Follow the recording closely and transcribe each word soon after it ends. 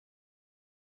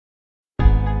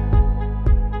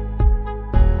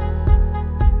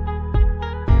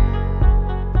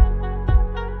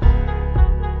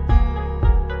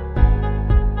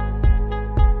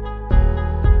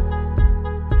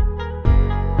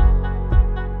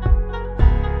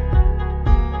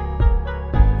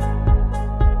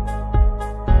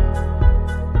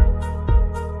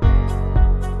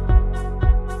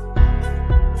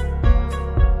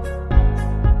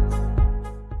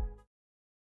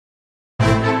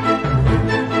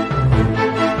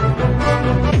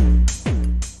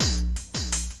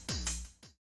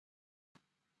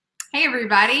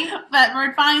everybody. Beth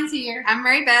Fine's here. I'm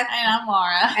Mary Beth. And I'm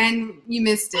Laura. And you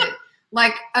missed it.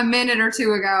 Like a minute or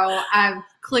two ago, I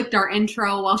clicked our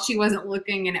intro while she wasn't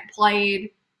looking and it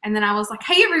played. And then I was like,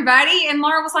 hey, everybody. And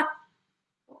Laura was like,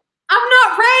 I'm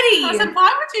not ready. I said,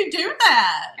 why would you do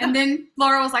that? And then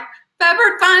Laura was like, Beth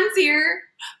Fine's here.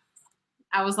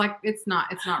 I was like, it's not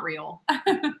real.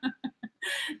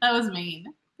 That was mean.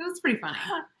 It was pretty funny.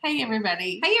 Hey,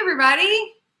 everybody. Hey,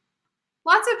 everybody.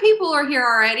 Lots of people are here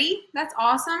already. That's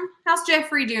awesome. How's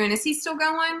Jeffrey doing? Is he still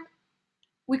going?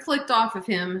 We clicked off of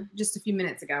him just a few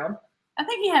minutes ago. I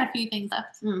think he had a few things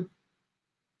left. All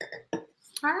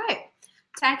right.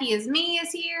 Tacky as me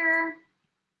is here.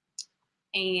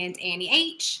 And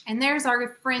Annie H. And there's our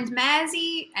friend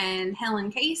Mazzy and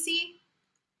Helen Casey.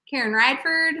 Karen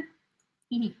Radford.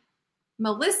 Mm-hmm.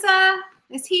 Melissa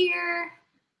is here.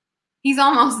 He's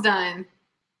almost done,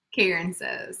 Karen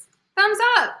says. Thumbs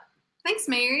up. Thanks,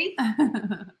 Mary.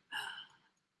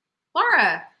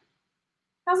 Laura,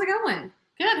 how's it going?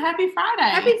 Good. Happy Friday.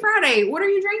 Happy Friday. What are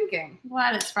you drinking?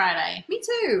 Glad it's Friday. Me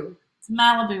too. It's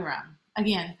Malibu rum.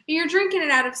 Again. And you're drinking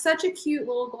it out of such a cute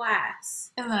little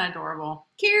glass. Isn't that adorable?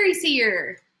 Carrie's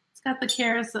here. It's got the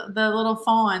carrots, the little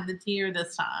fawn, the deer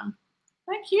this time.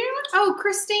 Thank you. Oh,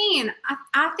 Christine,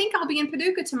 I think I'll be in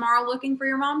Paducah tomorrow looking for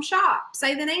your mom's shop.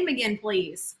 Say the name again,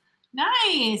 please.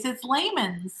 Nice. It's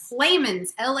Layman's.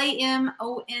 Layman's.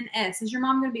 Lamons. Is your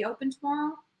mom going to be open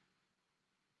tomorrow?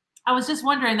 I was just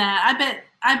wondering that.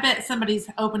 I bet somebody's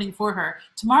opening for her.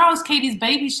 Tomorrow's Katie's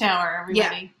baby shower,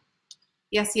 everybody.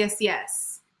 Yeah.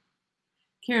 Yes.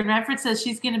 Karen Radford says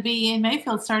she's going to be in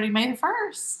Mayfield starting May the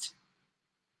 1st.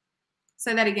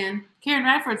 Say that again. Karen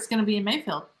Radford's going to be in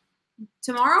Mayfield.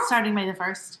 Tomorrow? Starting May the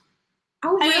 1st.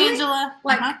 Oh, hey, really? Angela.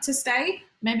 Like to stay?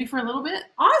 Maybe for a little bit.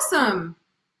 Awesome.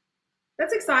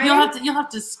 That's exciting. You'll have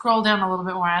to scroll down a little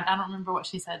bit more. I don't remember what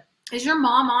she said. Is your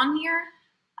mom on here?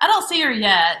 I don't see her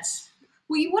yet.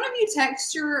 Will one of you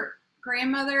text your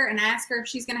grandmother and ask her if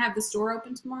she's going to have the store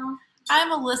open tomorrow? Hi,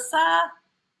 Melissa.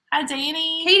 Hi,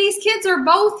 Danny. Katie's kids are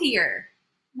both here.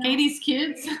 Katie's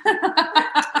kids?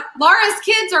 Laura's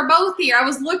kids are both here. I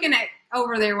was looking at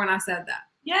over there when I said that.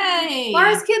 Yay.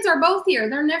 Laura's kids are both here.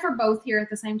 They're never both here at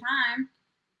the same time.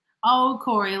 Oh,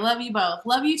 Corey, love you both.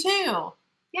 Love you too.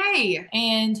 Yay.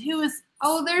 And who is...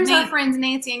 Oh, there's our friends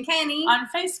Nancy and Kenny. On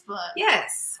Facebook.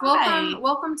 Yes. Hi.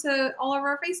 Welcome to all of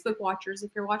our Facebook watchers if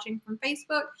you're watching from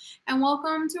Facebook. And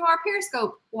welcome to our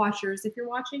Periscope watchers if you're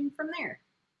watching from there.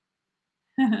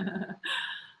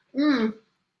 Ruth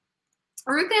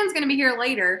Ann's going to be here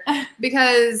later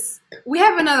because we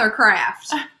have another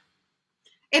craft.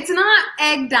 It's not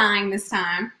egg dyeing this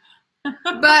time,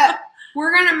 but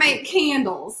we're going to make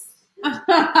candles.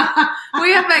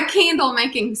 We have a candle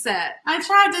making set. I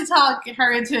tried to talk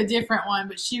her into a different one,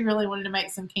 but she really wanted to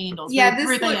make some candles. Yeah,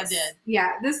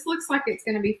 this looks like it's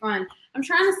going to be fun. I'm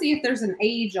trying to see if there's an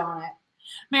age on it.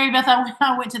 Mary Beth,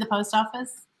 I went to the post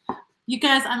office. You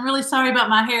guys, I'm really sorry about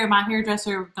my hair. My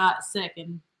hairdresser got sick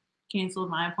and canceled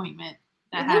my appointment.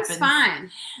 That happens. Looks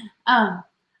fine.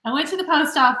 I went to the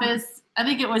post office. I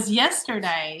think it was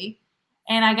yesterday,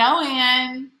 and I go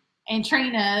in, and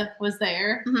Trina was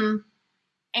there. Mm-hmm.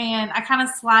 And I kind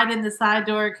of slide in the side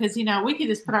door because, we could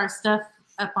just put our stuff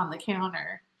up on the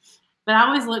counter. But I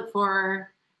always look for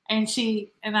her. And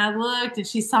I looked and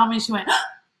she saw me and she went,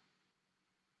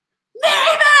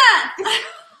 Mary Beth!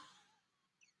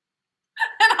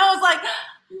 And I was like,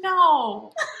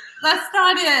 no, that's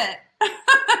not it.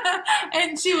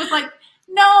 And she was like,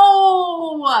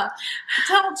 no,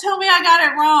 tell me I got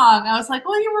it wrong. I was like,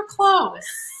 well, you were close.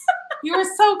 You were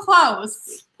so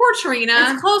close. Poor Trina.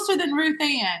 It's closer than Ruth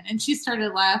Ann. And she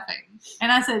started laughing.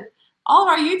 And I said, all of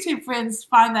our YouTube friends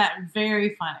find that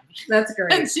very funny. That's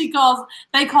great. And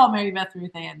they call Mary Beth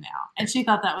Ruth Ann now. And she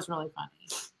thought that was really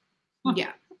funny.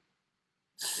 Yeah.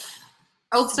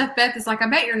 Old Stuff Beth is like, I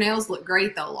bet your nails look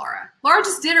great though, Laura. Laura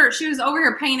just did she was over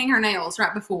here painting her nails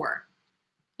right before.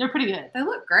 They're pretty good. They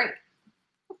look great.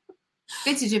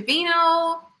 Vintage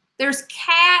Javino. There's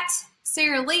Kat,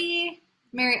 Sarah Lee,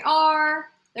 Mary R.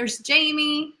 There's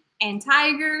Jamie and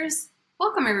Tigers.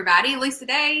 Welcome, everybody. Lisa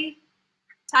Day,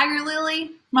 Tiger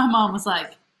Lily. My mom was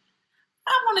like,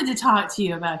 I wanted to talk to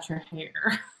you about your hair.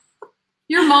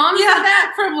 Your mom said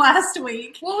that? From last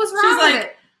week. What was wrong with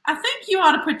it? I think you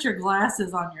ought to put your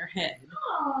glasses on your head.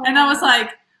 Oh. And I was like,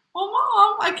 well,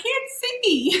 Mom, I can't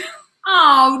see.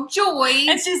 Oh, Joy.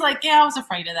 And she's like, yeah, I was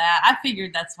afraid of that. I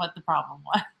figured that's what the problem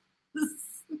was.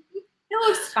 It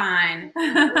looks fine.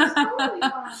 It's totally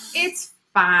fine. It's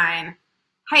fine.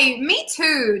 Hey, me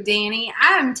too, Danny.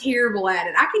 I'm terrible at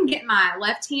it. I can get my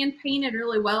left hand painted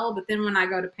really well, but then when I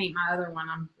go to paint my other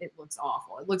one, it looks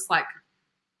awful. It looks like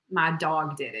My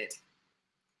dog did it.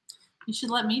 You should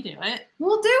let me do it.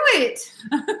 We'll do it.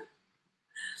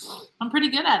 I'm pretty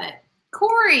good at it.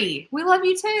 Corey, we love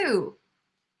you too.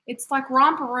 It's like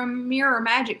romper room mirror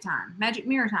magic time. Magic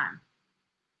mirror time.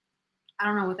 I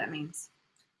don't know what that means.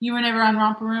 You were never on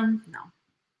Romper Room? No.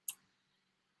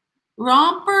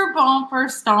 Romper, bumper,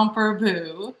 stomper,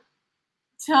 boo.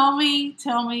 Tell me,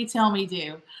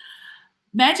 do.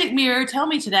 Magic mirror, tell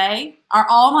me today, are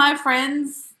all my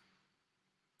friends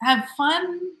have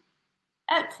fun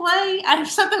at play?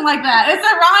 Something like that. It's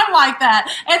a rhyme like that.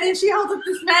 And then she holds up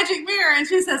this magic mirror and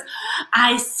she says,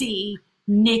 I see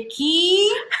Nikki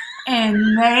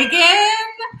and Megan.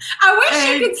 I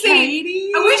wish you could Katie.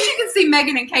 see. I wish you could see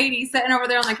Megan and Katie sitting over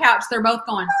there on the couch. They're both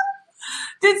going.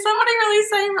 Did somebody really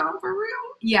say Romper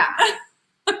Room? Yeah.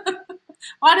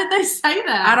 Why did they say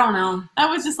that? I don't know. That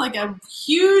was just like a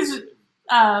huge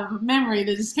memory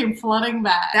that just came flooding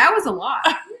back. That was a lot.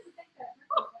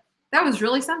 That was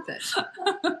really something.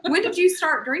 When did you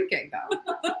start drinking, though?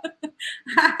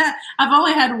 I've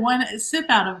only had one sip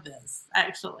out of this,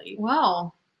 actually.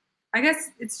 Well, I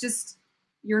guess it's just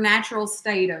your natural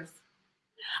state of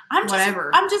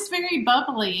whatever. I'm just very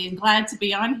bubbly and glad to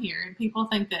be on here, and people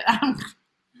think that I'm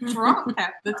drunk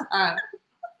half the time.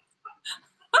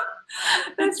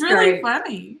 That's really great.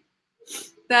 funny.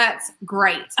 That's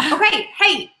great. Okay,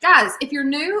 hey, guys, if you're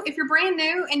brand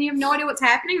new and you have no idea what's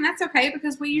happening, that's okay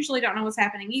because we usually don't know what's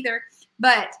happening either.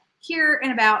 But here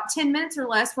in about 10 minutes or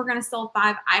less, we're going to sell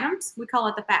 5 items. We call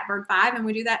it the Fat Bird 5, and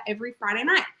we do that every Friday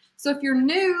night. So if you're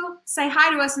new, say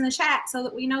hi to us in the chat so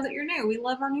that we know that you're new. We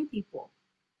love our new people.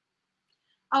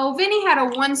 Oh, Vinny had a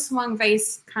one swung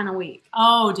vase kind of week.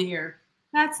 Oh, dear.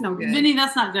 That's no good. Vinny,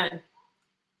 that's not good.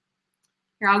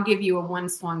 Here, I'll give you a one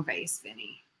swung vase,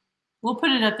 Vinny. We'll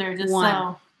put it up there just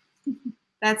One. so.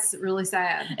 That's really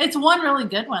sad. It's one really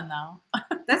good one, though.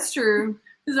 That's true.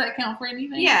 Does that count for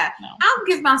anything? Yeah. No. I'll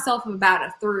give myself about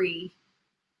a 3.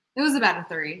 It was about a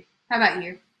 3. How about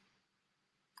you?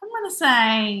 I'm going to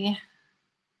say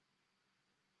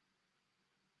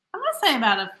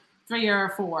about a 3 or a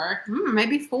 4.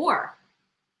 Maybe 4.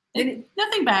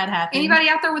 Nothing bad happened. Anybody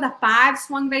out there with a 5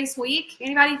 swung vase week?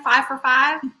 Anybody 5 for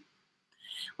 5?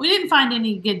 We didn't find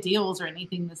any good deals or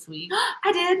anything this week.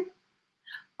 I did.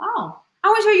 Oh. I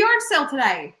went to a yard sale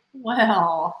today.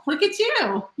 Well, look at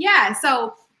you. Yeah,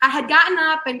 so I had gotten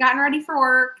up and gotten ready for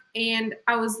work, and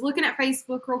I was looking at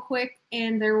Facebook real quick,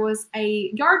 and there was a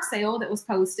yard sale that was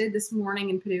posted this morning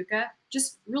in Paducah,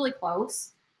 just really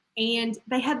close, and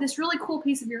they had this really cool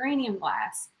piece of uranium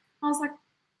glass. I was like,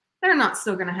 they're not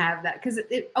still going to have that because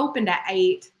it opened at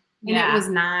 8, and it was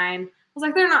 9. I was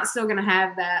like, they're not still going to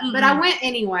have that. But I went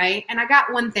anyway, and I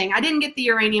got one thing. I didn't get the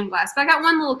uranium glass, but I got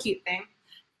one little cute thing.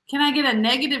 Can I get a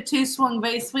 -2 swung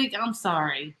vase week? I'm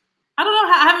sorry. I don't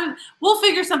know how. We'll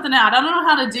figure something out. I don't know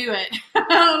how to do it. I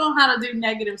don't know how to do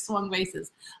negative swung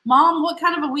vases. Mom, what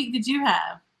kind of a week did you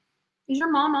have? Is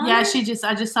your mom on? Yeah, there?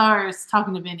 I just saw her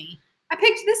talking to Vinny. I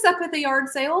picked this up at the yard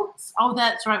sale. Oh,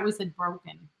 that's right. We said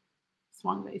broken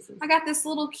swung vases. I got this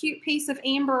little cute piece of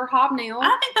amber hobnail.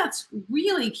 I think that's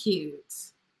really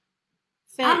cute.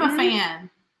 I'm a fan.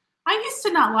 I used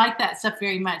to not like that stuff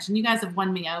very much, and you guys have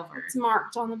won me over. It's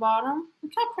marked on the bottom.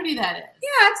 Look how pretty that is.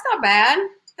 Yeah, it's not bad.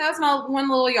 That was my one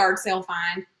little yard sale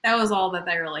find. That was all that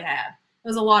they really had. It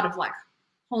was a lot of like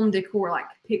home decor, like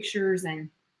pictures and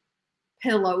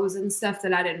pillows and stuff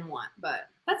that I didn't want. But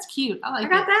that's cute. I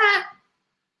got that.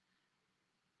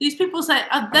 These people say,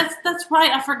 that's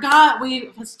right. I forgot we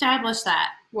established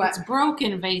that. What? It's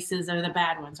broken vases are the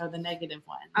bad ones or the negative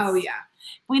ones. Oh, yeah.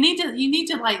 You need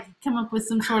to like come up with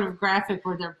some sort of graphic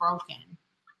where they're broken.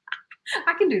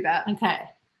 I can do that. Okay. I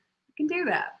can do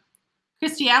that.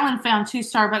 Christy Allen found 2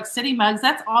 Starbucks City mugs.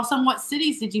 That's awesome. What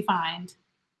cities did you find?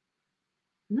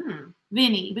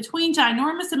 Vinny, between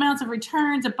ginormous amounts of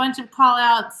returns, a bunch of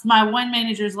call-outs, my one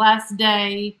manager's last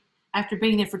day after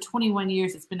being there for 21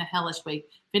 years, it's been a hellish week.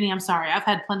 Vinny, I'm sorry. I've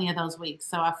had plenty of those weeks,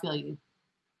 so I feel you.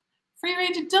 Free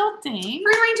range adulting.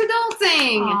 Free range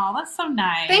adulting. Oh, that's so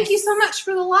nice. Thank you so much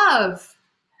for the love.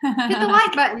 Hit the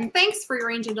like button. Thanks, Free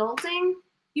Range Adulting.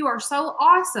 You are so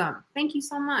awesome. Thank you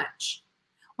so much.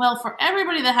 Well, for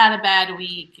everybody that had a bad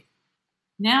week,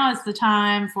 now is the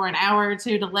time for an hour or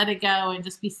 2 to let it go and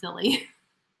just be silly.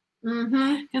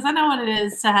 Because I know what it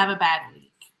is to have a bad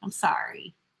week. I'm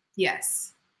sorry.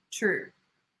 Yes, true.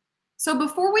 So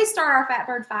before we start our Fat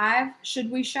Bird 5, should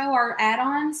we show our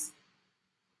add-ons?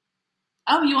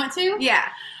 Oh, you want to? Yeah.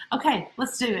 Okay,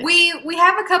 let's do it. We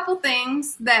have a couple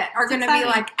things that are going to be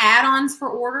like add-ons for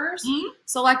orders.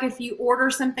 So like if you order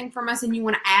something from us and you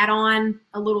want to add on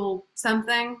a little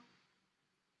something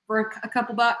for a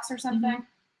couple bucks or something.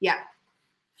 Yeah.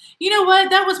 You know what?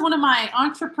 That was one of my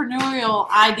entrepreneurial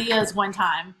ideas one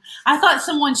time. I thought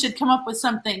someone should come up with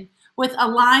something with a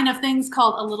line of things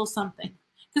called a little something.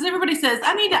 Because everybody says,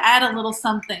 I need to add a little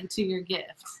something to your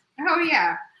gift. Oh,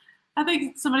 yeah. I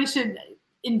think somebody should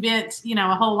invent,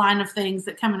 a whole line of things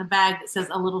that come in a bag that says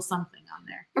a little something on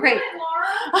there. Okay.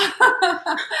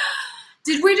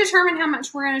 Did we determine how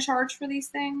much we're going to charge for these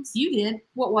things? You did.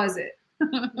 What was it?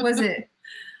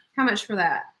 How much for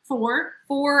that? 4.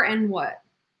 4 and what?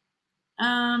 2.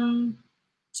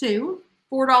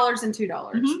 $4 and $2.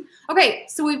 Mm-hmm. Okay,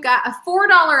 so we've got a $4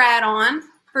 add-on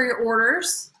for your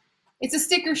orders. It's a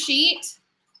sticker sheet.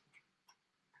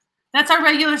 That's our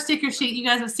regular sticker sheet. You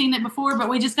guys have seen it before, but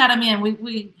we just got them in.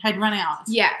 We had run out.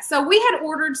 Yeah, so we had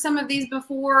ordered some of these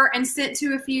before and sent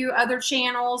to a few other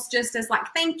channels just as like,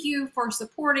 thank you for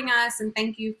supporting us and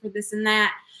thank you for this and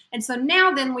that. And so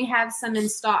now then we have some in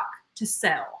stock to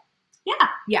sell. Yeah.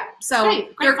 Yeah, so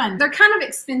great fun. They're kind of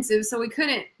expensive, so we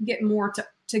couldn't get more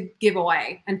to give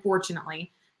away,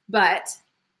 unfortunately. But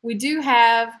we do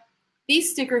have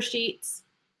these sticker sheets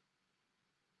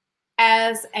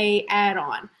as a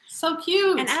add-on. So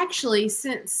cute. And actually,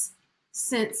 since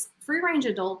Free Range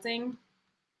Adulting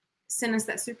sent us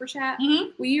that super chat,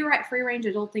 will you write Free Range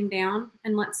Adulting down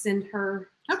and let's send her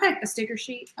a sticker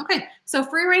sheet? Okay. So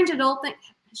Free Range Adulting,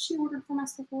 has she ordered from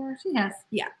us before? She has.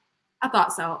 Yeah, I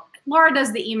thought so. Laura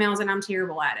does the emails and I'm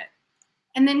terrible at it.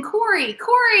 And then Corey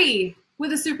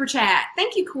with a super chat.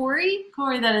 Thank you, Corey.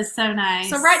 Corey, that is so nice.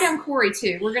 So write down Corey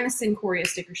too. We're gonna send Corey a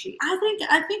sticker sheet.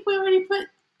 I think we already put.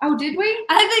 Oh, did we?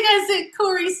 I think I sent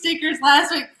Corey stickers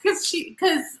last week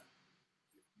because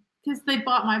they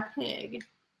bought my pig.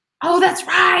 Oh, that's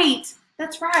right.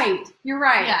 That's right. You're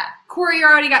right. Yeah. Corey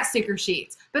already got sticker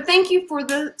sheets. But thank you for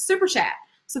the super chat.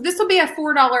 So this will be a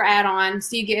 $4 add-on.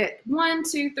 So you get 1,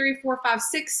 2, 3, 4, 5,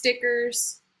 6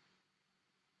 stickers.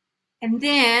 And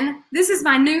then this is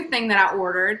my new thing that I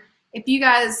ordered. If you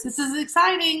guys, this is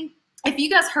exciting. If you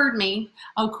guys heard me.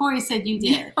 Oh, Corey said you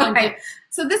did. Okay.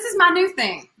 So this is my new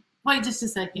thing. Wait just a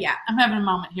second. Yeah. I'm having a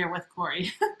moment here with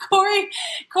Corey. Corey,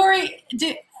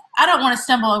 I don't want to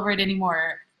stumble over it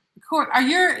anymore. Corey,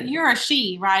 you're a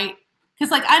she, right?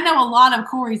 Because I know a lot of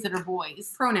Corys that are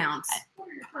boys. Pronouns.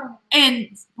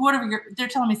 And they're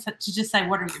telling me to just say,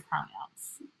 what are your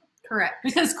pronouns? Correct.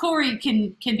 Because Corey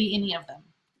can be any of them.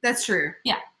 That's true.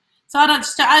 Yeah. So I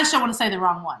just don't want to say the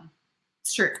wrong one.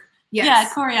 It's true. Yes. Yeah,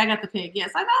 Corey, I got the pig.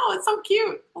 Yes, I know. It's so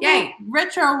cute. Yay.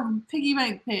 Retro piggy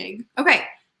bank pig. Okay.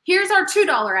 Here's our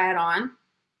 $2 add-on.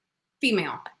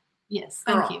 Female. Yes.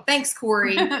 Girl. Thank you. Thanks,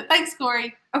 Corey. Thanks,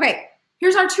 Corey. Okay.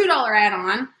 Here's our $2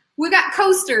 add-on. We got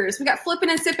coasters. We got Flippin'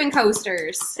 and Sippin'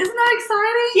 coasters. Isn't that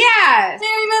exciting? Yeah.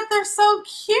 Mary Beth, they're so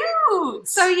cute.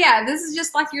 So, yeah, this is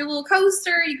just like your little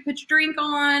coaster. You can put your drink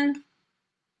on.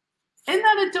 Isn't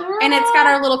that adorable? And it's got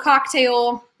our little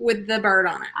cocktail with the bird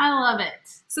on it. I love it.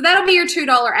 So that'll be your $2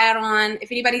 add-on.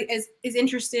 If anybody is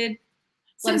interested,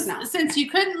 let us know. Since you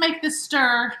couldn't make the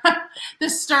stir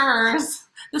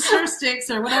sticks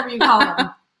or whatever you call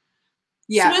them.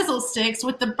 Yeah. Swizzle sticks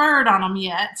with the bird on them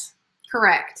yet.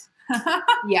 Correct.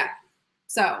 Yeah.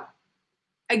 So,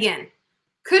 again,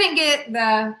 couldn't get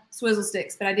the swizzle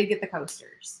sticks, but I did get the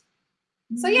coasters.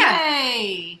 So, yeah.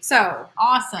 Yay. So,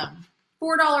 awesome.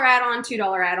 $4 add-on,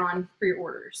 $2 add-on for your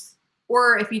orders.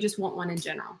 Or if you just want one in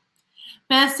general.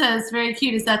 Beth says, very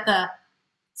cute. Is that the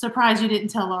surprise you didn't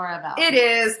tell Laura about? It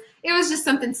is. It was just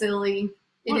something silly.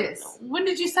 It is. When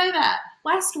did you say that?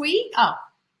 Last week. Oh.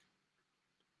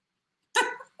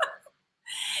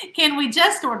 Can we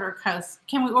just order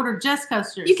Can we order just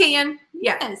coasters? You can.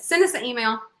 Yeah. Yes. Send us an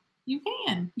email. You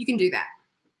can. You can do that.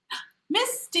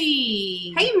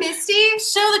 Misty. Hey, Misty.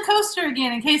 Show the coaster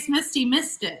again in case Misty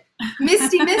missed it.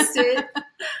 Misty missed it.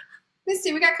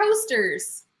 Misty, we got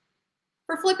coasters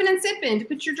for flipping and sipping to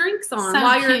put your drinks on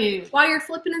while you're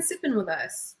flipping and sipping with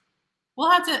us. We'll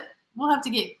have to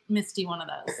get Misty one of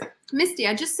those. Misty,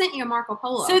 I just sent you a Marco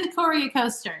Polo. Send Corey a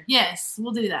coaster. Yes,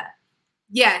 we'll do that.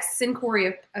 Yes, send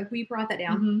Corey. We brought that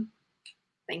down. Mm-hmm.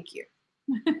 Thank you.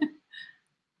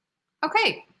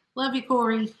 Okay. Love you,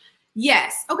 Corey.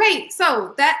 Yes. Okay,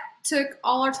 so that took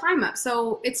all our time up.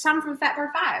 So it's time for the Fat Bird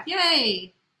 5.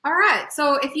 Yay. All right.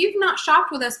 So if you've not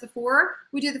shopped with us before,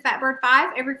 we do the Fat Bird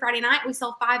 5 every Friday night. We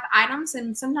sell 5 items,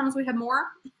 and sometimes we have more.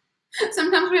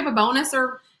 Sometimes we have a bonus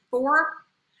or 4.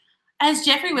 As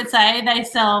Jeffrey would say, they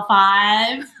sell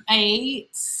 5, 8,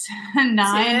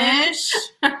 9-ish.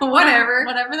 Whatever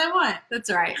they want. That's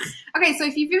right. Okay, so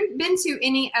if you've been to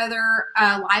any other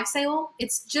live sale,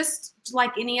 it's just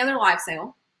like any other live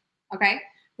sale. Okay?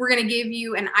 We're going to give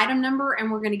you an item number,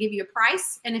 and we're going to give you a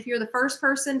price. And if you're the first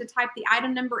person to type the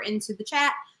item number into the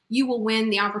chat, you will win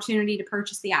the opportunity to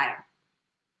purchase the item.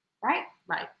 Right?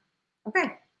 Right.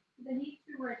 Okay. They need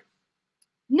to register.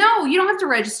 No, you don't have to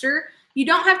register. You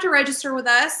don't have to register with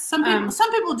us. Some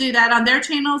people do that on their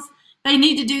channels. They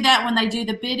need to do that when they do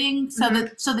the bidding, so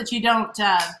that you don't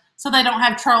so they don't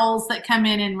have trolls that come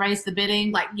in and raise the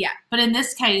bidding. Like, yeah. But in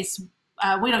this case,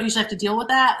 we don't usually have to deal with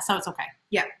that, so it's okay.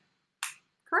 Yeah.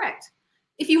 Correct.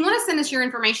 If you want to send us your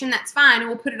information, that's fine, and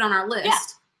we'll put it on our list. Yeah.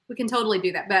 We can totally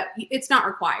do that, but it's not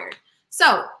required.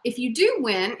 So if you do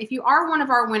win, if you are one of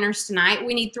our winners tonight,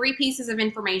 we need 3 pieces of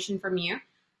information from you.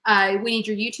 We need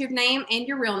your YouTube name and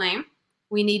your real name.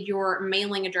 We need your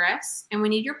mailing address, and we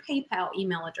need your PayPal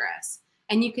email address.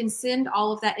 And you can send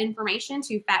all of that information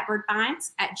to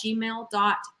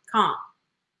fatbirdfinds@gmail.com.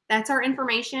 That's our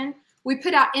information. We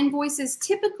put out invoices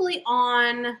typically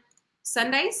on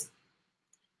Sundays.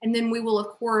 And then we will, of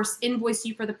course, invoice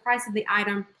you for the price of the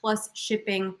item plus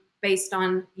shipping based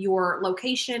on your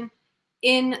location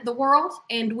in the world.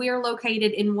 And we are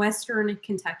located in Western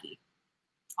Kentucky.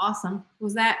 Awesome.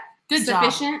 Was that Good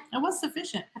sufficient? Job. It was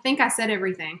sufficient. I think I said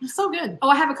everything. It's so good. Oh,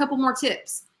 I have a couple more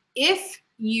tips. If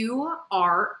you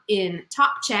are in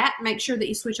top chat, make sure that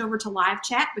you switch over to live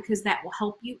chat because that will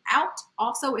help you out.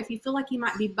 Also, if you feel like you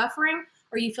might be buffering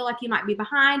or you feel like you might be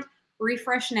behind,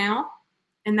 refresh now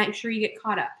and make sure you get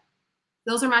caught up.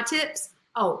 Those are my tips.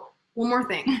 Oh, one more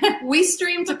thing. We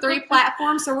stream to 3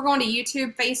 platforms, so we're going to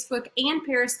YouTube, Facebook, and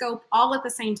Periscope all at the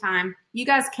same time. You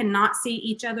guys cannot see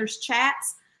each other's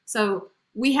chats, so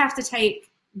we have to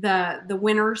take the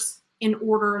winners in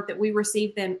order that we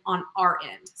receive them on our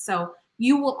end. So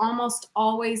you will almost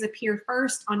always appear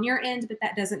first on your end, but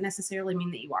that doesn't necessarily mean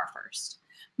that you are first.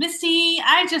 Misty,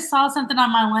 I just saw something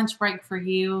on my lunch break for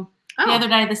you the other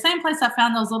day. The same place I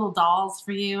found those little dolls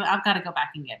for you. I've got to go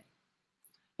back and get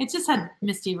it. It just had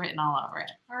Misty written all over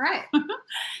it. All right.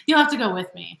 You'll have to go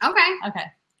with me. Okay. Okay.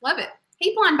 Love it.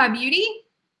 Hey, Blind by Beauty.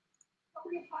 Don't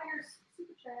forget Tiger's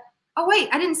super chat. Oh, wait.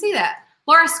 I didn't see that.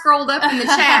 Laura scrolled up in the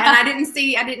chat and it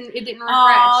didn't refresh.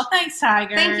 Oh, thanks,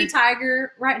 Tiger. Thank you,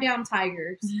 Tiger. Write down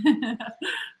Tigers.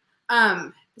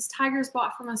 Has Tigers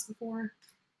bought from us before?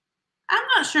 I'm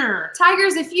not sure.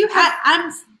 Tigers, if you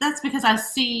have... That's because I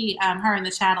see her in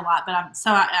the chat a lot, but I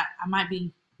might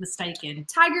be mistaken.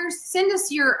 Tigers, send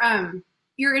us your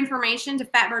information to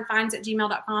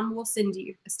fatbirdfinds@gmail.com. We'll send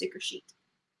you a sticker sheet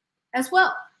as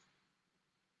well.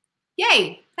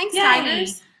 Yay. Thanks, Yay.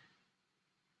 Tigers.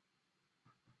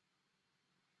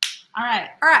 All right.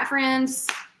 All right, friends.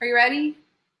 Are you ready?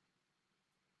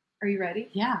 Are you ready?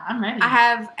 Yeah, I'm ready. I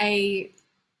have a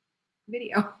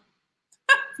video.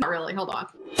 Not really. Hold on.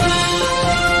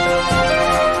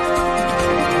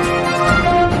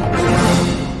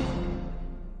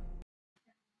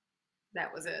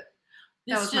 That was it.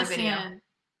 That was my video.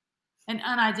 An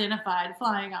unidentified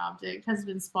flying object has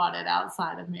been spotted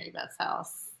outside of Mary Beth's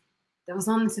house. That was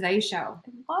on the Today Show.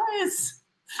 It was.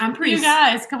 I'm pretty. You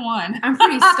guys, come on. I'm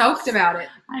pretty stoked about it.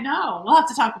 I know. We'll have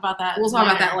to talk about that. We'll talk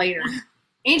about that later.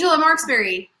 Angela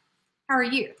Marksberry, how are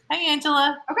you? Hey,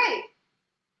 Angela. Okay.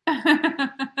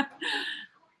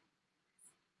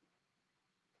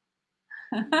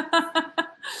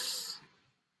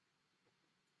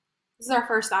 This is our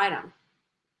first item.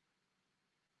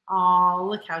 Oh,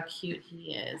 look how cute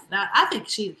he is. Now, I think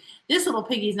this little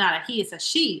piggy's not a he, it's a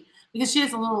she, because she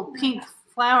has a little pink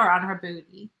flower on her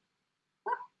booty.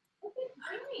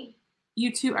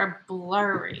 You two are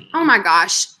blurry. Oh my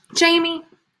gosh. Jamie.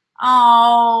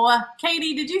 Oh,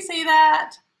 Katie, did you see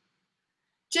that?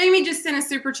 Jamie just sent a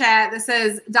super chat that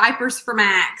says diapers for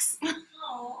Max.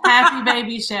 Happy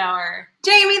baby shower.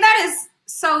 Jamie, that is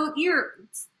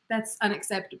that's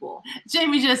unacceptable.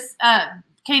 Katie just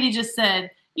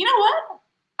said, you know what?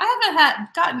 I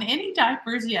haven't gotten any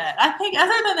diapers yet. I think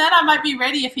other than that, I might be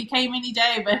ready if he came any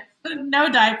day, but no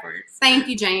diapers. Thank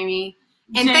you, Jamie.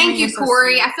 And thank you,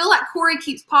 Corey. So I feel like Corey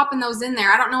keeps popping those in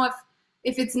there. I don't know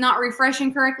if it's not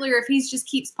refreshing correctly or if he's just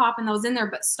keeps popping those in there,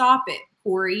 but stop it,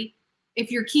 Corey. If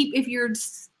you're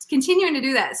continuing to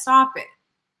do that, stop it.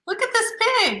 Look at this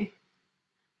pig.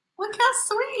 Look how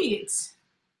sweet.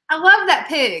 I love that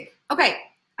pig. Okay,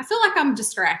 I feel like I'm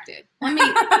distracted.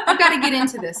 I've got to get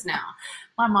into this now.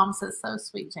 My mom says so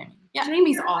sweet, Jamie. Yeah,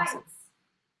 Jamie's awesome.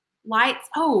 Lights.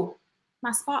 Oh,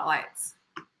 my spotlights.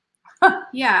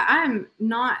 Yeah, I'm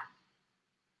not.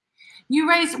 We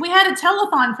had a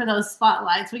telethon for those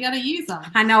spotlights. We got to use them.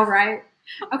 I know, right?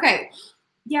 Okay.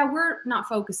 Yeah, we're not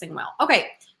focusing well.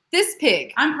 Okay, this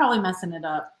pig. I'm probably messing it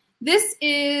up. This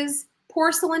is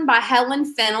Porcelain by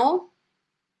Helen Fennell.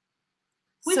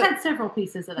 We've had several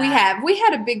pieces of that. We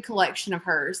had a big collection of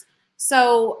hers.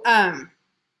 So,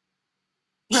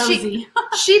 Rosie.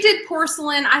 She did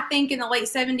porcelain, I think, in the late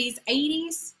 70s,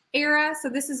 80s era. So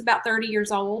this is about 30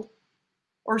 years old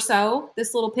or so,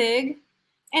 this little pig.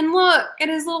 And look at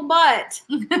his little butt.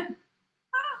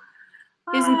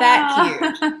 Isn't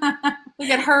that cute? Look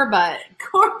at her butt.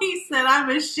 Corey said I'm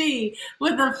a she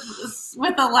with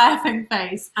a laughing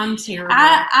face. I'm terrible.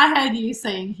 I had you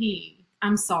saying he.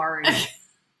 I'm sorry.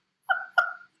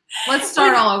 Let's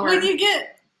start all over. When you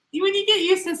get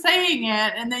used to saying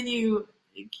it and then you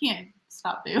can't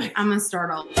stop doing it. I'm gonna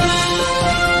start all over.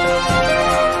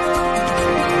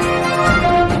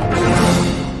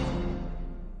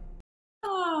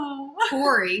 Oh.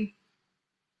 Corey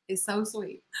is so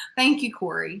sweet. Thank you,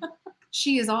 Corey.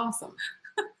 She is awesome.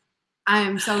 I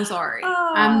am so sorry.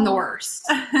 Oh. I'm the worst.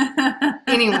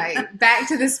 Anyway, back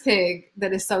to this pig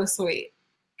that is so sweet.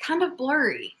 Kind of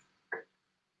blurry.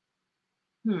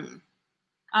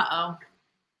 Uh-oh.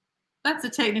 That's a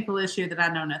technical issue that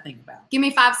I know nothing about. Give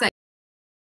me 5 seconds.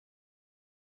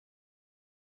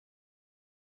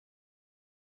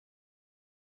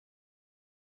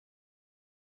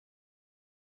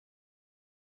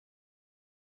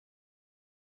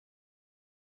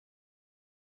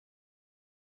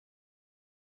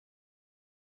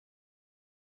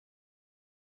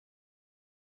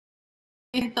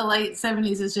 In the late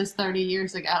 70s is just 30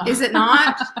 years ago. Is it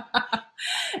not?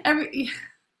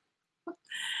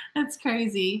 That's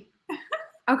crazy.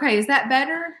 Okay, is that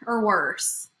better or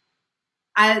worse?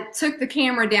 I took the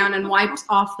camera down and wiped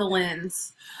off the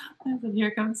lens. And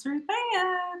here comes Ruth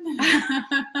Ann.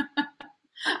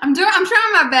 I'm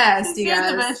trying my best, you You're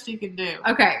guys. the best you can do.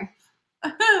 Okay.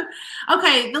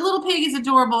 Okay, the little pig is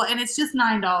adorable, and it's just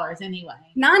 $9 anyway.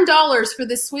 $9 for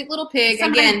this sweet little pig.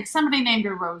 Somebody named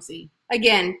her Rosie.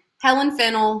 Again, Helen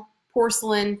Fennell,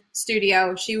 Porcelain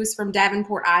Studio. She was from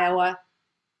Davenport, Iowa.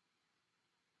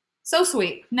 So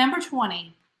sweet. Number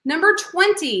 20. Number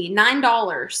 20,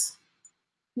 $9.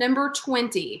 Number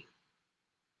 20.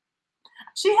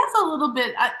 She has a little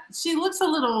bit, she looks a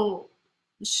little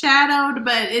shadowed,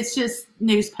 but it's just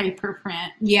newspaper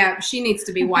print. Yeah, she needs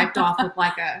to be wiped off with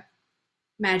like a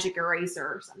magic eraser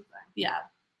or something. Yeah.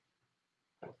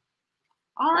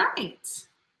 All right.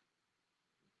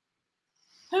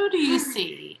 Who do you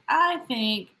see? I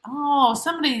think,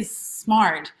 somebody's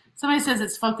smart. Somebody says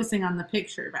it's focusing on the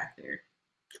picture back there.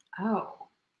 Oh.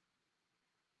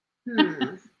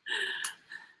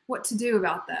 What to do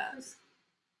about that?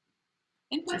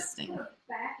 Interesting. Put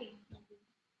backing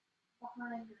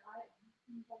behind your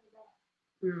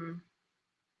item.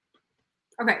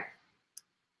 Okay.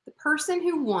 The person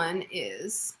who won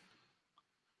is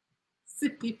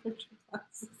City picture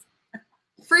glasses.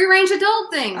 Free Range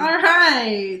Adulting. All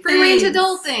right. Free Range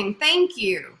Adulting. Thank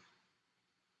you.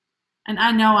 And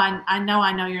I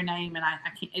know your name, and I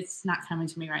can't. It's not coming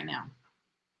to me right now.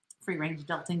 Free Range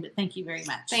Adulting, but thank you very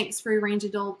much. Thanks, Free Range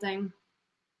Adulting.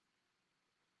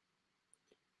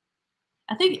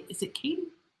 I think is it Katie?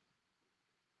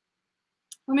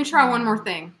 Let me try one more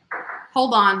thing.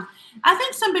 Hold on. I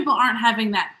think some people aren't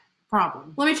having that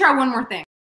problem. Let me try one more thing.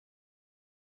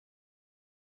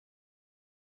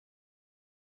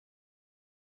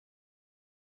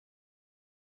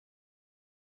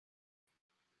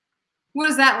 What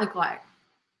does that look like?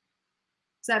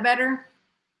 Is that better?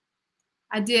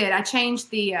 I did. I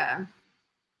changed the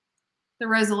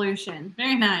resolution.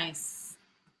 Very nice.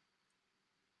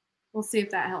 We'll see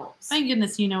if that helps. Thank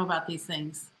goodness you know about these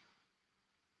things.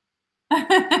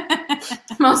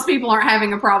 Most people aren't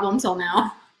having a problem till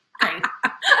now. Great.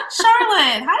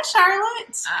 Charlotte. Hi,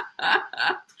 Charlotte.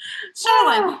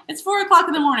 Charlotte, it's 4 o'clock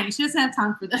in the morning. She doesn't have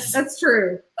time for this. That's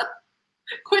true.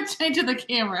 Quit changing the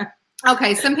camera.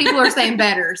 Okay, some people are saying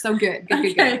better, so good.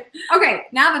 Good. Okay,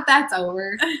 now that that's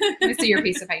over, let me see your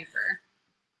piece of paper.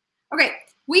 Okay,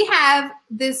 we have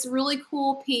this really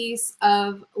cool piece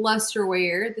of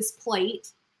lusterware, this plate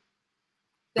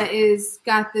that is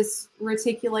got this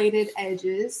reticulated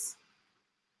edges.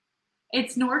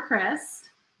 It's Norcrest,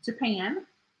 Japan.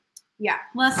 Yeah.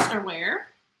 Lusterware.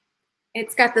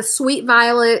 It's got the sweet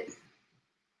violet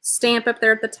stamp up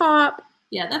there at the top.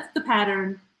 Yeah, that's the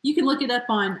pattern. You can look it up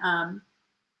on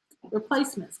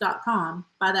replacements.com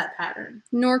by that pattern.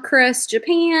 Norcrest,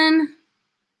 Japan.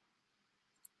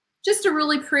 Just a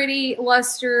really pretty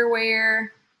lusterware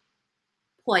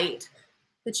plate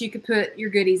that you could put your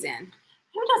goodies in.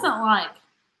 Who doesn't like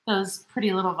those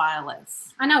pretty little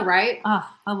violets? I know, right? Oh,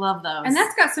 I love those. And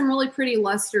that's got some really pretty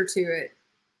luster to it.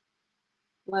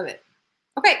 Love it.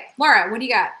 Okay, Laura, what do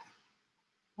you got?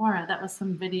 Laura, that was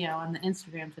some video on the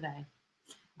Instagram today.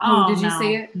 Oh, did you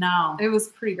see it? No. It was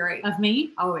pretty great. Of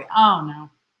me? Oh, yeah. Oh, no.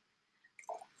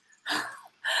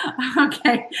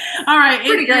 Okay. All right.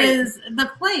 Pretty great. Is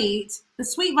the plate, the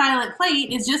Sweet Violet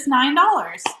plate is just $9.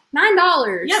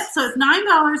 $9. Yep. So it's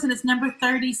 $9 and it's number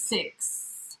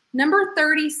 36. Number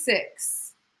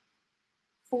 36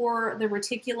 for the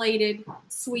reticulated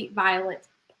Sweet Violet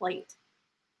plate.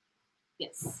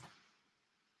 Yes.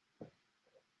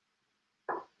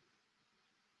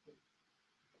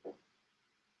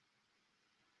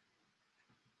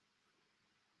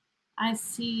 I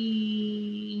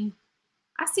see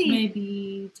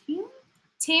maybe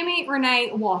Tammy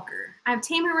Renee Walker. I have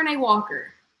Tammy Renee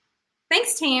Walker.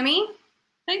 Thanks, Tammy.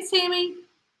 Thanks, Tammy.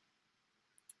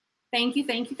 Thank you,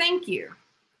 thank you, thank you.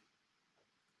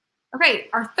 Okay,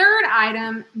 our third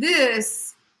item.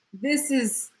 This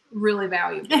is really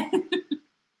valuable.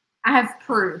 I have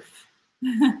proof.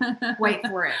 Wait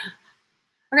for it.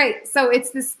 Okay, so it's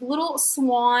this little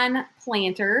swan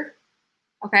planter.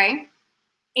 Okay.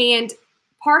 And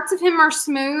parts of him are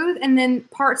smooth, and then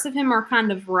parts of him are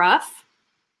kind of rough.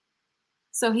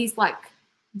 So he's like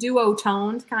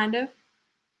duo-toned, kind of.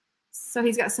 So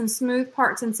he's got some smooth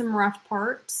parts and some rough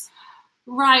parts.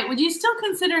 Right. Would you still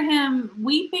consider him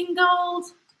weeping gold?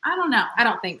 I don't know. I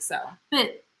don't think so.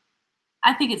 But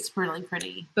I think it's really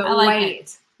pretty. But I like wait.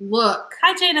 it. Look.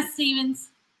 Hi, Janice Stevens.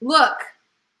 Look.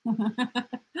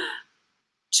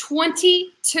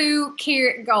 22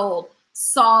 karat gold.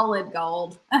 Solid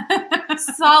gold.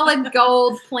 Solid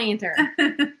gold planter.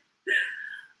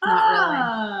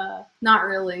 Not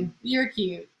really. You're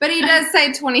cute. But he does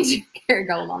say 22 karat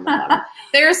gold on the bottom.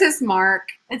 There's his mark.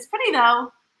 It's pretty,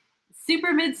 though.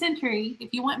 Super mid-century. If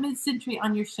you want mid-century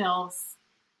on your shelves.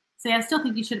 See, I still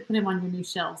think you should have put him on your new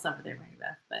shelves over there, Mary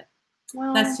Beth. But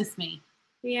Well, that's just me.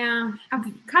 Yeah. I've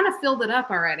kind of filled it up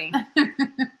already.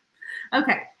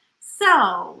 Okay.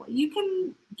 So you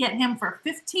can get him for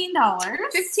 $15.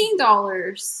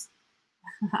 $15.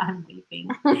 I'm weeping.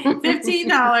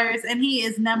 $15, and he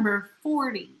is number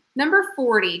 40. Number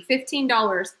 40, $15.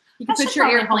 You can I put should your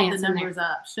probably air hold plants the in numbers there.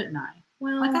 up, shouldn't I?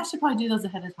 Well, Like I should probably do those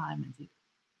ahead of time.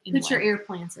 put your air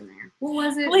plants in there. What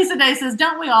was it? Lisa Day says,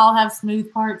 "Don't we all have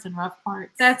smooth parts and rough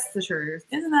parts?" That's the truth.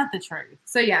 Isn't that the truth?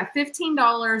 So yeah,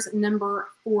 $15, number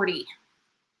 40.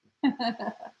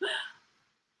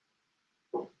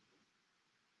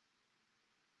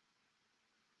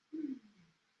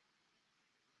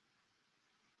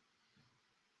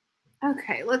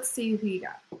 Okay, let's see who you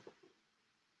got.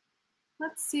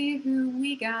 Let's see who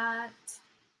we got.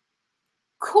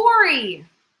 Corey.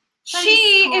 Thanks,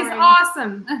 She Corey. is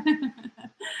awesome.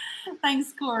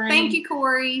 Thanks, Corey. Thank you,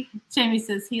 Corey. Jamie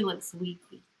says he looks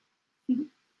weepy.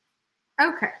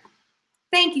 Okay.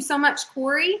 Thank you so much,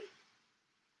 Corey.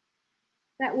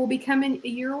 That will be coming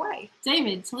your way.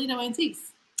 David, Toledo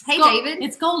Antiques. Hey, Gold- David.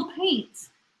 It's gold paint.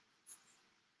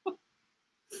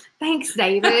 Thanks,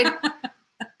 David.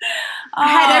 I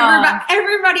had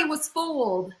everybody was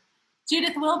fooled.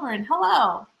 Judith Wilburn,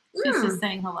 hello. She's just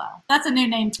saying hello. That's a new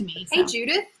name to me. So. Hey,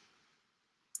 Judith.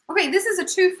 Okay, this is a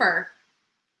twofer.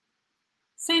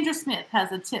 Sandra Smith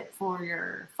has a tip for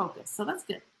your focus, so that's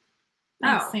good.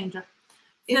 Thanks, Oh. Sandra.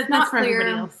 It's That's not for everybody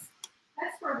clear. else.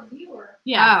 That's for the viewer.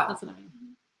 Yeah, Oh. that's what I mean.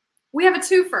 We have a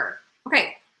twofer.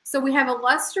 Okay, so we have a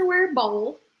lusterware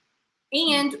bowl,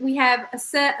 and we have a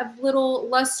set of little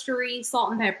lustery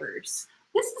salt and peppers.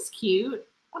 This is cute.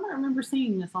 I don't remember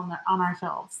seeing this on our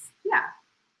shelves. Yeah.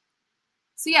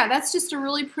 So yeah, that's just a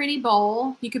really pretty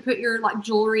bowl. You could put your like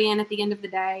jewelry in at the end of the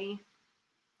day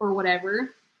or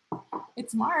whatever.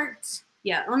 It's marked.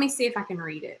 Yeah, let me see if I can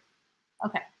read it.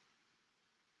 Okay.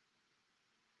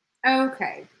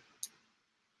 Okay.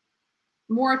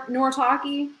 More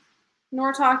Noritake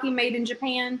made in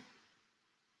Japan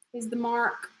is the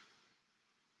mark.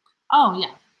 Oh,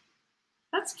 yeah.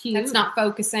 That's cute. That's not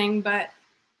focusing, but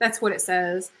that's what it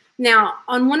says. Now,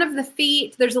 on one of the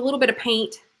feet, there's a little bit of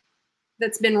paint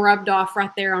that's been rubbed off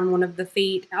right there on one of the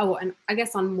feet. Oh, and I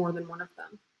guess on more than one of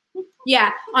them.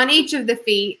 Yeah, on each of the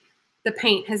feet, the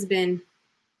paint has been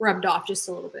rubbed off just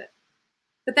a little bit.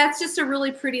 But that's just a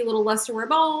really pretty little lusterware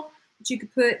bowl that you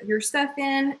could put your stuff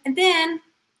in. And then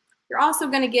you're also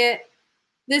going to get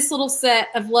this little set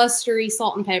of lustery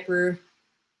salt and pepper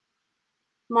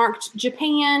marked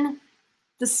Japan.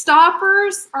 The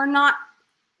stoppers are not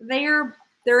there.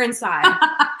 They're inside.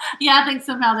 Yeah, I think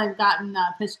somehow they've gotten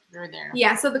pushed through there.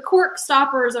 Yeah, so the cork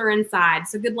stoppers are inside.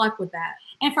 So good luck with that.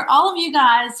 And for all of you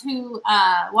guys who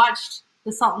watched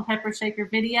the salt and pepper shaker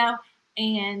video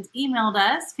and emailed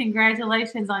us,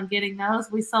 congratulations on getting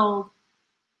those. We sold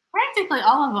practically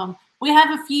all of them. We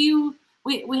have a few.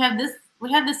 We had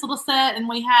this little set, and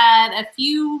we had a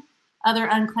few other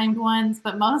unclaimed ones,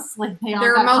 but mostly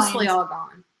they're mostly all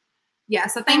gone. Yeah,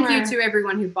 so thank you to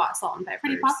everyone who bought salt and pepper.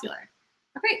 Pretty popular.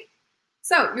 Okay.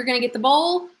 So you're going to get the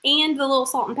bowl and the little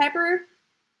salt and pepper.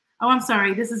 Oh, I'm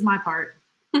sorry. This is my part.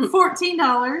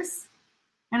 $14,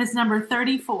 and it's number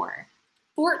 34.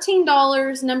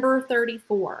 $14, number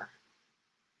 34.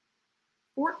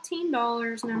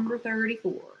 $14, number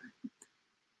 34.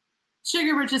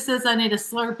 Sugar Rich just says I need a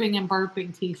slurping and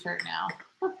burping t-shirt now.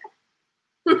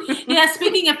 Yeah,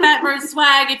 speaking of Fatbird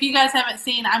swag, if you guys haven't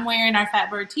seen, I'm wearing our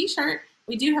Fatbird t-shirt.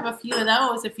 We do have a few of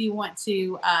those if you want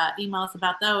to email us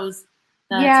about those.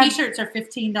 The t-shirts are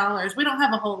 $15. We don't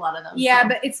have a whole lot of those. Yeah, so.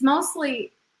 But it's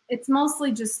mostly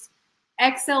just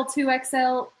XL,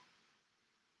 2XL.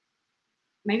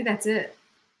 Maybe that's it.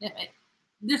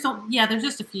 There's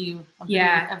just a few of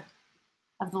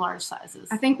the large sizes.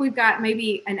 I think we've got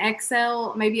maybe an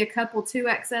XL, maybe a couple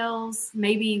 2XLs,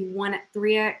 maybe one at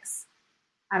 3X.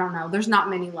 I don't know. There's not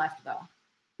many left though.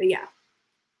 But yeah.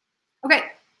 Okay.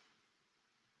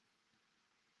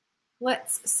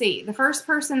 Let's see. The first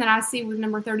person that I see with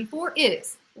number 34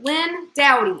 is Lynn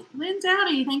Dowdy. Lynn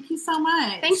Dowdy, thank you so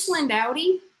much. Thanks, Lynn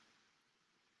Dowdy.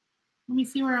 Let me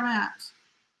see where I'm at.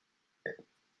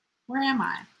 Where am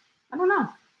I? I don't know.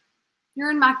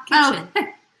 You're in my kitchen. Oh.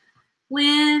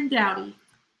 Lynn Dowdy.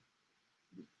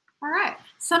 All right.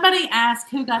 Somebody asked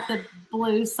who got the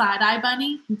blue side-eye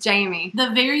bunny. Jamie. The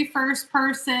very first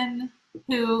person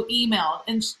who emailed,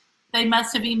 and they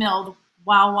must have emailed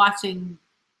while watching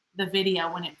the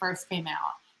video when it first came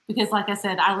out. Because like I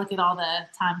said, I look at all the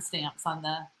timestamps on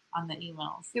the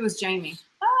emails. It was Jamie.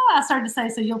 Oh, I started to say,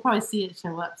 so you'll probably see it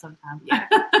show up sometime. Yeah.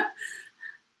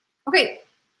 Okay.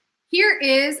 Here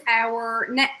is our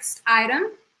next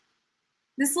item.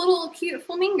 This little cute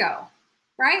flamingo,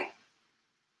 right?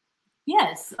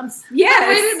 Yes. Yes. I'm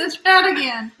reading the chat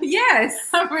again. Yes.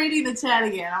 I'm reading the chat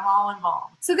again. I'm all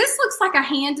involved. So this looks like a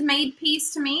handmade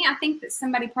piece to me. I think that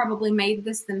somebody probably made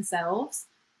this themselves.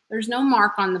 There's no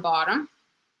mark on the bottom.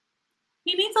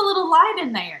 He needs a little light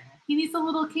in there. He needs a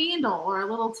little candle or a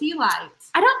little tea light.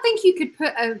 I don't think you could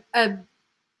put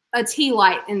a tea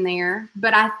light in there,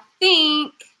 but I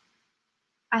think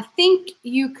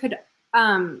you could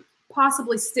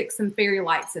possibly stick some fairy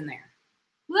lights in there.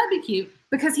 Well, that'd be cute.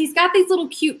 Because he's got these little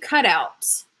cute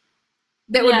cutouts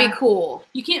that would be cool.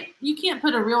 You can't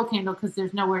put a real candle because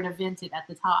there's nowhere to vent it at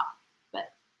the top.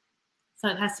 But so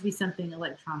it has to be something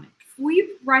electronic. Will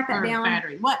you write that down?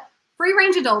 Battery. What? Free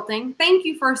range adulting. Thank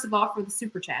you first of all for the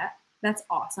super chat. That's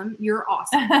awesome. You're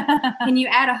awesome. Can you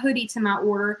add a hoodie to my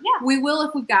order? Yeah. We will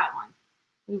if we've got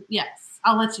one. Yes.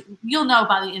 I'll let you. You'll know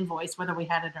by the invoice whether we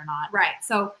had it or not. Right.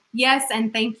 So yes,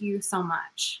 and thank you so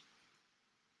much.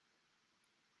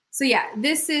 So yeah,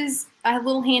 this is a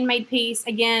little handmade piece.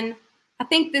 Again, I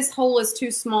think this hole is too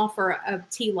small for a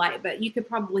tea light, but you could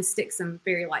probably stick some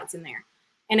fairy lights in there.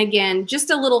 And again,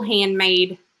 just a little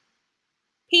handmade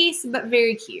piece, but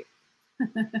very cute.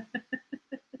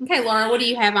 Okay, Laura, what do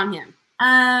you have on him?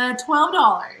 $12.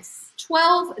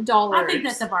 $12. I think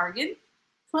that's a bargain.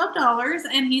 $12,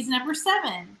 and he's number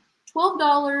 7.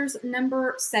 $12,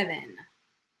 number 7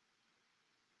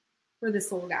 for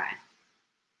this little guy.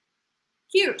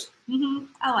 Cute. Mm-hmm.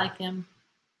 I like him.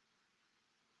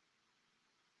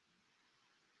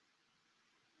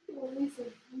 Lisa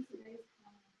Day's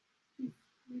comment.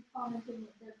 She commented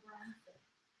what Beth Brown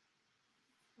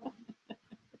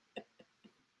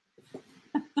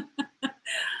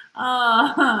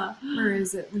said. Where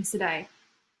is it? Lisa Day.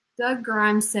 Doug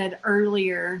Grimes said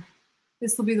earlier,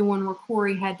 this will be the one where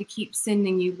Corey had to keep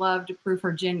sending you love to prove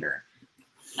her gender.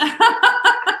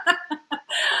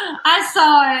 I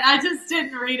saw it. I just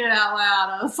didn't read it out loud.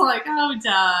 I was like, oh,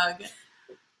 Doug.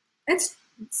 It's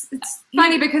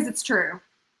funny because it's true.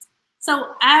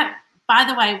 So, by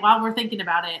the way, while we're talking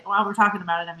about it,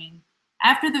 I mean,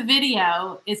 after the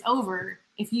video is over,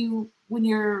 when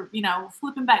you're,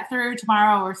 flipping back through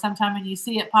tomorrow or sometime and you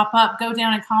see it pop up, go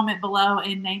down and comment below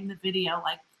and name the video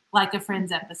like a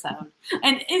Friends episode.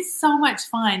 And it's so much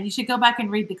fun. You should go back and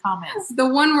read the comments. The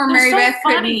one where Mary Beth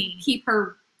couldn't keep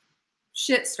her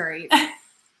shit straight. The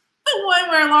one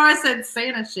where Laura said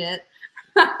Santa shit.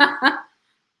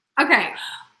 Okay.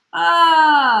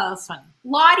 Oh, that's funny.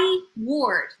 Lottie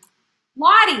Ward.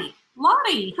 Lottie.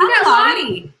 Hi,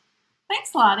 Lottie.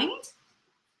 Thanks, Lottie.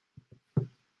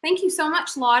 Thank you so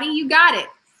much, Lottie. You got it.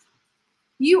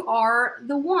 You are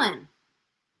the one.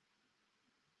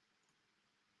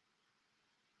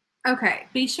 Okay.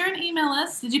 Be sure and email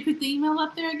us. Did you put the email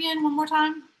up there again one more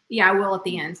time? Yeah, I will at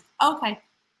the end. Okay.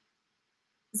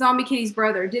 Zombie Kitty's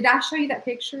brother. Did I show you that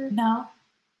picture? No.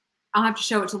 I'll have to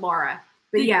show it to Laura.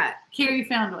 But yeah. Carrie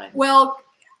found one. Well,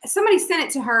 somebody sent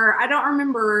it to her. I don't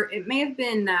remember. It may have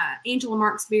been Angela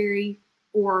Marksberry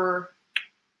or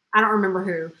I don't remember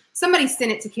who. Somebody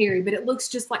sent it to Carrie, but it looks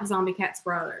just like Zombie Cat's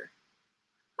brother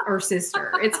or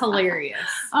sister. It's hilarious.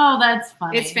 Oh, that's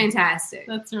funny. It's fantastic.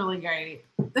 That's really great.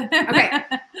 Okay.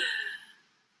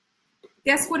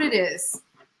 Guess what it is?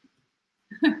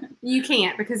 You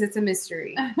can't because it's a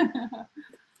mystery.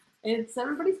 It's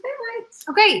everybody's favorite.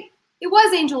 Okay, it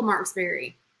was Angel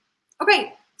Marksberry.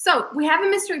 Okay, so we have a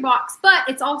mystery box, but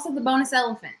it's also the bonus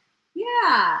elephant.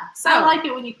 Yeah. So I like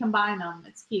it when you combine them.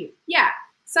 It's cute. Yeah.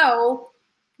 So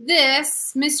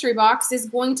this mystery box is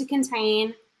going to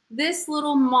contain this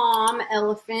little mom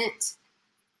elephant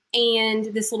and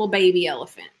this little baby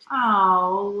elephant.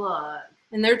 Oh, look.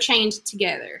 And they're chained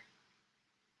together.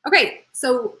 Okay,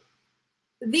 so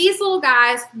these little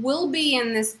guys will be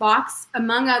in this box,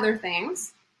 among other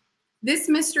things. This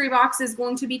mystery box is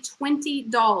going to be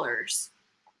 $20.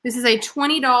 This is a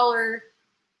 $20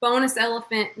 bonus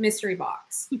elephant mystery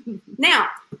box. Now,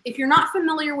 if you're not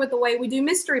familiar with the way we do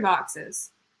mystery boxes,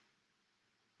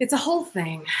 it's a whole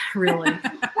thing, really.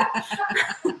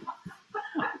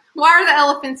 Why are the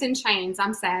elephants in chains?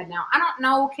 I'm sad now. I don't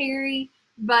know, Carrie,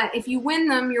 but if you win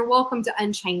them, you're welcome to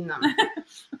unchain them.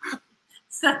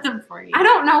 Set them free. I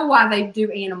don't know why they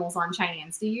do animals on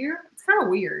chains. Do you? It's kind of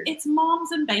weird. It's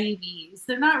moms and babies.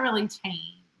 They're not really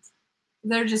chained.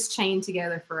 They're just chained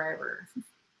together forever.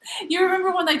 You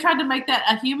remember when they tried to make that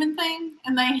a human thing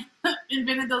and they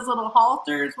invented those little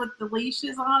halters with the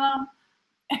leashes on them?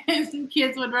 And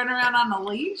kids would run around on a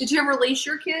leash? Did you ever leash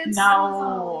your kids?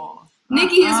 No.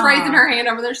 Nikki is raising her hand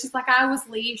over there. She's like, I was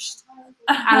leashed.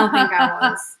 I don't think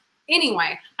I was.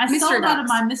 Anyway, I mystery sold out of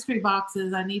box. my mystery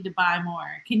boxes. I need to buy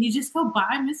more. Can you just go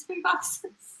buy mystery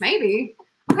boxes? Maybe.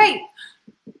 Okay.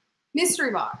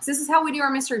 Mystery box. This is how we do our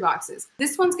mystery boxes.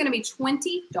 This one's going to be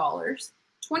 $20. $20.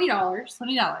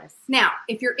 $20. Now,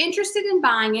 if you're interested in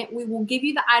buying it, we will give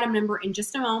you the item number in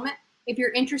just a moment. If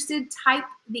you're interested, type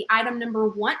the item number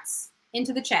once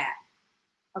into the chat.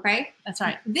 Okay? That's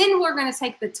right. Then we're going to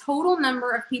take the total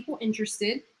number of people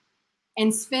interested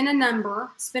and spin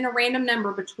a random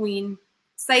number between,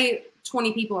 say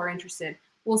 20 people are interested.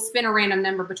 We'll spin a random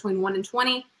number between 1 and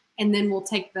 20, and then we'll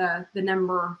take the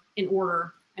number in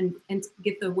order and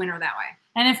get the winner that way.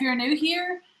 And if you're new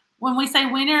here, when we say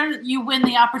winner, you win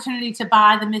the opportunity to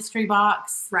buy the mystery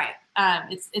box. Right.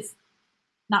 It's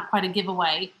not quite a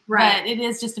giveaway, right? But it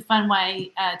is just a fun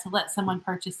way to let someone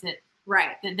purchase it,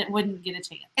 right? That wouldn't get a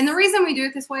chance. And the reason we do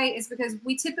it this way is because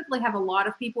we typically have a lot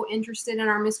of people interested in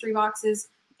our mystery boxes,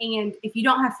 and if you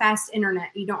don't have fast internet,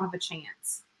 you don't have a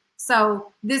chance.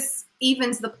 So this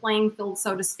evens the playing field,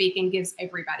 so to speak, and gives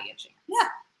everybody a chance. Yeah.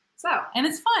 So and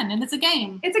it's fun, and it's a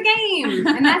game. It's a game,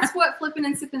 and that's what Flippin'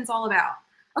 and Sippin's all about.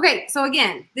 Okay, so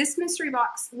again, this mystery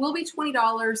box will be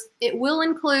 $20. It will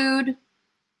include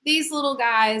these little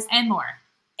guys and more.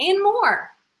 And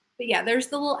more. But yeah, there's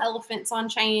the little elephants on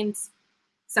chains.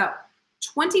 So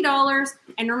 $20.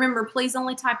 And remember, please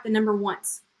only type the number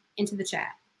once into the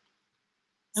chat.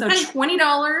 So okay.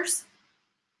 $20.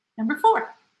 Number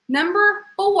 4. Number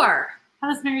 4.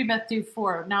 How does Mary Beth do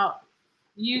 4? Now,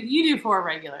 you do 4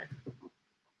 regular.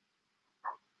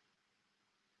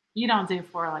 You don't do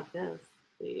 4 like this,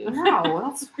 do you?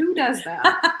 No, who does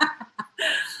that?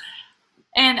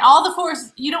 And all the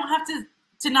 4s, you don't have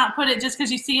to not put it just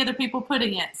because you see other people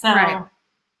putting it. So right.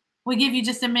 We give you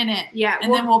just a minute. Yeah.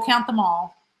 And then we'll count them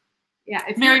all. Yeah.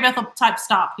 If Mary Beth will type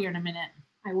stop here in a minute.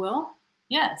 I will?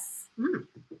 Yes. Mm.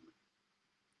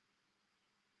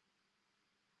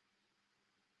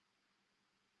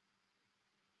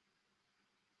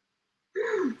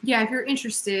 Yeah, if you're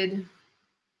interested,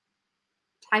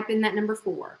 type in that number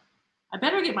 4. I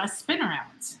better get my spinner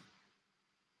out.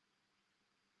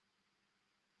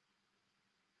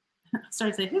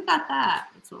 Start saying, who got that?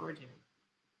 That's what we're doing.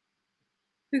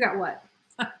 Who got what?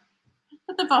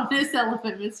 The bonus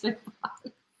elephant mystery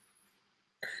box.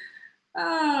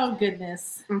 Oh,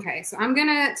 goodness. Okay, so I'm going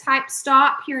to type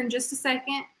stop here in just a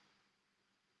second.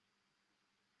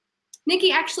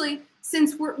 Nikki, actually,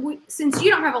 since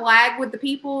you don't have a lag with the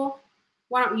people,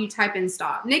 why don't you type in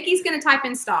stop? Nikki's going to type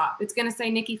in stop. It's going to say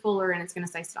Nikki Fuller, and it's going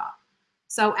to say stop.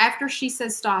 So after she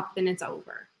says stop, then it's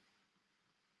over.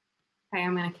 Okay,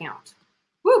 I'm going to count.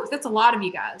 Woo, that's a lot of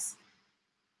you guys.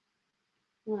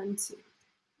 1, 2.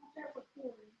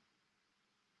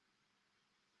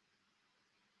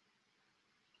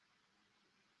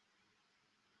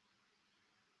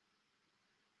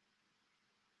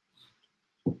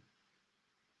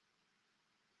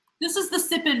 This is the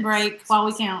Sippin break while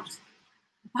we count.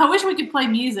 I wish we could play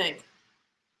music.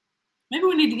 Maybe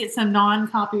we need to get some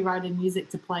non-copyrighted music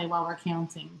to play while we're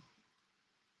counting.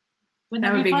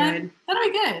 Wouldn't that be fun? Good.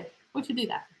 That'd be good. We should do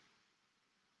that.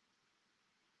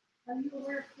 Are you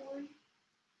aware of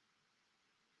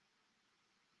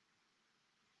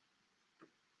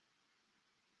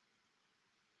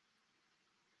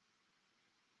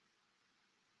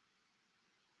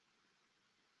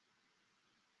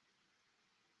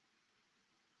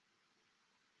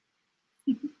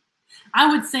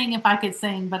I would sing if I could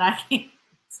sing, but I can't.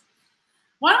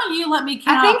 Why don't you let me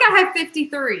count? I think I have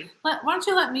 53. Why don't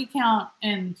you let me count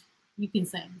and you can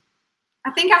sing?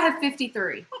 I think I have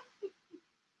 53.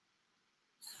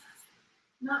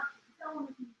 Not tell them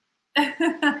if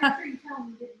you. After you tell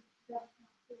them you didn't.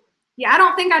 Yeah, I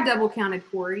don't think I double counted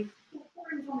Corey.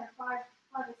 Corey was on there five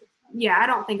or 6 times. Yeah, I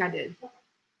don't think I did.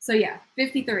 So yeah,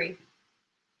 53.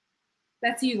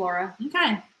 That's you, Laura. Okay.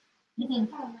 Kind of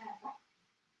mad.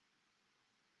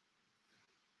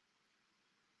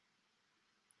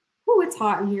 Ooh, it's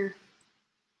hot in here.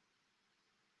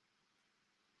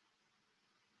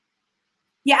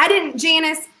 Yeah, I didn't,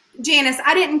 Janice,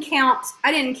 I didn't count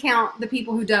the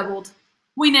people who doubled.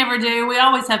 We never do. We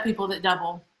always have people that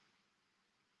double.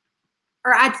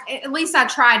 Or at least I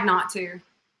tried not to.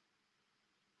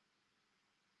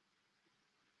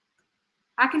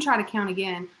 I can try to count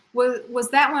again. Was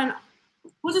that one?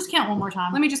 We'll just count one more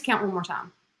time. Let me just count one more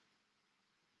time.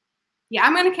 Yeah,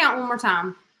 I'm going to count one more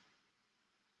time.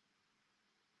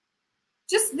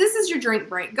 This is your drink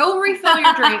break. Go refill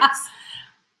your drinks.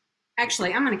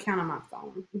 Actually, I'm going to count on my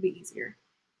phone. It'll be easier.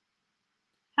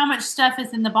 How much stuff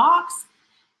is in the box?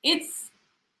 It's,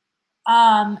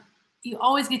 you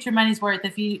always get your money's worth.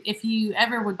 If you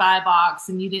ever would buy a box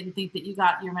and you didn't think that you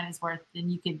got your money's worth, then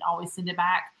you can always send it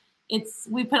back.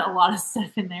 We put a lot of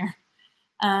stuff in there.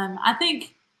 I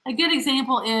think a good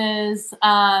example is,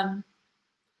 obviously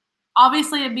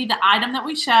it'd be the item that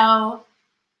we show.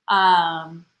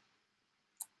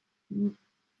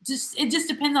 It just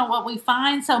depends on what we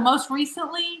find. So most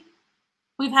recently,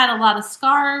 we've had a lot of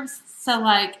scarves. So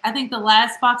like, I think the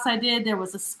last box I did, there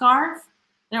was a scarf,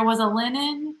 there was a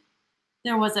linen,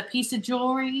 there was a piece of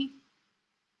jewelry.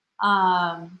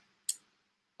 Let's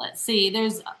see,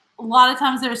 there's a lot of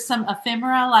times there's some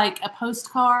ephemera, like a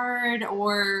postcard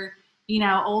or,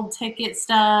 old ticket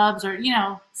stubs or,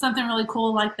 something really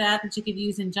cool like that you could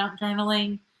use in junk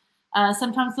journaling.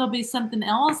 Sometimes there'll be something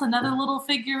else, another little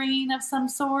figurine of some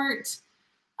sort,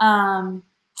 a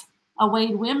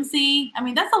Wade Whimsy. I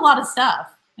mean, that's a lot of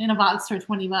stuff in a box for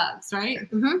 $20, right?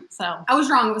 Mm-hmm. So I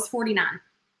was wrong. It was 49.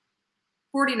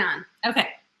 49. Okay.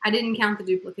 I didn't count the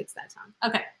duplicates that time.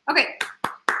 Okay.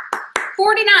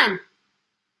 49.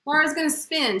 Laura's going to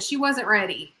spin. She wasn't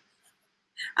ready.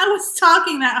 I was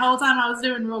talking that whole time. I was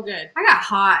doing real good. I got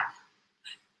hot.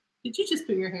 Did you just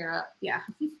put your hair up? Yeah.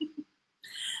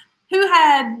 Who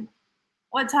had,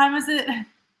 what time is it?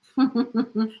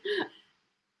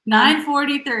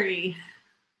 9:43.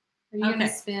 Are you going to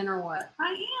spin or what?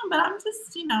 I am, but I'm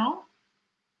just,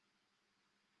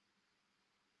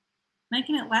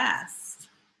 making it last.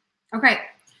 Okay.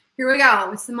 Here we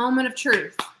go. It's the moment of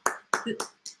truth.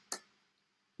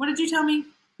 What did you tell me?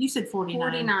 You said 49.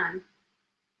 49.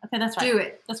 Okay, that's right. Do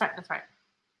it. That's right.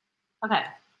 Okay.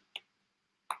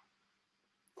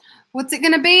 What's it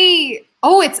going to be?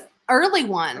 Oh, it's early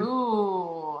one.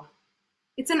 Ooh.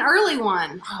 It's an early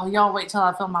one. Oh, y'all wait till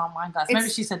I fill my wine glass. Maybe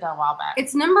she said that a while back.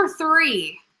 It's number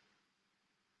 3.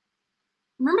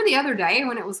 Remember the other day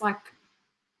when it was like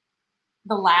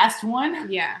the last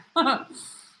one? Yeah.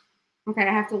 Okay,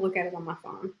 I have to look at it on my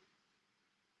phone.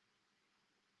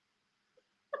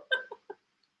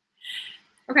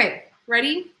 Okay,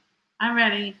 ready? I'm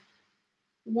ready.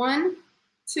 1,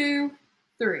 2,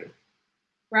 3.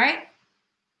 Right?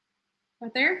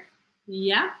 Right there?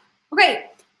 Yeah. Okay.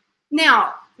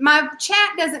 Now, my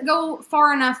chat doesn't go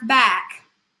far enough back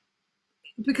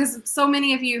because so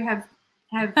many of you have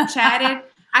chatted.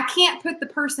 I can't put the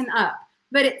person up,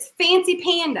 but it's Fancy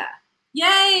Panda.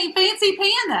 Yay, Fancy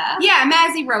Panda. Yeah,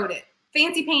 Mazzy wrote it.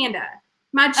 Fancy Panda.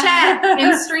 My chat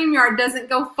in StreamYard doesn't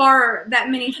go far that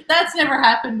many. That's never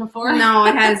happened before. No,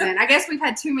 it hasn't. I guess we've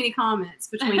had too many comments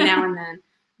between now and then.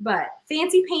 But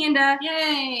Fancy Panda,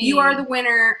 yay! You are the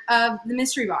winner of the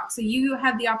mystery box. So you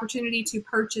have the opportunity to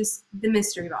purchase the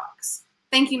mystery box.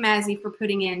 Thank you, Mazzy, for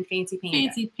putting in Fancy Panda.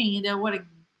 Fancy Panda, what a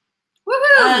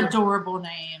woohoo! Adorable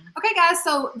name. Okay, guys,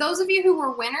 so those of you who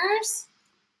were winners,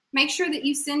 make sure that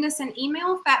you send us an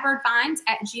email,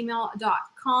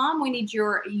 fatbirdfinds@gmail.com. We need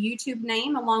your YouTube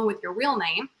name along with your real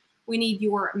name. We need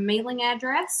your mailing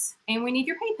address, and we need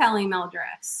your PayPal email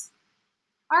address.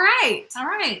 All right. All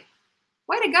right.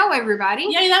 Way to go, everybody.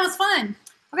 Yay, that was fun.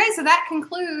 Okay, so that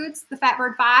concludes the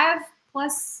Fatbird 5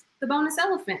 plus the bonus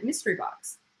elephant mystery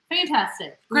box.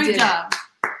 Fantastic. Great job.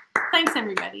 Thanks,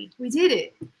 everybody. We did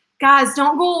it. Guys,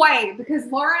 don't go away because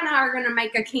Laura and I are going to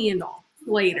make a candle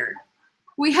later.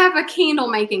 We have a candle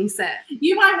making set.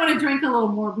 You might want to drink a little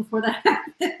more before that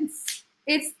happens.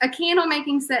 It's a candle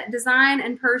making set. Design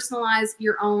and personalize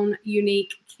your own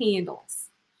unique candles.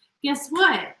 Guess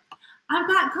what? I've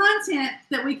got content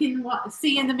that we can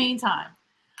see in the meantime.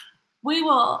 We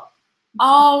will.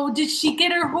 Oh, did she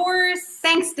get her horse?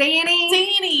 Thanks, Danny.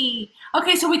 Danny.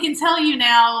 Okay, so we can tell you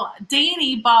now,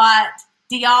 Danny bought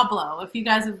Diablo, if you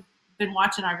guys have been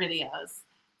watching our videos,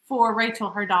 for Rachel,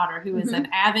 her daughter, who is an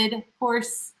avid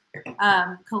horse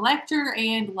collector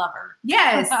and lover.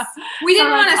 Yes. We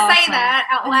didn't want to say awesome. that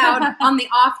out loud on the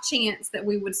off chance that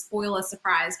we would spoil a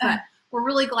surprise, but we're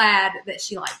really glad that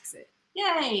she likes it.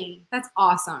 Yay. That's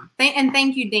awesome. And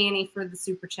thank you, Danny, for the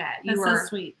super chat. You That's were so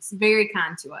sweet. very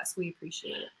kind to us. We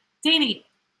appreciate it. Danny,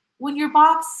 when your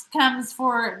box comes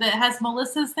that has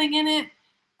Melissa's thing in it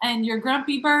and your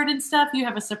grumpy bird and stuff, you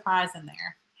have a surprise in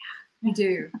there. You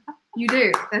do. You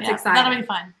do. That's Yeah, exciting. That'll be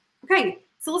fun. Okay,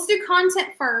 so let's do content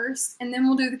first, and then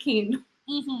we'll do the candle.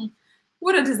 Mm-hmm.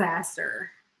 What a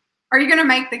disaster. Are you going to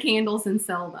make the candles and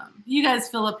sell them? You guys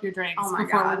fill up your drinks Oh my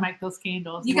before God. we make those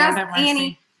candles. You Lord guys, have mercy.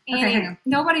 Annie, Okay, hang on.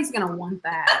 nobody's going to want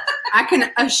that. I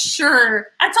can assure.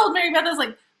 I told Mary Beth, I was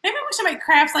like, maybe we should make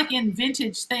crafts like in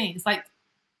vintage things. Like,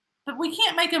 but we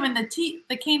can't make them in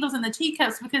the candles in the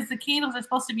teacups because the candles are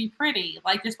supposed to be pretty.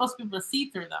 Like, you're supposed to be able to see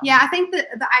through them. Yeah, I think that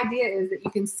the idea is that you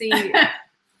can see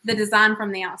the design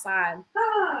from the outside.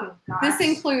 Oh, gosh. This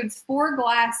includes 4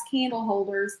 glass candle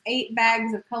holders, 8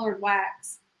 bags of colored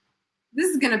wax. This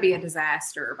is going to be a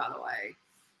disaster, by the way.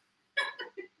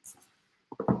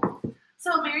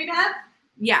 So, Mary Beth,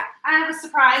 Yeah. I have a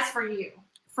surprise for you.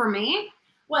 For me?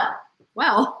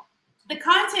 Well, the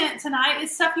content tonight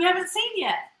is stuff you haven't seen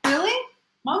yet. Really?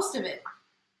 Most of it.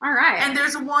 All right. And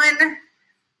there's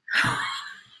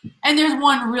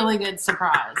one really good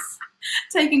surprise.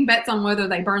 Taking bets on whether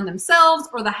they burn themselves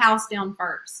or the house down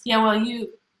first. Yeah, well,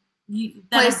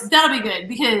 that'll be good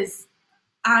because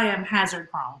I am hazard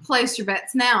prone. Place your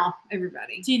bets now,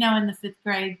 everybody. Do you know in the 5th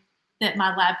grade that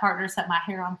my lab partner set my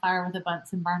hair on fire with a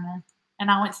Bunsen burner? And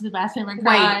I went to the bathroom and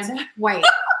cried. Wait.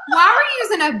 Why were you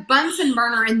using a Bunsen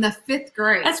burner in the 5th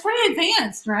grade? That's pretty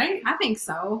advanced, right? I think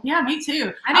so. Yeah, me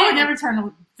too. I I would didn't- never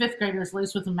turn 5th graders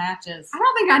loose with the matches. I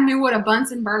don't think I knew what a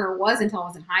Bunsen burner was until I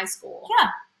was in high school. Yeah.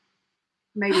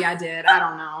 Maybe I did. I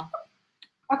don't know.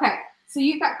 Okay, so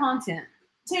you've got content.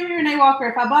 Tammy Renee Walker,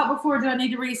 if I bought before, do I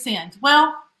need to resend?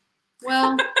 Well,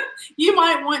 you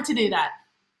might want to do that.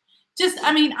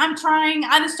 I'm trying.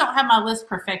 I just don't have my list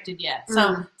perfected yet.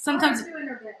 So sometimes Laura's doing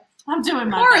her best. I'm doing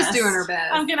my Laura's best. doing her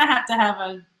best. I'm going to have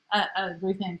a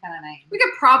resend kind of name. We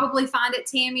could probably find it,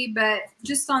 Tammy, but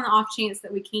just on the off chance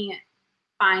that we can't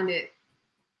find it,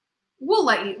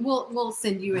 we'll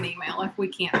send you an email if we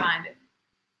can't find it.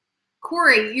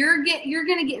 Corey, you're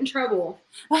gonna get in trouble.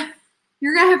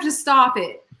 You're gonna have to stop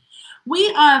it.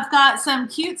 We have got some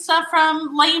cute stuff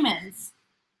from Layman's.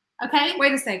 Okay?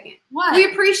 Wait a second. What? We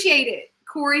appreciate it,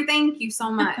 Corey. Thank you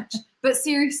so much. But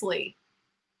seriously,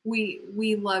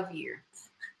 we love you,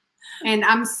 and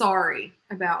I'm sorry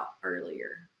about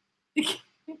earlier.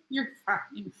 You're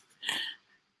fine.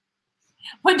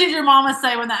 What did your mama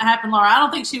say when that happened, Laura? I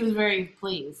don't think she was very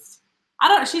pleased.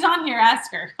 She's on here.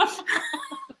 Ask her.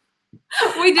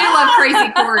 We do love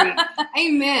Crazy Corey.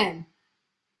 Amen.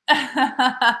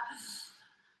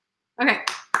 Okay.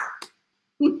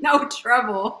 No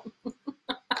trouble.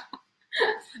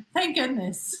 Thank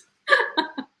goodness.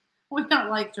 We don't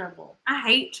like trouble. I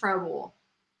hate trouble.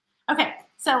 Okay,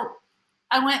 so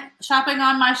I went shopping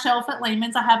on my shelf at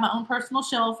Layman's. I have my own personal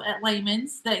shelf at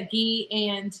Layman's that Guy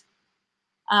and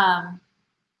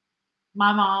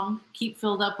my mom keep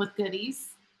filled up with goodies.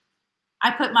 I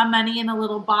put my money in a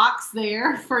little box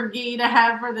there for Guy to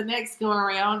have for the next go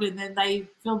around, and then they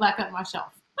fill back up my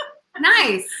shelf.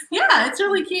 Nice. Yeah, it's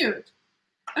really cute.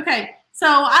 Okay, so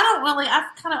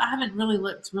I haven't really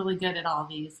looked really good at all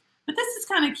these, but this is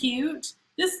kind of cute.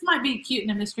 This might be cute in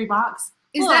a mystery box.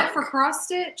 Is Look. that for cross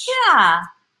stitch? Yeah,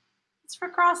 it's for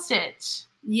cross stitch.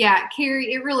 Yeah,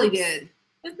 Carrie, it really did.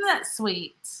 Isn't that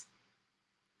sweet?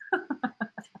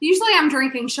 Usually I'm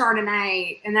drinking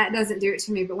Chardonnay, and that doesn't do it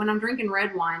to me. But when I'm drinking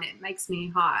red wine, it makes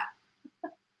me hot.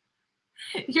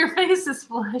 Your face is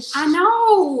flushed. I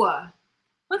know.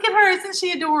 Look at her. Isn't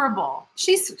she adorable?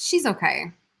 She's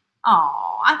okay.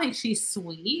 Oh, I think she's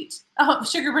sweet. Oh,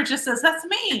 Sugar Bridges says, that's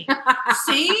me.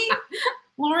 See?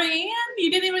 Lorianne, you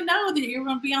didn't even know that you were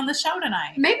going to be on the show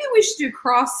tonight. Maybe we should do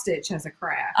cross stitch as a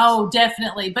craft. Oh,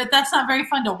 definitely. But that's not very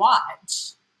fun to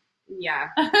watch. Yeah.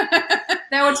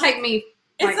 That would take me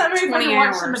It's not very fun 20 to watch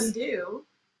hours. somebody do,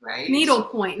 right?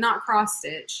 Needlepoint, not cross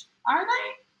stitch. Are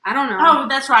they? I don't know. Oh,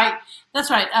 that's right.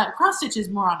 That's right. Cross stitch is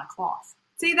more on a cloth.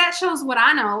 See, that shows what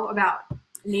I know about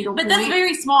needlepoint. But that's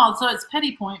very small, so it's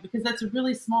petty point because that's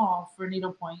really small for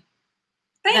needlepoint.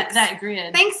 Thanks. That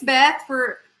grid. Thanks, Beth,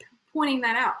 for pointing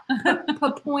that out.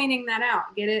 Pointing that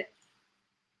out. Get it?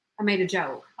 I made a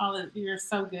joke. Oh, you're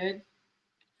so good.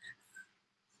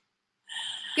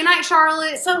 Good night,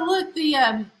 Charlotte. So look,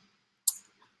 the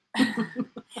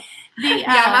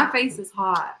My face is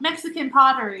hot. Mexican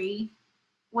pottery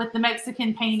with the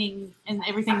Mexican painting and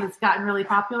everything that's gotten really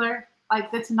popular,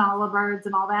 like the Tinola birds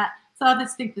and all that. So I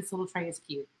just think this little tray is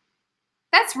cute.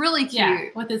 That's really cute. Yeah,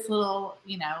 with this little,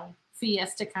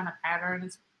 fiesta kind of pattern.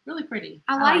 It's really pretty.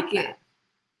 I like it.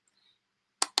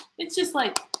 It's just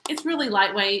like, it's really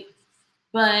lightweight,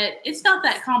 but it's not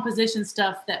that composition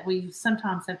stuff that we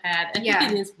sometimes have had. I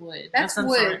think it is wood. That's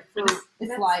wood.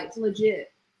 It's light.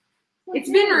 Legit. It's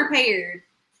been repaired.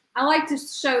 I like to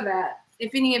show that.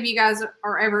 If any of you guys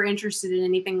are ever interested in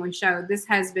anything we showed, this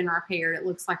has been repaired. It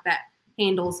looks like that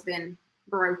handle's been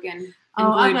broken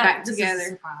and glued back together. Is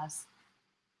a surprise.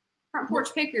 Front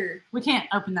porch picker. We can't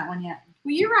open that one yet.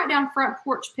 Will you write down front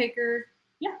porch picker?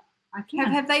 Yeah, I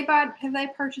can. Have they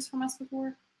purchased from us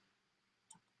before?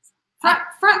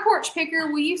 Front porch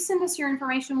picker. Will you send us your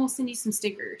information? We'll send you some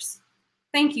stickers.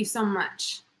 Thank you so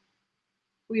much.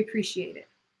 We appreciate it.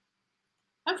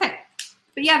 Okay.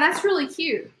 But yeah, that's really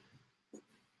cute.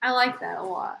 I like that a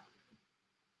lot.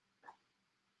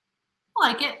 I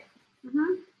like it.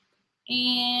 Mm-hmm.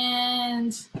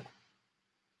 And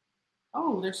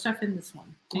there's stuff in this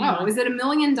one. Oh, is it $1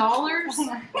 million? Not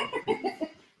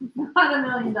 $1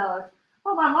 million.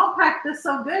 Oh, my mom packed this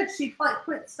so good. She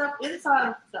put stuff inside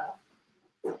of stuff.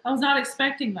 I was not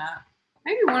expecting that.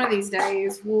 Maybe one of these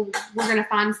days we're gonna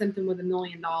find something with $1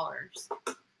 million.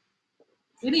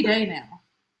 Any day now.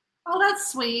 Oh,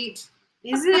 that's sweet.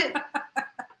 Is it?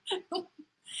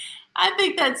 I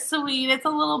think that's sweet. It's a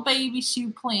little baby shoe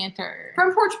planter.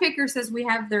 Front porch picker says we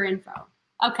have their info.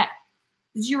 Okay.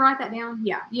 Did you write that down?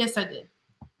 Yeah. Yes, I did.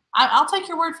 I'll take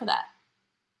your word for that.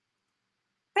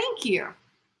 Thank you.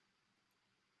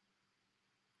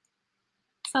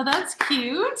 So that's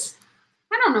cute.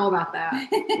 I don't know about that.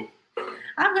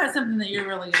 I've got something that you're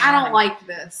really I don't like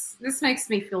this. This makes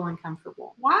me feel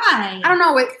uncomfortable. Why? I don't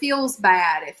know. It feels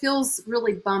bad. It feels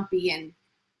really bumpy and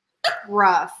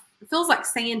rough. It feels like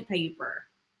sandpaper.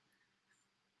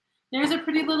 There's a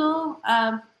pretty little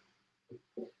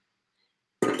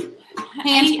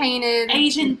hand-painted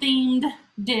Asian-themed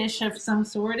dish of some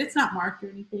sort. It's not marked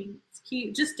or anything. It's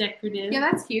cute. Just decorative. Yeah,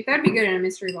 that's cute. That'd be good in a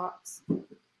mystery box.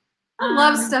 I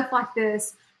love stuff like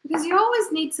this. Because you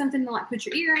always need something to put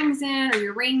your earrings in or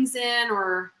your rings in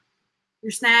or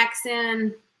your snacks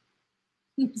in.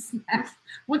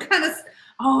 What kind of...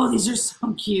 Oh, these are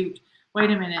so cute.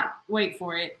 Wait a minute. Wait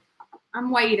for it.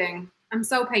 I'm waiting. I'm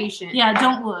so patient. Yeah,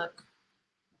 don't look.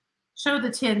 Show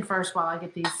the tin first while I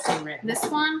get these two written. This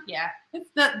one? Yeah.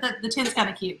 The tin's kind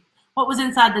of cute. What was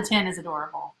inside the tin is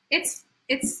adorable. It's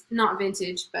not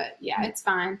vintage, but yeah, it's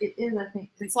fine. It is, I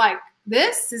think. It's like,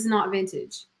 this is not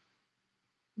vintage.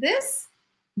 This?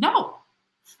 No.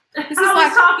 This is I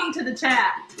was talking to the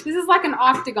chat. This is like an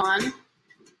octagon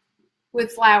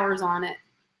with flowers on it.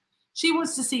 She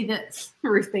wants to see this.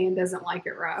 Ruth Ann doesn't like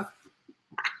it rough.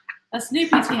 A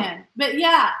Snoopy tin. But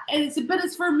yeah,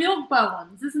 it's for milk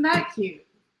bones. Isn't that cute?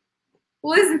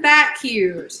 Well, isn't that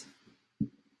cute?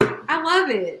 I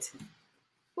love it.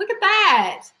 Look at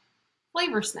that.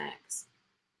 Flavor snacks.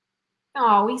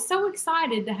 Oh, he's so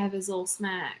excited to have his little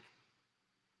snack.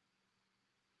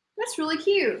 That's really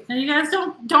cute. Now you guys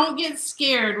don't get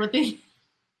scared with these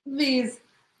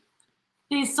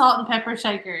salt and pepper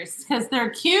shakers because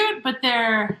they're cute, but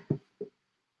they're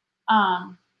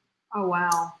Oh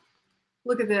wow.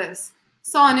 Look at this.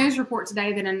 Saw a news report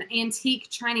today that an antique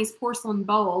Chinese porcelain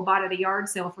bowl bought at a yard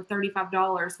sale for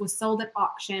 $35 was sold at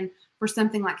auction for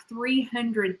something like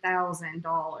 $300,000.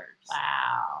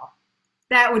 Wow.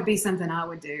 That would be something I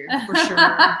would do for sure.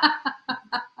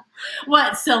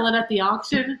 What, sell it at the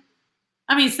auction?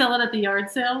 I mean, sell it at the yard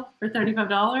sale for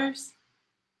 $35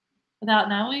 without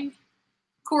knowing?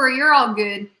 Corey, you're all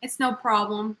good. It's no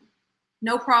problem.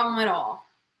 No problem at all.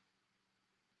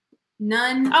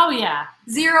 None. Oh, yeah.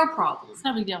 Zero problem. It's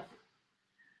no big deal.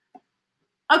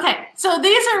 Okay, so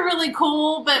these are really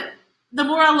cool, but the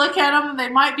more I look at them, they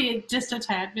might be just a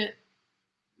tad bit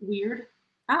weird.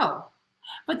 Oh.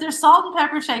 But they're salt and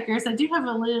pepper shakers. They do have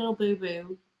a little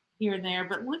boo-boo here and there,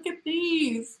 but look at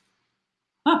these.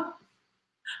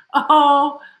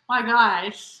 Oh, my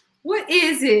gosh. What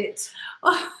is it?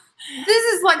 This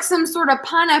is like some sort of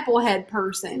pineapple head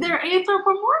person. They're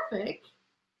anthropomorphic,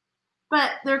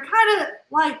 but they're kind of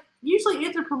like, usually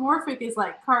anthropomorphic is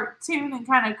like cartoon and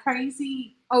kind of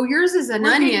crazy. Oh, yours is an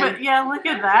onion. But yeah, look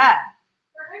at that.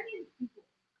 They're onion people.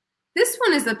 This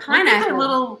one is a Look pineapple. at their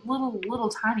little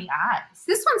tiny eyes.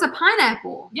 This one's a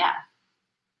pineapple. Yeah.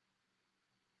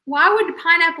 Why would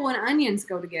pineapple and onions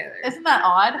go together? Isn't that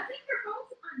odd? I think they're both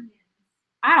onions.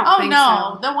 I don't think so.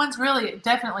 Oh, no. That one's really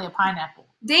definitely a pineapple.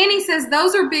 Danny says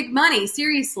those are big money.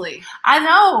 Seriously. I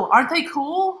know. Aren't they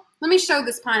cool? Let me show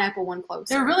this pineapple one closer.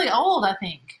 They're really old, I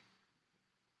think.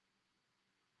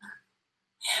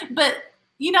 But,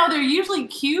 you know, they're usually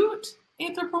cute,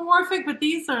 anthropomorphic, but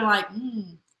these are like,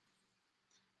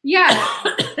 Yeah.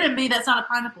 I mean, that's not a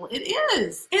pineapple. It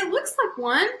is. It looks like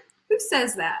one. Who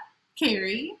says that?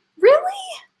 Carrie. Really?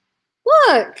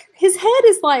 Look, his head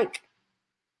is like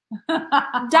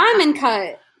diamond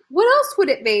cut. What else would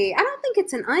it be? I don't think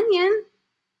it's an onion.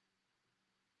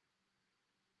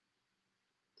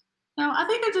 No, I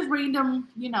think I just random,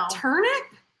 you know. Turnip?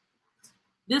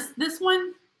 This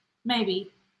one,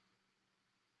 maybe.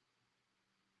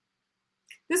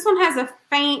 This one has a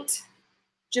faint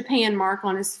Japan mark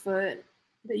on his foot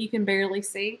that you can barely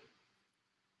see.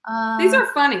 These are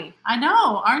funny. I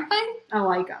know, aren't they? I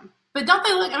like them. But don't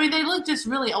they look, I mean, they look just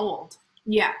really old.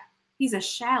 Yeah. He's a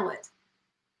shallot.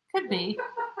 Could be.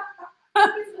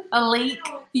 A leek.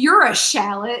 You're a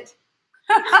shallot.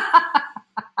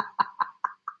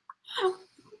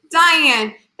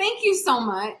 Diane, thank you so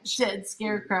much. Dead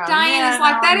scarecrow. Diane is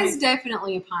like, that is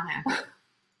definitely a pineapple.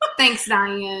 Thanks,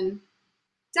 Diane.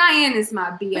 Diane is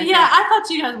my BFF. But yeah, I thought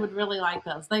you guys would really like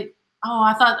those. I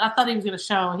thought he was gonna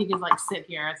show he could like sit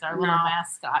here as our little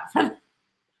mascot.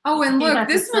 Oh, and look,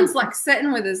 this to one's like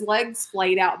sitting with his legs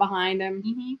splayed out behind him.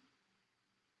 Mm-hmm.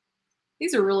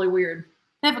 These are really weird.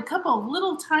 They have a couple of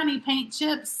little tiny paint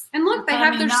chips. And look, they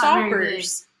have their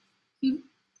stoppers. Cute.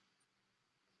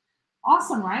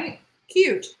 Awesome, right?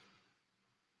 Cute.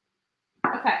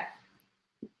 Okay.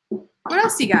 What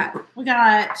else you got? We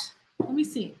got, let me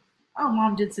see. Oh,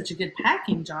 Mom did such a good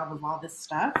packing job of all this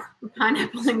stuff.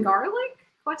 Pineapple and garlic?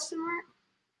 Question mark.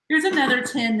 Here's another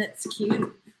tin that's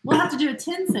cute. We'll have to do a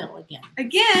tin sale again.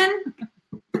 Again?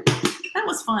 That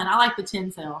was fun. I like the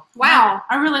tin sale. Wow.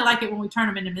 I really like it when we turn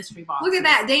them into mystery boxes. Look at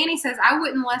that. Danny says, I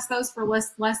wouldn't list those for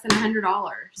less than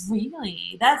 $100.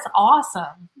 Really? That's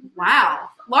awesome. Wow.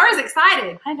 Laura's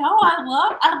excited. I know. I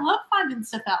love finding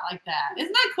stuff out like that.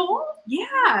 Isn't that cool?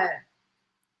 Yeah.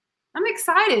 I'm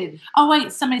excited. Oh,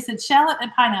 wait. Somebody said shallot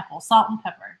and pineapple, salt and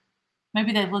pepper.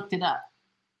 Maybe they looked it up.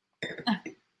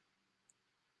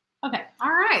 Okay.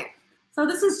 All right. So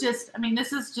this is just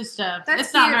a, That's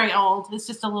it's not cute. very old. It's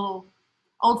just a little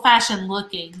old-fashioned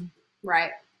looking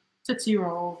Right.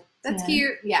 2-year-old. That's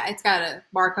cute. Yeah, it's got a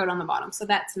barcode on the bottom, so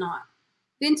that's not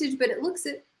vintage, but it looks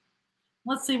it.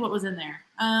 Let's see what was in there.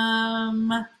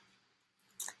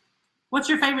 What's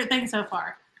your favorite thing so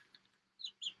far?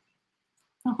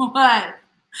 What?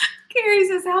 Carrie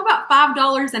says, how about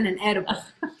 $5 and an edible?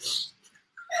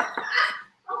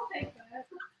 I'll take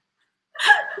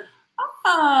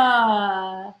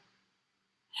that.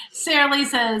 Sarah Lee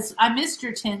says, I missed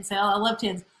your tin sale. I love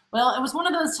tins. Well, it was one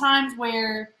of those times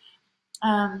where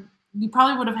you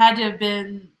probably would have had to have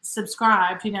been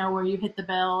subscribed, you know, where you hit the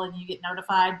bell and you get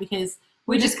notified, because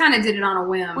We just kind of did it on a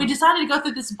whim. we decided to go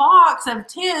through this box of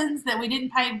tins that we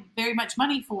didn't pay very much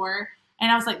money for.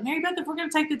 And I was like, Mary Beth, if we're going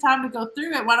to take the time to go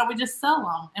through it, why don't we just sell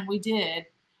them? And we did.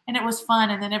 And it was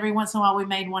fun. And then every once in a while we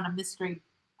made one a mystery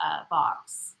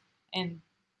box. And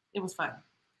it was fun.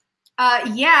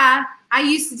 Yeah, I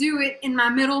used to do it in my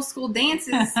middle school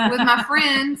dances with my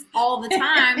friends all the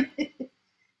time.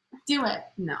 Do it.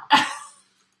 No.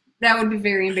 That would be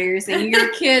very embarrassing.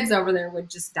 Your kids over there would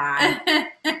just die.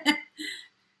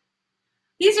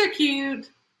 These are cute.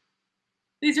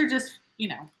 These are just, you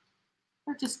know,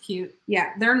 they're just cute.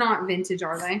 Yeah, they're not vintage,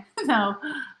 are they? No.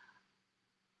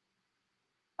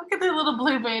 Look at their little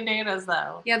blue bandanas,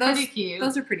 though. Yeah, those pretty cute.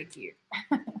 Those are pretty cute.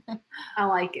 I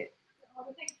like it. I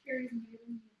would think Carrie's giving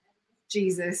me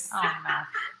Jesus. Oh, no.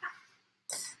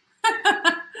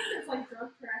 It's like drug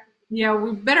trafficking. Yeah,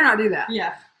 we better not do that.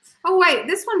 Yeah. Oh, wait,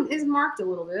 this one is marked a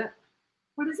little bit.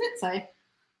 What does it say?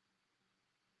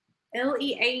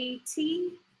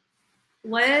 L-E-A-T?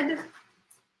 Lead?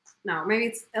 No, maybe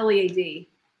it's L-E-A-D.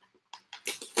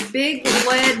 Big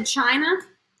lead China?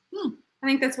 I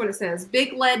think that's what it says.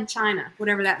 Big lead China,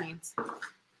 whatever that means.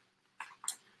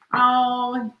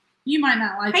 Oh, you might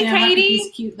not like Hey, him. I think Katie.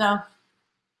 he's cute, though.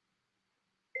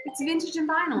 It's vintage and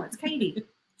vinyl. It's Katie.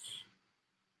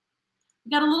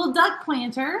 We got a little duck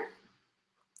planter.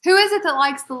 Who is it that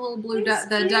likes the little blue He's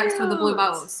the ducks with the blue cute.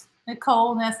 bows?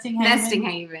 Nicole, Nesting Haven. Nesting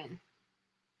Haven.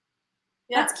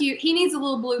 Yep. That's cute. He needs a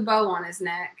little blue bow on his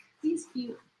neck. He's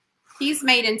cute. He's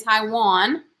made in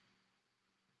Taiwan.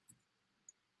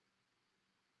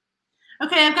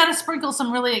 Okay, I've got to sprinkle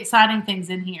some really exciting things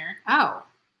in here. Oh.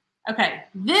 Okay,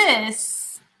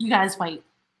 this, you guys wait.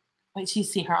 Wait till you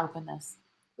see her open this.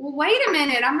 Well, wait a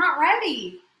minute. I'm not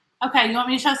ready. Okay, you want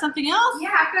me to show something else?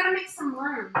 Yeah, I've got to make some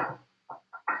room.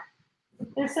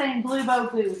 They're saying blue bow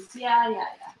boost. Yeah.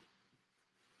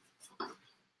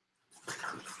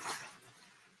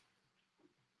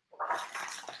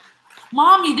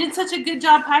 Mom, you did such a good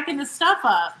job packing this stuff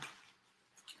up.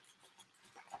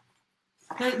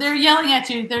 They're yelling at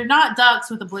you. They're not ducks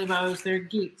with the blue bows. They're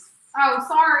geese. Oh,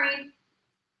 sorry.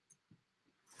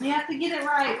 You have to get it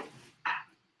right.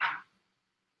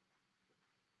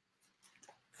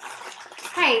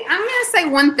 Hey, I'm going to say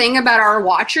one thing about our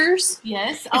watchers.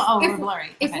 Yes. If- We're blurry.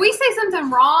 If Okay. we say something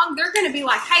wrong, they're going to be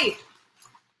like, hey,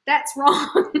 that's wrong.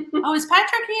 Oh, is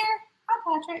Patrick here?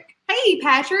 Hi, Patrick. Hey,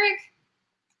 Patrick.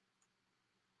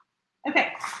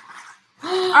 Okay.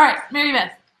 All right, Mary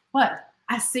Beth. What?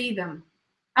 I see them.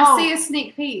 Oh. I see a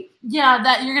sneak peek. Yeah,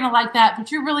 that you're gonna like that,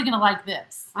 but you're really gonna like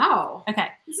this. Oh. Okay.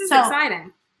 This is So-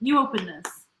 exciting. You open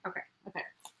this. Okay.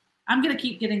 I'm gonna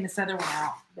keep getting this other one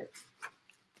out. But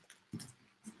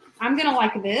I'm going to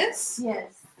like this.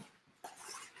 yes.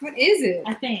 What is it?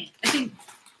 I think.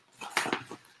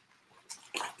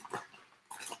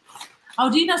 Oh,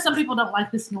 do you know some people don't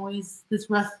like this noise? This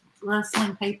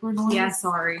rustling paper noise. Yeah,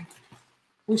 sorry.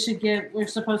 We're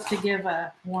supposed to give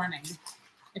a warning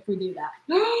if we do that.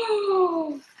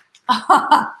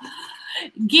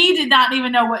 Gee did not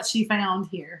even know what she found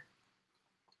here.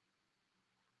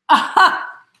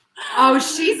 Oh,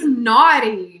 she's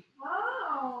naughty.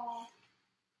 Wow.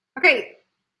 Okay.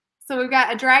 So we've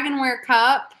got a dragonware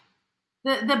cup.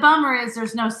 The bummer is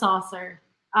there's no saucer.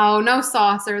 Oh, no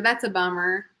saucer. That's a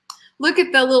bummer. Look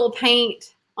at the little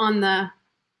paint on the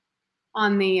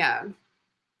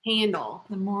handle.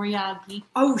 The Moriarty.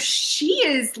 Oh, she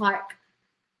is like,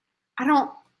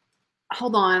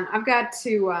 hold on. I've got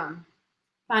to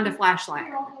find a flashlight.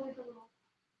 Here, I'll hold it a little.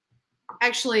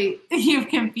 Actually, You've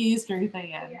confused her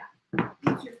thing. Yeah.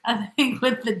 I think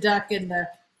with the duck and the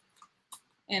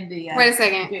wait a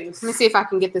second. goose. Let me see if I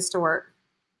can get this to work.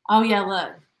 Oh yeah,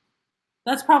 look.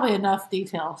 That's probably enough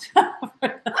detail.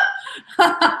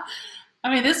 I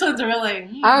mean, this one's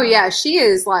really. Oh yeah, she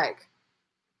is like,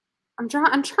 I'm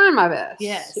trying my best.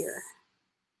 Yes. Here.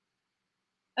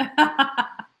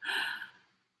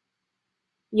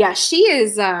 Yeah, she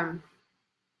is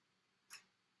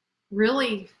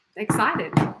really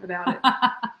excited about it.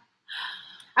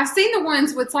 I've seen the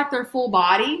ones with like their full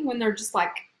body when they're just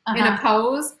like in a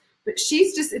pose, but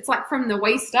she's just, it's like from the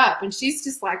waist up, and she's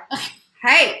just like,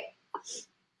 hey.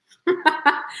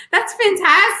 That's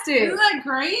fantastic. Isn't that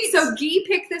great? So Gee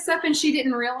picked this up and she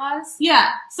didn't realize?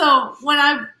 Yeah. So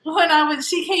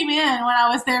she came in when I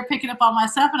was there picking up all my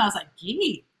stuff, and I was like,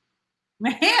 "Gee,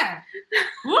 man,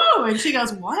 woo!" And she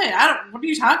goes, "What? What are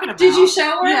you talking about?" Did you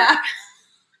show her? Yeah.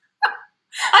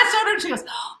 I showed her, and she goes,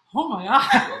 "Oh my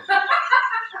god."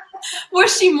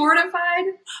 Was she mortified?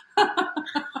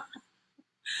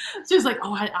 She was like,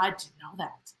 "Oh, I didn't know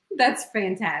that." That's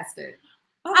fantastic.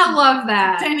 I love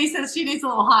that. Danny says she needs a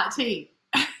little hot tea.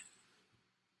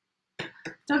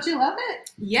 Don't you love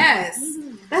it? Yes.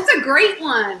 That's a great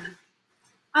one.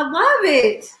 I love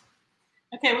it.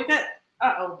 Okay, we got.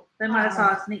 They might have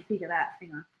saw a sneak peek of that.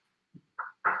 Hang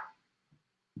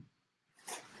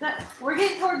on. We're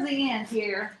getting towards the end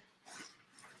here.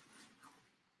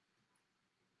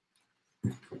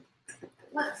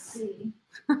 Let's see.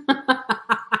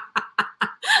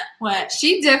 What?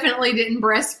 She definitely didn't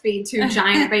breastfeed two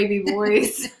giant baby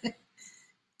boys.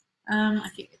 I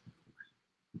can't.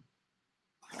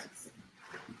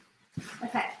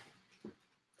 Okay.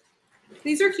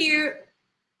 These are cute.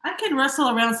 I can rustle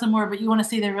around some more, but you want to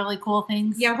see the really cool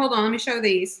things? Yeah, hold on. Let me show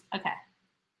these. Okay.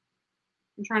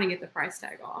 I'm trying to get the price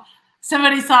tag off.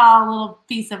 Somebody saw a little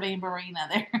piece of amberina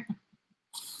there.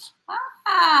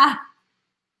 Ah.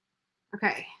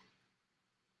 Okay.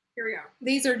 Here we go.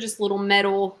 These are just little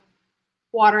metal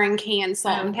watering can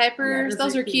salt and peppers. Yeah,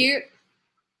 those are cute.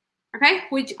 Okay.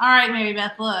 All right, Mary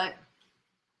Beth, look.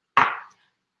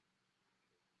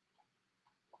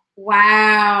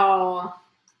 Wow.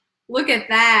 Look at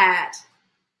that.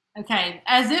 Okay,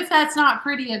 as if that's not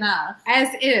pretty enough. As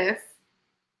if.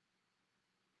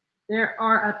 There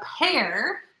are a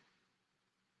pair.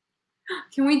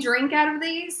 Can we drink out of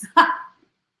these?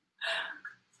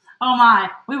 Oh my,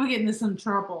 we would get into some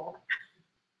trouble.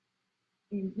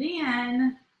 And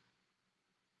then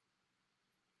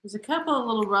there's a couple of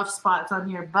little rough spots on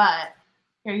your butt.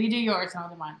 Here, you do yours and I'll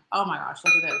do mine. Oh my gosh,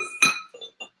 look at this.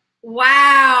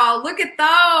 Wow. Look at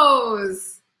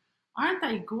those. Aren't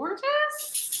they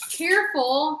gorgeous?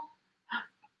 Careful.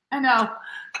 I know.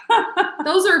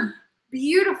 Those are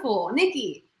beautiful.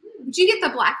 Nikki, did you get the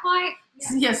black light?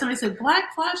 Yeah, somebody said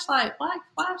black flashlight, black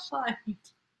flashlight.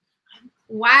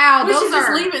 Wow. We Those should just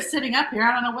are. leave it sitting up here.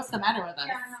 I don't know what's the matter with us.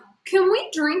 Yeah, I know. Can we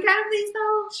drink out of these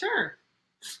though? Sure.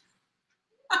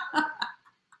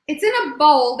 It's in a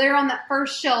bowl there on that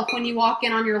first shelf when you walk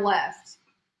in on your left.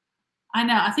 I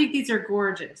know. I think these are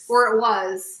gorgeous. Or it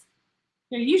was.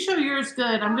 Here, you show yours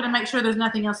good. I'm going to make sure there's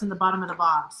nothing else in the bottom of the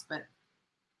box. But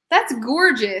That's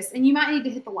gorgeous. And you might need to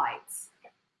hit the lights.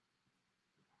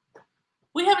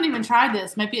 we haven't even tried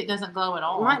this. Maybe it doesn't glow at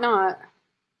all. Might not.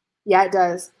 Yeah, it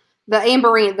does. The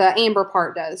amber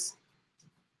part does.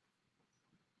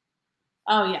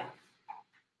 Oh, yeah.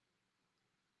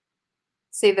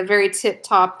 See, the very tip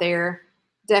top there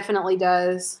definitely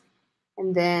does.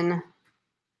 And then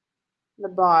the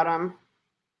bottom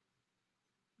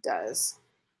does.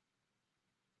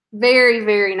 Very,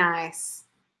 very nice.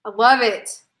 I love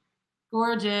it.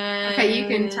 Gorgeous. Okay, you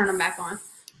can turn them back on.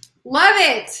 Love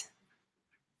it.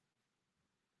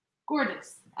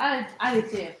 Gorgeous. I do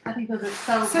too. I think those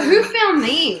are So who found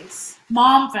these?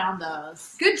 Mom found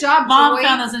those. Good job, Mom Joy.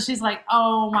 found those and she's like,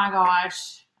 oh my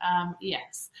gosh.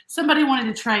 Yes. Somebody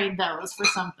wanted to trade those for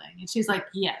something. And she's like,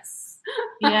 yes.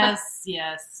 Yes,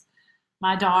 yes.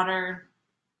 My daughter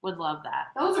would love that.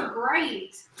 Those are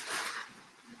great.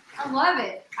 I love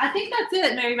it. I think that's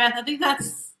it, Mary Beth. I think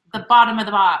that's the bottom of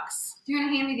the box. Do you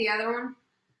want to hand me the other one?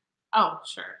 Oh,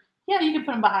 sure. Yeah, you can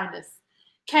put them behind us.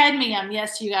 Cadmium,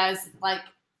 yes, you guys. Like,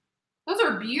 Those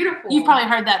are beautiful. you've probably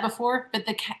heard that before, but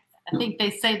I think they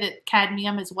say that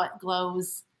cadmium is what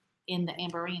glows in the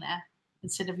amberina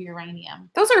instead of uranium.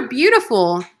 Those are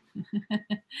beautiful.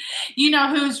 You know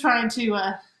who's trying to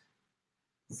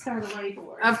start a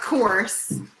label? Of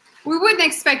course. We wouldn't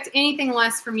expect anything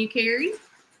less from you, Carrie.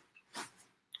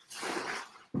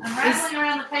 I'm rattling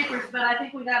around the papers, but I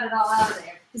think we got it all out of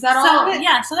there. Is that all So, of it?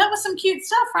 yeah, so that was some cute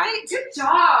stuff, right? Good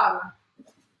job.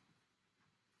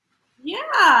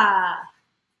 Yeah.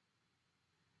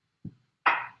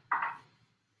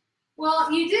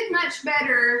 Well, you did much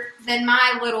better than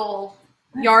my little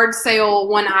yard sale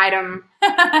one item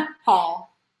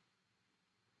haul.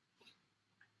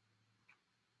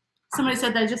 Somebody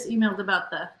said they just emailed about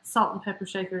the salt and pepper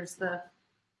shakers, the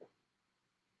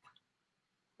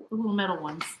little metal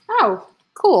ones. Oh,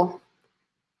 cool.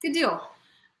 Good deal.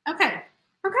 Okay.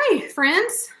 Okay,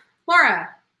 friends. Laura,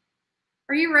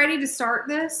 are you ready to start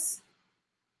this?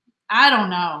 I don't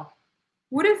know.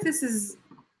 What if this is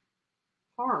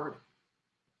hard?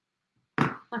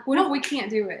 Like, what if we can't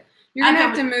do it? You're going to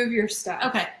have to move your stuff.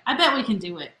 Okay. I bet we can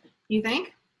do it. You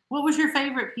think? What was your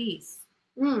favorite piece?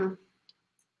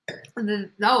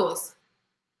 Those,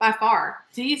 by far.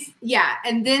 These? Yeah,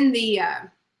 and then the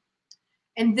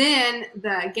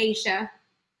geisha,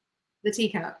 the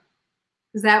teacup,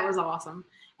 because that was awesome.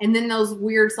 And then those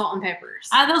weird salt and peppers.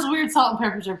 Those weird salt and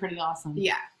peppers are pretty awesome.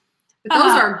 Yeah. But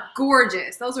those are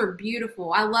gorgeous. Those are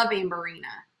beautiful. I love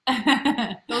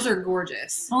amberina. Those are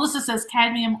gorgeous. Melissa says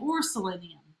cadmium or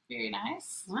selenium. Very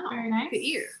nice. Wow. Very nice. Look at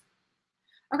you.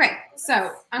 Okay,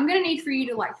 so I'm going to need for you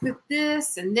to like put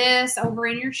this and this over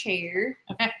in your chair.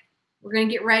 Okay. We're going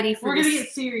to get ready for We're going to this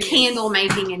get serious. candle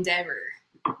making endeavor.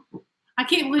 I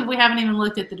can't believe we haven't even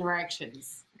looked at the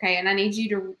directions. Okay, and I need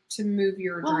you to move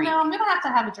your Well, drink. no, I'm going to have to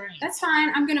have a drink. That's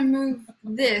fine. I'm going to move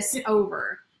this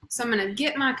over. So I'm going to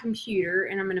get my computer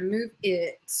and I'm going to move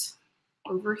it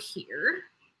over here.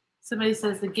 Somebody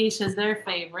says the geisha is their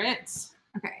favorite.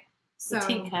 Okay. So The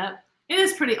teacup. It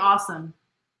is pretty awesome.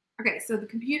 okay, so the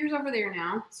computer's over there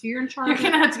now. So you're in charge. You're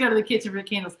going to have to go to the kitchen for the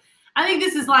candles. I think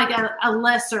this is like a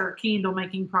lesser candle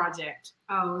making project.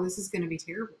 Oh, this is going to be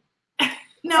terrible.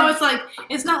 No,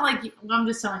 it's not like, I'm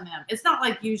just telling them, it's not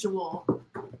like usual,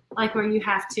 like where you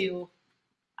have to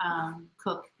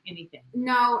cook anything.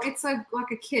 No, it's like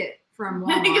a kit from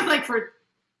Walmart. I think it's like for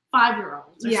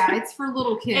 5-year-olds. Yeah, it's for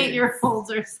little kids.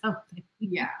 8-year-olds or something.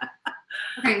 Yeah.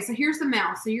 Okay, so here's the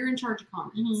mouse. So you're in charge of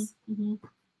comments. Mm-hmm.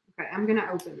 Okay, I'm going to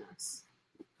open this.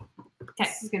 Okay.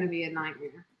 This is going to be a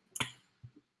nightmare.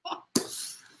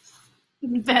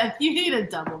 Beth, you need a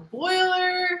double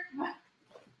boiler.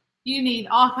 You need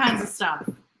all kinds of stuff.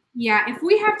 Yeah, if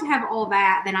we have to have all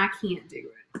that, then I can't do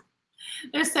it.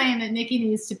 They're saying that Nikki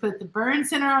needs to put the burn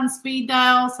center on speed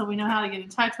dial so we know how to get in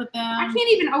touch with them. I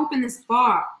can't even open this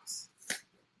box.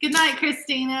 Good night,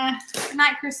 Christina. Good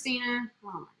night, Christina.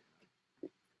 Oh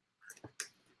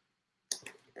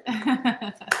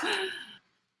my.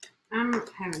 I'm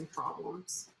having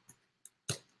problems.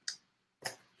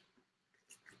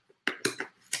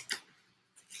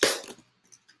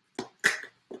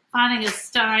 Finding a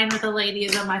stein with a lady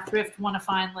is on my thrift want to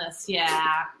find list.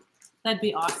 Yeah, that'd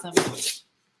be awesome.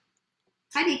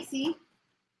 Hi, Dixie.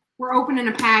 We're opening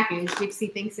a package. Dixie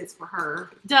thinks it's for her.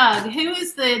 Doug, who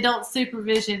is the adult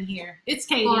supervision here? It's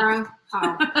Katie. Laura.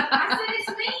 Oh. I said it's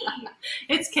me.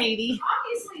 It's Katie.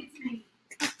 Obviously it's me.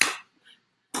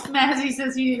 Mazzy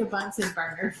says you need a Bunsen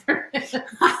burner for this.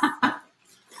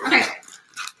 Okay.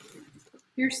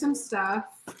 Here's some stuff.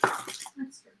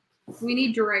 We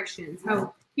need directions.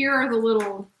 Oh, here are the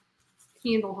little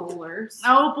candle holders.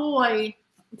 Oh boy.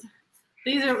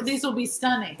 These will be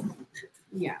stunning.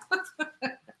 Yeah.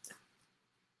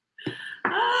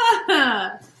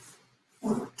 Ah.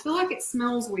 I feel like it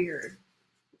smells weird.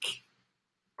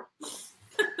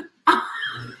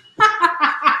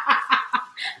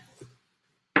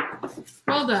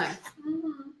 Well done.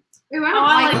 Ooh, I don't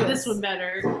I like like this one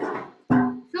better.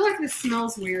 I feel like this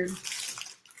smells weird.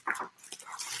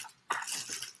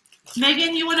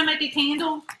 Megan, you want to make a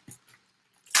candle?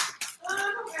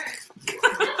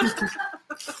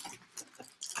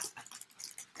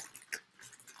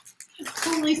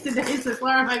 Lisa Day says,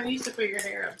 Laura, maybe you should put your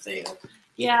hair up too.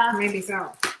 Yeah, Maybe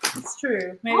so. it's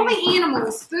true. Maybe. All the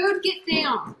animals, food, get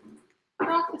down. Get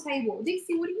off the table.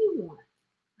 Dixie, what do you want?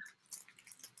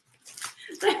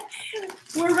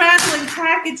 We're rattling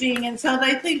packaging, and so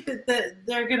they think that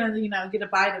they're gonna, get a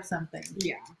bite of something.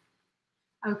 Yeah.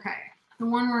 Okay. The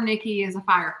one where Nikki is a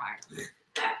firefighter.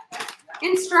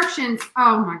 Instructions.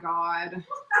 Oh my God.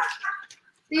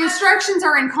 The instructions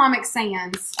are in Comic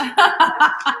Sans. Oh,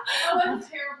 that's a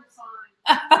terrible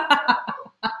sign.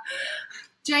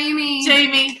 Jamie,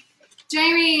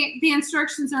 the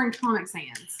instructions are in Comic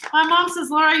Sans. My mom says,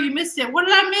 Laura, you missed it. What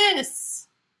did I miss?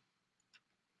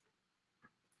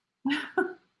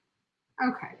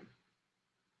 Okay.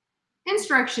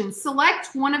 Instructions.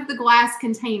 Select one of the glass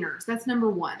containers. That's number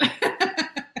 1.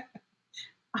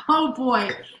 Oh boy.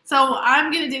 So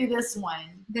I'm gonna do this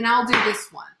one. Then I'll do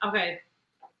this one. Okay.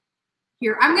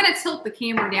 Here, I'm going to tilt the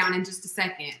camera down in just a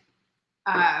second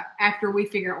after we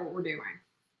figure out what we're doing.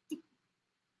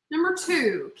 Number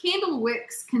 2, candle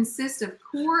wicks consist of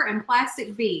core and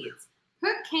plastic beads.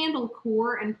 Put candle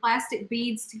core and plastic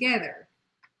beads together.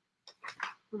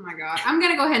 Oh my God. I'm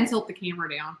going to go ahead and tilt the camera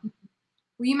down.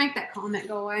 Will you make that comment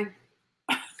go away?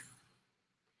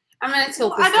 I'm going to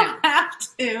tilt this I down. don't have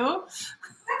to.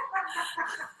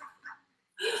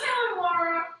 You tell him,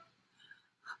 Laura.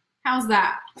 How's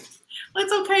that?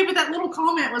 It's okay, but that little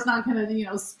comment was not going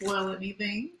to, spoil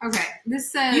anything. Okay. This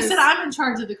says... You said I'm in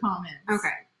charge of the comments.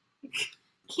 Okay.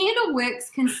 Candle wicks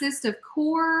consist of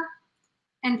core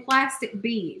and plastic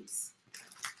beads.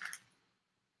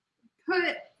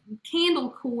 Put candle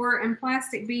core and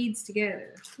plastic beads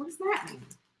together. What does that mean?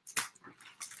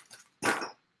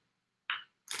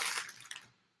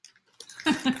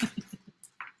 I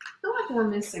feel like we're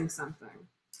missing something.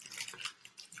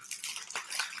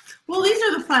 Well, these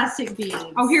are the plastic beads.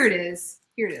 Oh, here it is.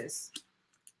 Here it is.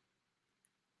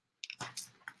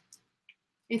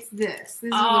 It's this. This is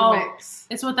the wicks.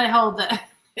 It's what they hold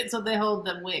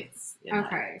the wicks.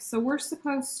 Okay, so we're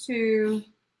supposed to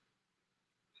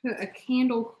put a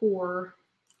candle core.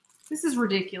 This is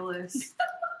ridiculous.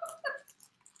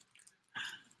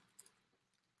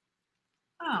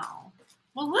 Oh.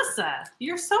 Melissa,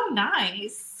 you're so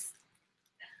nice.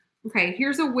 Okay,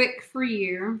 here's a wick for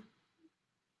you.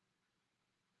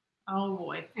 Oh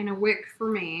boy. And a wick for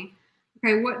me.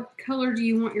 Okay, what color do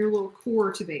you want your little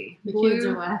core to be? The Blue? kids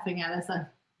are laughing at us. I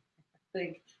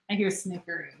think I hear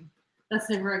snickering. That's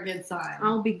never a good sign.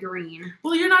 I'll be green.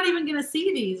 Well, you're not even going to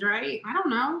see these, right? I don't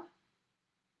know.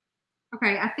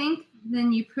 Okay, I think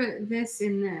then you put this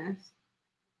in this.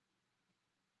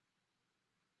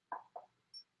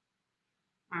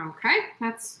 Okay,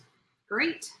 that's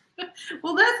great.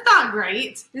 Well, that's not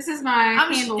great. This is my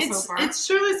candle so far. It's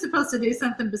surely supposed to do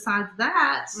something besides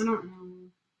that. I don't know.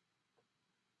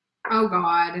 Oh,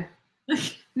 God.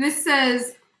 This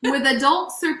says, with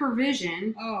adult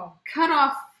supervision, cut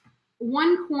off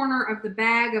one corner of the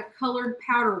bag of colored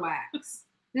powder wax.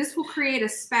 This will create a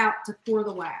spout to pour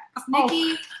the wax.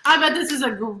 Nikki, I bet this is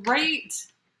a great...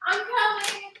 I'm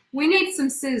coming. we need some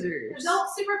scissors. Adult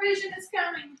supervision is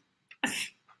coming.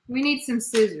 We need some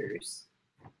scissors.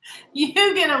 You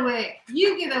get a wick.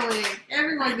 You get a wick.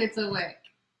 Everyone gets a wick.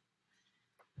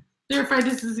 They're afraid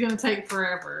this is going to take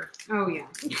forever. Oh, yeah.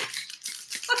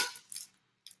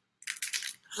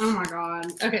 Oh, my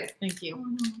God. Okay, thank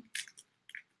you.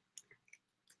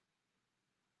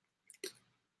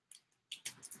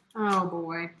 Oh,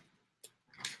 boy.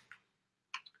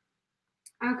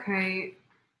 Okay.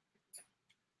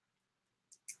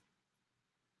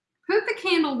 Put the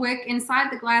candle wick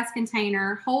inside the glass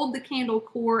container, hold the candle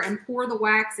core, and pour the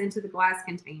wax into the glass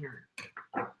container.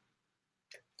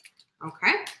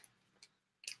 Okay.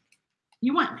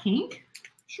 You want pink?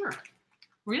 Sure.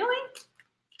 Really?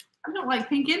 I don't like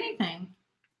pink anything.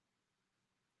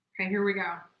 Okay, here we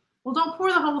go. Well, don't pour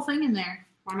the whole thing in there.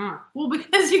 Why not? Well,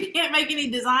 because you can't make any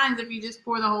designs if you just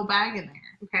pour the whole bag in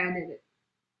there. Okay, I did it.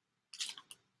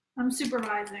 I'm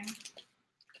supervising.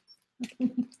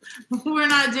 We're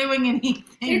not doing anything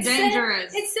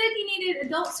dangerous. It said you needed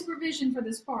adult supervision for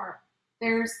this part.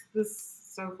 There's this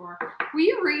so far. Will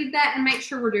you read that and make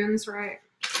sure we're doing this right?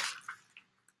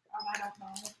 God, I don't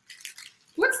know.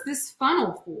 What's this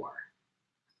funnel for?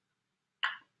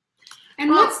 And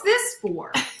Well- what's this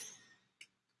for?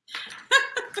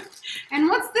 And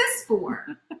what's this for?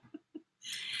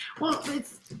 Well,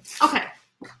 it's okay.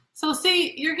 So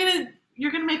see, you're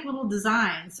gonna make little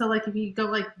designs. So like if you go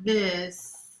like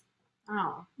this.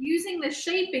 Oh. Using the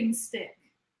shaping stick.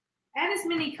 Add as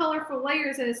many colorful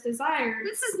layers as desired.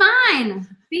 This is mine.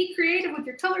 Be creative with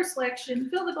your color selection.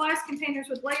 Fill the glass containers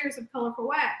with layers of colorful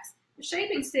wax. The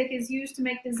shaping stick is used to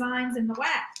make designs in the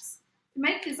wax. To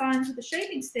make designs with the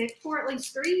shaping stick, pour at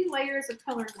least 3 layers of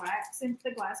colored wax into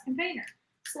the glass container.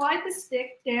 Slide the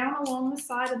stick down along the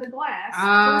side of the glass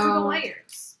through the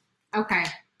layers. Okay.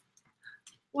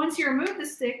 Once you remove the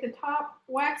stick, the top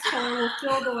wax color will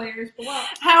fill the layers below.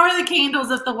 How are the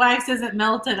candles if the wax isn't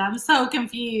melted? I'm so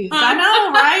confused. I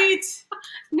know, right?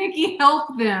 Nikki, help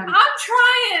them. I'm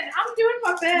trying. I'm doing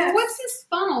my best. But what's this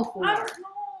funnel for? I don't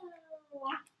know.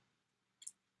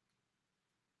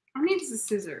 I need the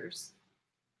scissors.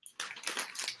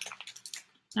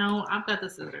 No, I've got the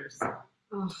scissors.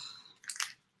 Ugh.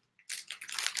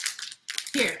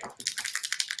 Here.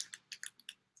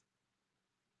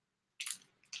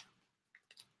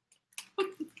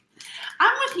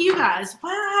 I'm with you guys.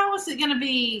 Well, how is it going to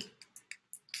be?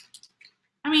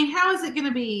 I mean, how is it going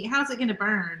to be? How's it going to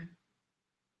burn?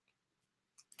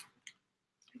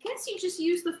 I guess you just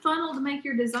use the funnel to make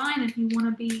your design if you want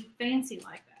to be fancy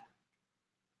like that.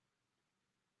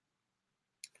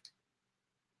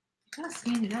 You gotta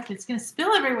stand it up. It's going to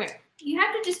spill everywhere. You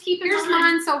have to just keep in Here's mind.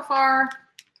 mine so far.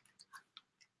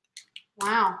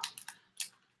 Wow.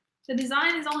 The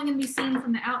design is only going to be seen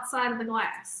from the outside of the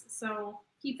glass. So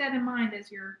keep that in mind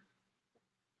as you're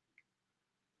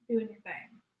doing your thing.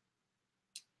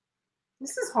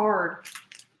 This is hard.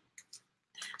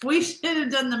 We should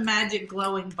have done the magic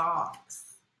glowing box.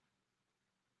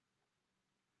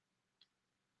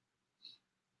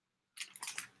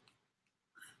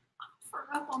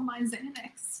 Up on my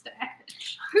Xanax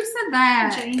stash. Who said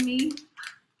that? Jamie.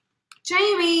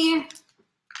 Jamie.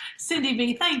 Cindy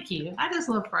B, thank you. I just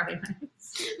love Friday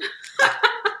nights.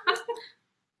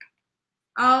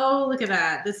 Oh, look at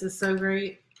that. This is so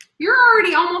great. You're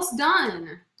already almost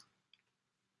done.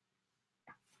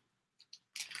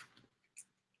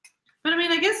 But I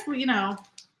mean, I guess,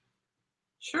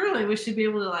 surely we should be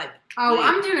able to Oh, wait.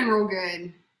 I'm doing real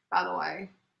good, by the way.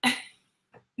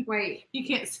 Wait. You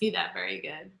can't see that very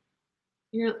good.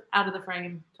 You're out of the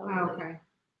frame. Totally. Oh, okay.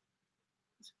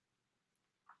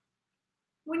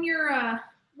 When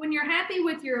you're happy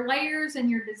with your layers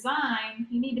and your design,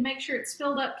 you need to make sure it's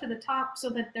filled up to the top so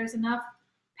that there's enough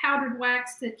powdered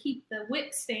wax to keep the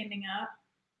wick standing up.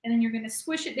 And then you're going to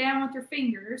squish it down with your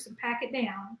fingers and pack it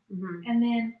down. Mm-hmm. And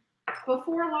then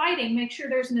before lighting, make sure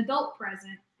there's an adult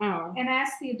present Oh. and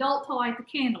ask the adult to light the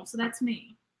candle. So that's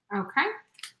me. Okay.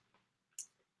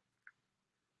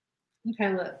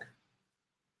 Okay, look.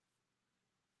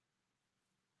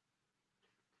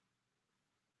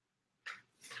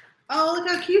 Oh, look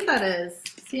how cute that is.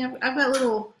 See, I've got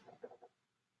little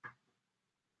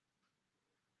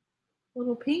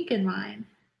pink in mine.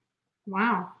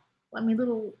 Wow. What do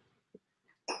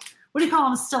you call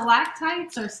them?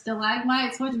 Stalactites or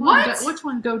stalagmites? Which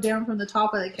one go down from the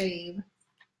top of the cave?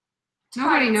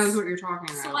 Nobody knows what you're talking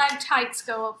about. Stalactites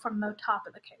go up from the top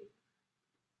of the cave.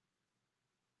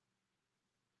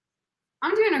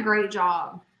 I'm doing a great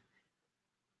job.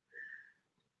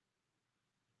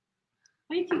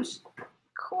 Thank you.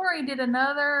 Corey did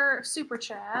another super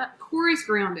chat. Corey's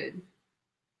grounded.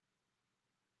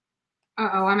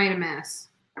 Uh-oh, I made a mess.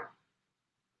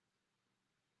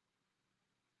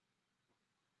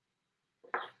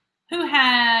 Who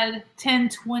had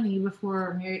 1020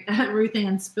 before Ruth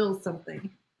Ann spilled something?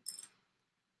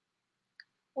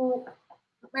 Well,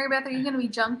 Mary Beth, are you going to be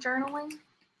junk journaling?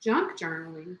 Junk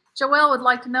journaling. Joelle would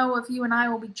like to know if you and I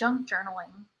will be junk journaling.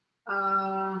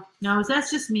 No, that's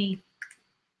just me.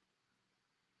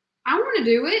 I want to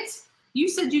do it. You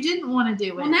said you didn't want to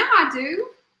do it. Well, now I do.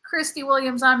 Christy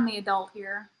Williams, I'm the adult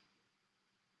here.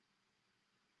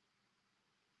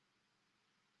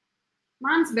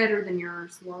 Mine's better than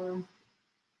yours, Laura.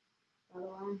 By the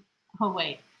way. Oh,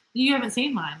 wait. You haven't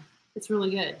seen mine. It's really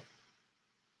good.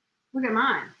 Look at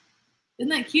mine. Isn't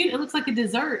that cute? It looks like a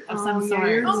dessert of some yeah, sort.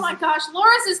 yours Oh my gosh,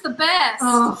 Laura's is the best.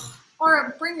 Oh,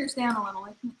 Or bring yours down a little.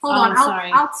 hold Oh, on.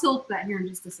 sorry. I'll tilt that here in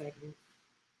just a second.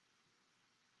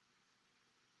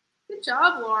 Good Good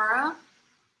job, Laura.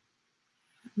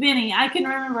 Vinny, I can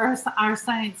remember our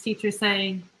science teacher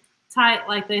saying tight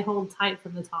like they hold tight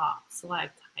from the top.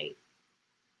 Stalactite.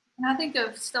 And I think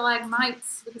of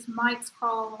stalagmites because mites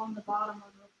crawl along the bottom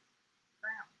of the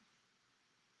ground.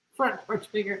 Front porch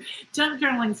figure. Junk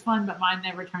journaling's fun, but mine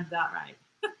never turns out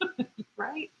right.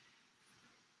 Right?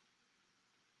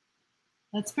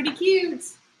 That's pretty cute.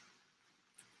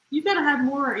 You've got to have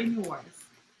more in yours.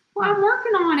 Well, I'm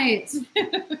working on it.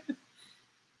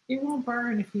 It won't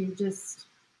burn if you just...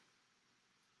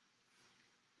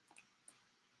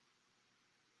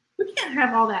 We can't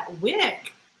have all that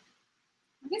wick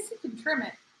I guess you can trim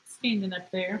it. standing up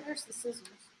there. There's the scissors.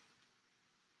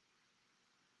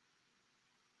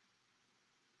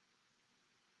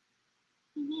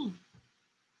 Mhm.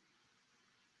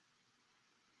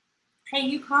 Hey,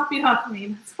 you copied off me.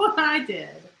 That's what I did.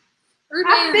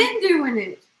 I've been doing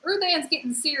it. Rudan's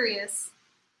getting serious.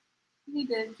 You need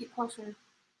to get closer to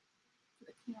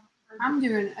the camera. I'm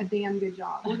doing a damn good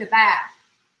job. Look at that.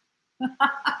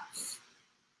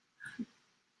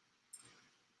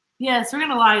 Yes, we're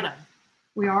going to light them.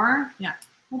 We are? Yeah.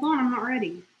 Hold on, I'm not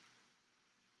ready.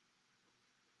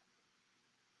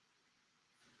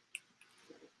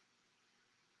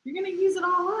 You're going to use it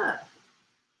all up.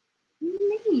 What do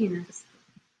you mean?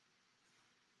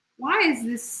 Why is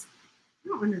this? I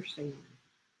don't understand.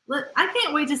 Look, I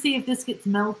can't wait to see if this gets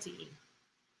melty.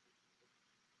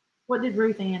 What did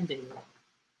Ruth Ann do?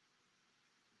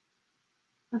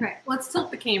 Okay, let's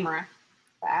tilt the camera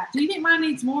back. Do you think mine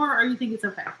needs more, or you think it's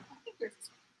okay? I think there's this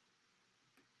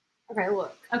Okay,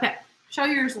 look. Okay. Show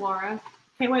yours, Laura.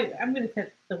 Okay, wait. I'm going to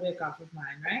cut the wick off of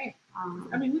mine, right?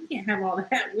 I mean, we can't have all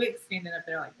that wick standing up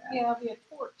there like that. one. Yeah, it'll be a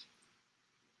torch.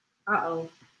 Uh-oh.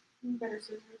 You better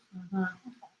scissors. Uh-huh.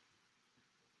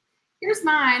 Here's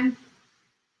mine.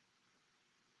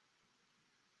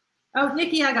 Oh,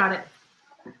 Nikki, I got it.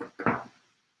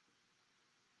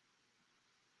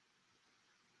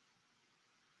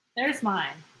 There's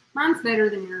mine. Mine's better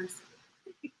than yours.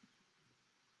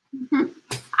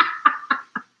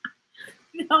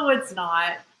 No, it's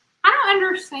not. I don't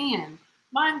understand.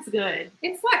 Mine's good.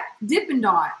 It's like Dippin'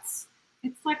 Dots.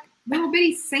 It's like little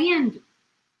bitty sand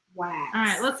wax. All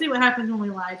right, let's see what happens when we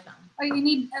light them. Oh, you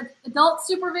need adult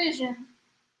supervision.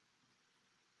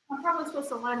 I'm probably supposed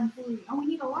to light them for you. Oh, we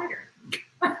need a lighter.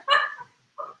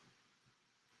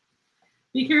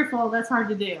 Be careful. That's hard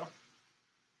to do.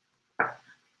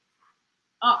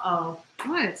 Uh-oh.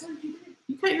 What?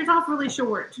 You cut yours off really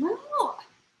short. No.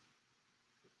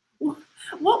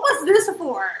 What was this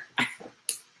for?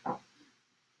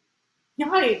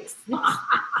 Yikes.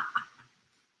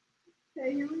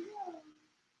 Okay, here we go.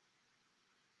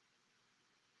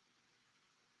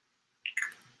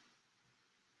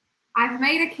 I've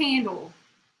made a candle.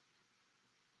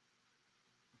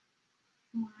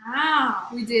 Wow.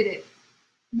 We did it.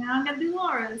 Now I'm going to do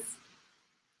Laura's.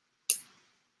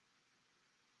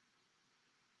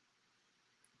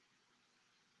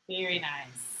 Very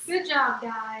nice. Good job,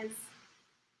 guys.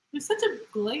 There's such a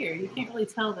glare. You can't really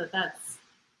tell that that's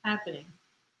happening.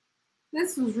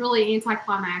 This was really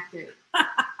anticlimactic.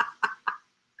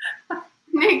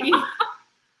 Nikki. Oh,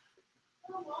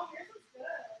 well, yours is good.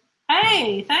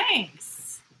 Hey,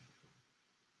 thanks.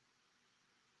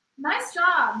 Nice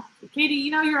job. Katie,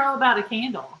 you know you're all about a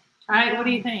candle, right? What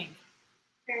do you think?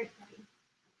 Very pretty.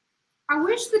 I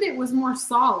wish that it was more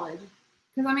solid.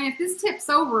 Because, I mean, if this tips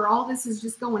over, all this is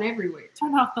just going everywhere.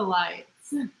 Turn off the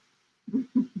lights.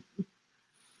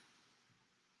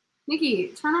 Nikki,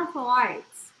 turn off the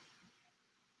lights.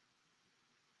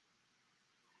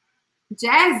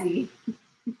 Jazzy.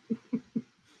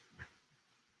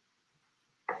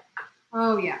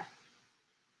 Oh, yeah.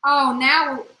 Oh,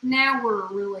 now we're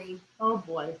really, Oh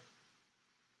boy,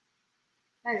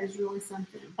 that is really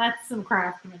something. that's some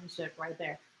craftsmanship right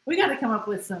there. We got to come up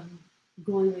with some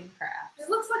gluing crafts. It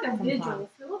looks like a Sometimes. vigil.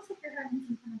 It looks like you're having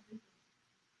some kind of vigil.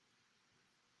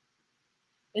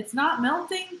 It's not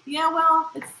melting. Yeah, well,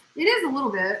 It is a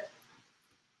little bit.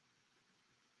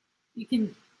 you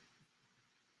can.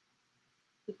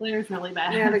 The glare's really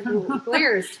bad. Yeah, the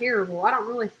glare is terrible. I don't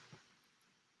really.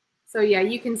 So, yeah,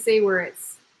 you can see where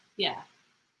Yeah.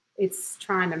 it's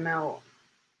trying to melt.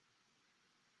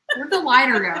 Where'd the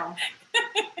lighter go?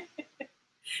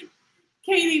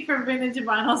 Katie from Vintage and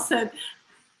Vinyl said,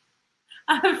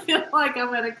 "I feel like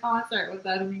I'm at a concert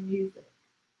without any music."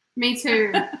 Me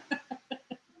too.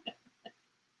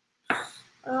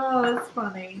 Oh, that's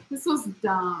funny. This was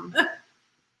dumb.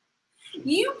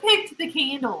 You picked the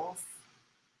candles.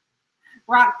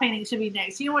 Rock painting should be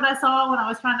next. You know what I saw when I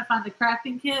was trying to find the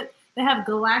crafting kit? They have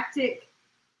galactic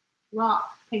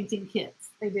rock painting kits.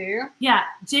 They do? Yeah,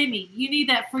 Jamie, you need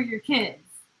that for your kids.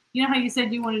 You know how you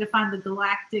said you wanted to find the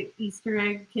galactic Easter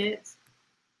egg kit?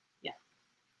 Yeah.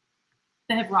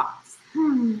 They have rocks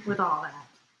with all that.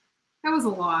 That was a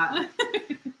lot.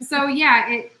 So yeah,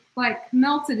 it like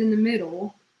melted in the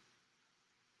middle.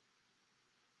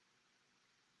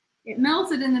 It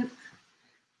melted in the. You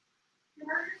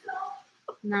hurt yourself?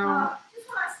 No. Just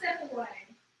want to step away.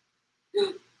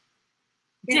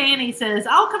 Danny says,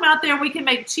 I'll come out there and we can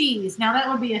make cheese. Now that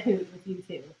would be a hoot with you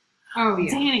two. Oh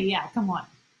yeah. Danny, yeah, come on.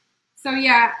 So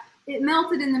yeah, it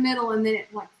melted in the middle and then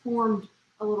it like formed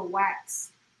a little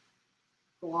wax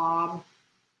blob.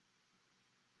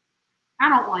 I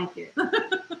don't like it.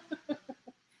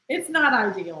 It's not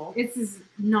ideal. It's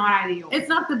not ideal. It's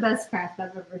not the best craft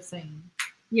I've ever seen.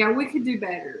 Yeah, we could do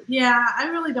better. Yeah, I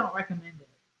really don't recommend it.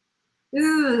 This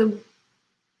is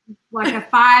like a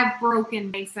 5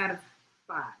 broken base out of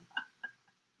 5.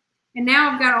 And now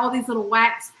I've got all these little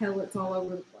wax pellets all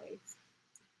over the place.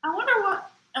 I wonder what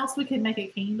else we could make a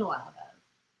candle out of.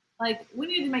 Like, we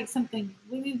need to make something.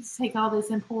 We need to take all this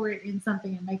and pour it in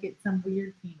something and make it some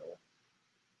weird candle.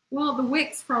 Well, the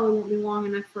wicks probably won't be long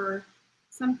enough for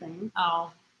something.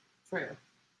 Oh, true.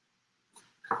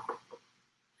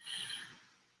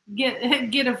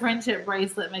 Get a friendship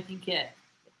bracelet making kit.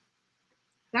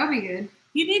 That would be good.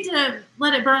 You need to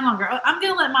let it burn longer. I'm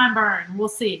going to let mine burn. We'll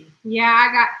see. Yeah,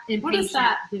 I got impatient. What is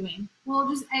that doing? Well,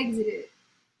 just exit it.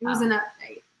 It was Oh. an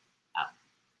update.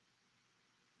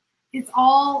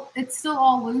 Oh. It's still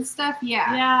all loose stuff.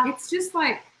 Yeah. Yeah. It's just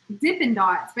like Dippin'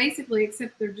 Dots, basically,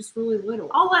 except they're just really little.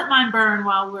 I'll let mine burn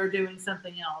while we're doing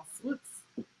something else. Whoops.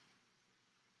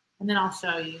 And then I'll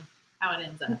show you how it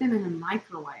ends up. Put them in a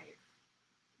microwave.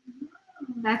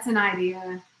 That's an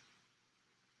idea.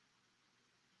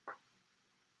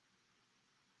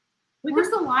 Where's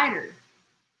the lighter?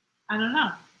 I don't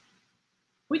know.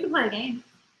 We can play a game.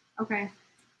 Okay.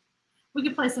 We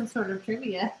could play some sort of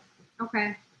trivia.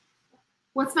 Okay.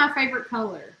 What's my favorite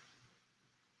color?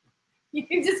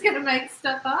 You're just going to make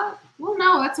stuff up? Well,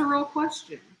 no, that's a real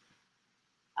question.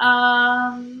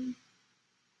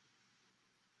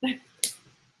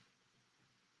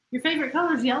 Your favorite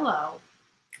color is yellow.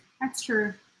 That's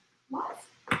true. What?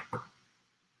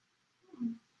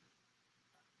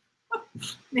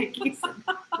 Nikki said,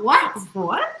 what?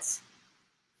 What?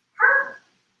 Purple.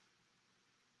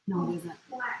 No, it isn't.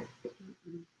 Black.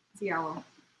 It's yellow.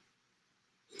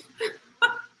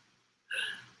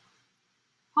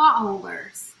 Pot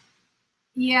holders.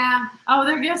 Yeah. Oh,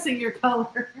 they're guessing your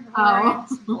color. Oh.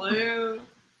 Orange, blue.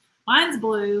 Mine's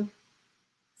blue.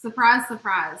 Surprise,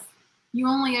 surprise. You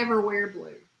only ever wear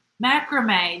blue.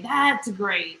 Macrame. That's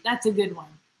great. That's a good one.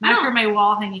 I don't- Macrame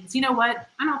wall hangings. You know what?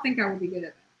 I don't think I would be good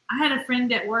at that. I had a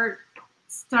friend at work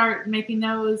start making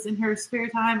those in her spare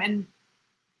time, and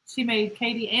she made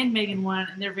Katie and Megan one,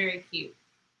 and they're very cute.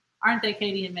 Aren't they,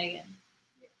 Katie and Megan?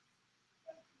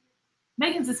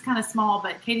 Megan's is kind of small,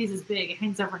 but Katie's is big. It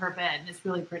hangs over her bed, and it's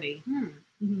really pretty.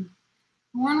 Mm-hmm.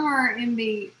 One where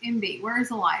MB, where's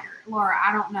the lighter? Laura,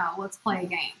 I don't know. Let's play a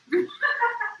game.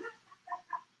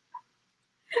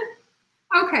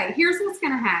 Okay, here's what's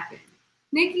going to happen.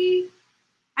 Nikki,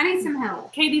 I need some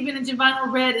help. Katie Vintage and Vinyl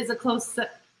Red is a close.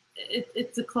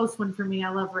 It's a close one for me. I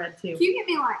love red too. Can you get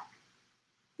me like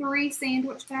 3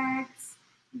 sandwich bags?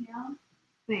 Yeah.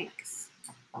 Thanks.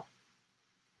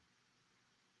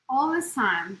 All this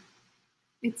time,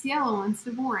 it's yellow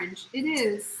instead of orange. It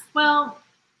is. Well,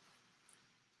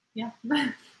 yeah.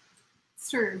 It's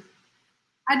true.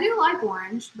 I do like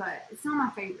orange, but it's not my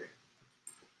favorite.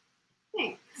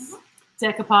 Thanks.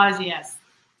 Decoupage, yes.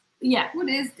 Yeah, What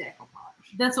is decoupage?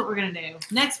 that's what we're going to do.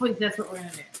 Next week, that's what we're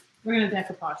going to do. We're going to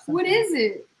decoupage something. What is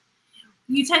it?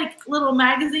 You take little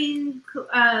magazine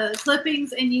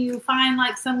clippings and you find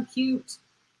like some cute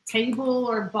table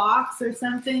or box or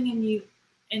something, and you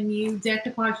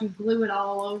decoupage. You glue it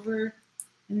all over,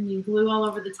 and then you glue all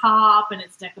over the top, and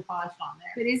it's decoupaged on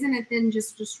there. But isn't it then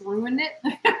just ruined it?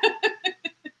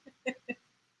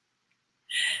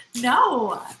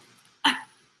 No,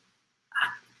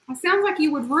 It sounds like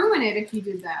you would ruin it if you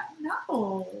did that.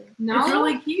 no, No? It's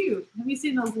really cute. Have you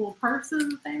seen those little purses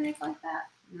that they make like that,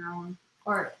 No,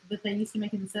 or that they used to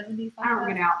make in the 70s? I don't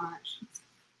get out much.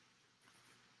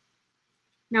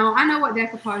 No, I know what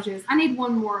decoupage is. I need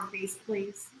one more of these,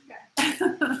 please. I've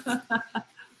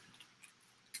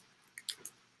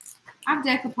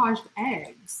decoupaged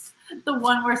eggs. The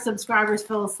one where subscribers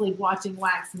fell asleep watching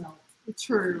wax melt.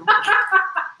 True.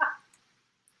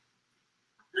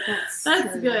 That's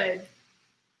true. good.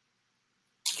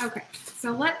 Okay,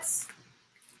 so let's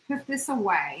put this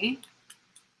away.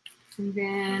 And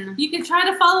then You can try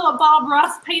to follow a Bob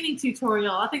Ross painting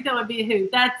tutorial. I think that would be a hoot.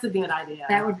 That's a good idea.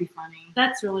 that would be funny.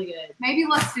 That's really good. Maybe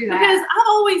let's do that. Because I've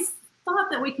always thought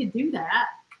that we could do that.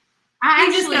 I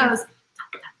He just actually goes.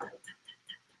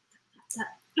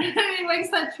 He makes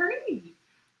that tree.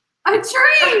 a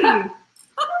tree. Then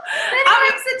he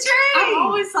makes a tree. I'm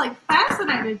always like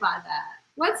fascinated by that.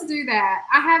 Let's do that.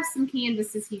 I have some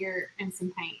canvases here and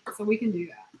some paint, so we can do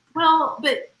that. Well,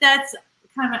 but that's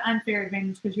kind of an unfair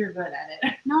advantage because you're good at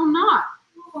it. No, I'm not.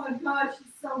 Oh my gosh,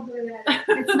 she's so good at it.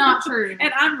 It's not true.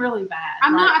 And I'm really bad.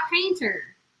 I'm Like, not a painter.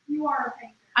 You are a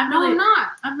painter. No, I'm not.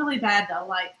 I'm really bad though.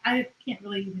 Like I can't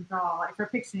really even draw like for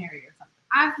Pictionary or something.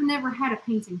 I've never had a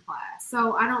painting class,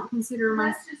 so I don't consider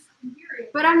myself. That's just infuriating.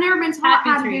 But I've never been taught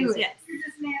how to Happy do trees, it. yes. You're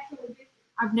just naturally gifted.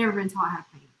 I've never been taught how to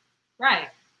paint. Right.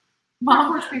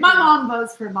 My My mom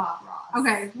votes for Bob Ross.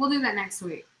 Okay, we'll do that next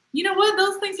week. You know what?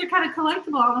 Those things are kind of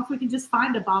collectible. I don't know if we can just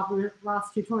find a Bob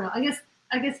Ross tutorial. I guess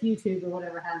YouTube or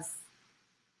whatever has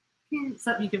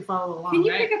something you can follow along. Can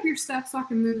you right? pick up your stuff so I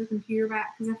can move the computer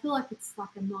back? Because I feel like it's like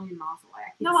a million miles away.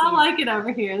 I No, can't I see like it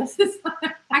over here. This is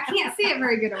I can't see it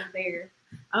very good over there.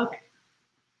 okay.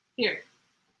 Here,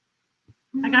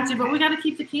 I got you. But we got to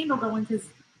keep the candle going because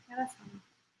Yeah, that's fine.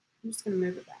 I'm just gonna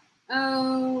move it back.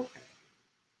 Oh, okay.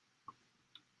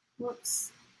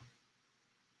 Whoops.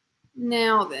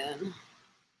 Now then.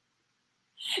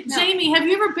 No. Jamie, have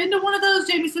you ever been to one of those?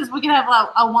 Jamie says we can have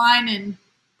a wine and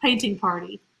painting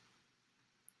party.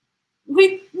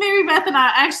 Mary Beth and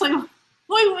I actually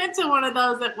we went to one of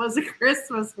those that was a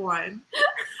Christmas one.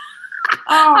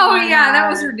 Oh my yeah, that God.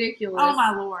 was ridiculous. Oh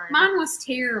my Lord. Mine was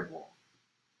terrible.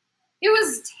 It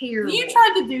was terrible. You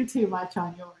tried to do too much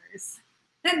on yours.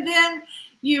 And then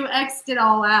you X'd it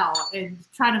all out and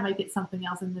try to make it something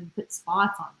else and then put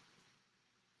spots on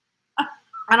it.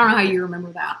 I don't know how you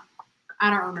remember that. I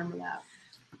don't remember that.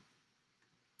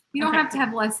 You don't Okay. have to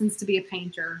have lessons to be a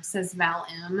painter, says Val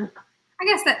M. I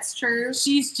guess that's true.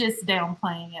 She's just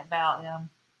downplaying it about him.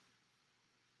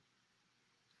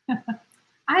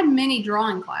 I had many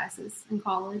drawing classes in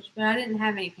college, but I didn't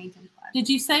have any painting classes. Did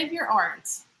you save your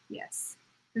arts? Yes.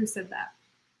 Who said that?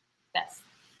 Beth.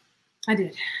 I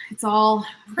did. It's all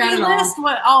got it all. Pre-list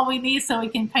what all we need so we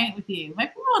can paint with you.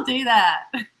 Maybe we'll do that.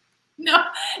 No,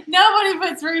 nobody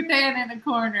puts Ruth Ann in a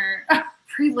corner.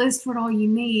 Pre-list what all you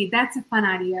need. That's a fun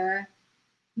idea.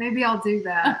 Maybe I'll do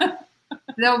that.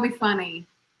 That will be funny.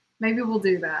 Maybe we'll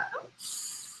do that.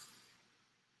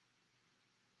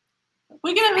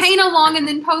 We can have a Paint along and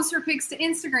then post her pics to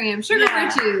Instagram. Sugar Yeah.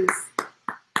 Riches.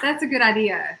 That's a good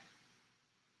idea.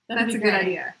 that'd That's be a good great.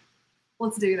 idea.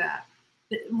 Let's do that.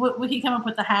 We can come up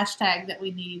with the hashtag that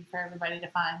we need for everybody to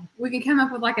find. We can come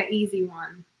up with like an easy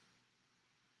one.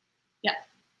 Yeah.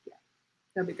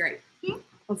 That'd be great. Hmm.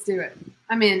 Let's do it.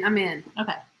 I'm in.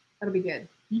 Okay. That'll be good.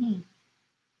 Mm-hmm.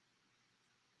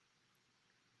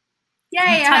 Yay, I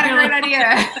had a great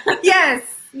idea.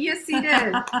 Yes, you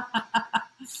did.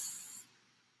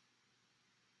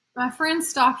 My friends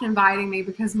stopped inviting me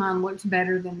because mine looked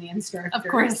better than the instructors. Of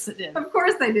course it did. Of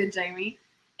course they did, Jamie.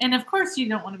 And of course you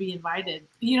don't want to be invited.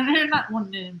 You're not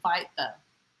wanting to invite the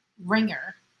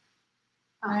ringer,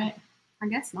 right? I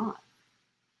guess not.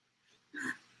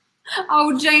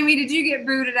 Oh, Jamie, did you get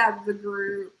booted out of the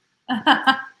group?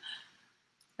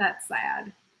 That's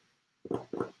sad.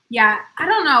 Yeah, I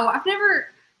don't know.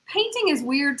 Painting is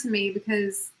weird to me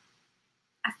because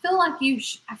I feel like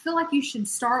you should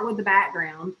start with the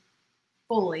background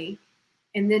fully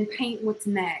and then paint what's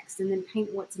next and then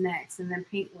paint what's next and then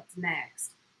paint what's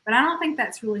next. But I don't think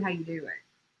that's really how you do it.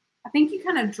 I think you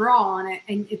kind of draw on it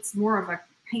and it's more of a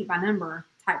paint by number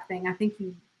type thing. I think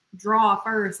you draw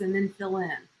first and then fill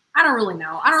in. I don't really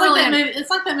know. It's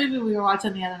like that movie we were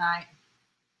watching the other night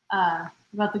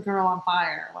about the girl on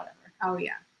fire or whatever. Oh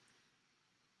yeah.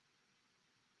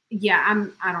 Yeah,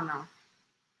 I don't know.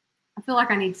 I feel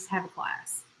like I need to have a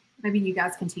class. Maybe you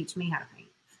guys can teach me how to paint.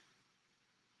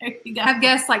 There you go. Have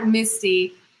guests like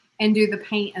Misty and do the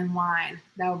paint and line.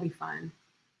 That would be fun.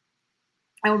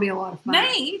 That would be a lot of fun.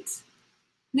 Nate.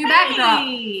 New backdrop.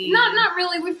 Hey. Not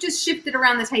really. We've just shifted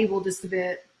around the table just a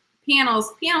bit.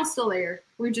 Piano's still there.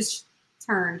 We've just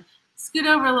turned. Scoot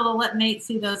over a little, let Nate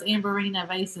see those Amberina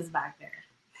vases back there.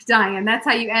 Diane, that's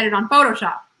how you edit on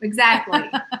Photoshop. Exactly.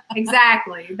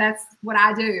 Exactly. That's what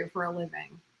I do for a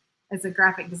living as a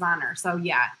graphic designer. So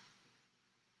yeah.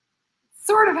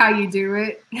 Sort of how you do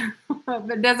it, but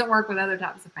it doesn't work with other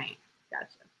types of paint. Gotcha.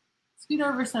 Scoot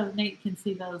over so Nate can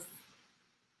see those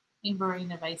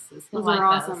Amberina vases. He'll Those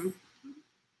are like awesome.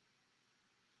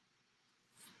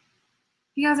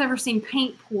 You guys ever seen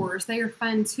paint pours? They are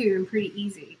fun too and pretty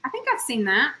easy. I think I've seen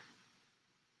that.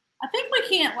 I think we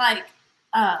can't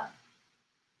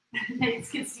Nate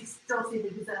can still see the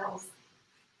gazelles.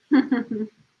 Where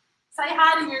Say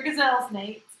hi to your gazelles,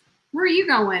 Nate. are you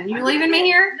going? You I'm leaving gonna me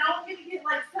here? No, I'm gonna get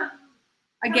like some A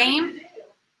something game? to do.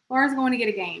 Laura's going to get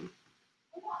a game.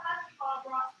 We don't have to call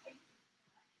Brock.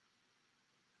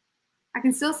 I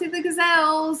can still see the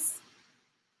gazelles.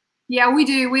 Yeah, we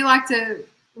do. We like to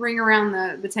ring around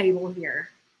the table here.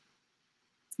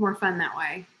 It's more fun that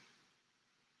way.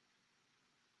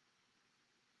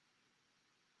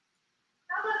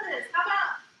 How about this? How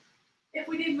about if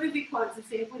we did movie quotes and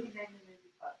see if we can name the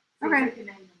movie quotes? See if Okay. we can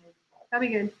name the movie quotes. That'd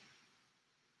be good.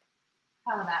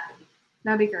 How would that be?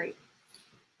 That'd be great.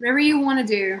 Whatever you want to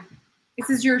do. This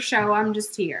is your show. I'm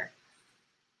just here.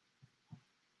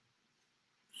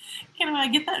 Can I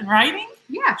get that in writing?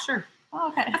 Yeah, sure. Oh,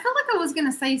 okay. I feel like I was going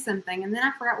to say something, and then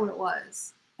I forgot what it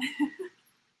was.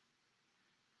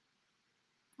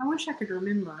 I wish I could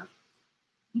remember.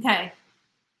 Okay.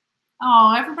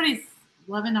 Oh, everybody's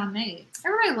loving on Nate.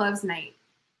 Everybody loves Nate.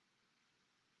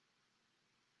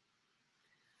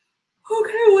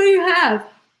 Okay, what do you have?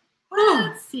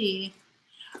 Let's see.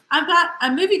 I've got a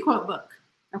movie quote book.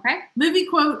 Okay. Movie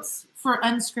quotes for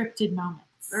unscripted moments.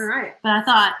 All right. But I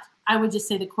thought I would just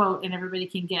say the quote and everybody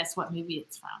can guess what movie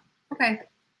it's from. Okay.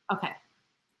 Okay.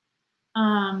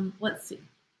 Let's see.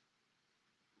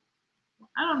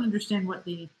 I don't understand what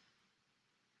the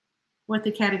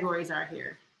categories are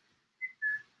here.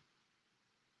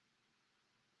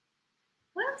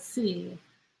 Let's see.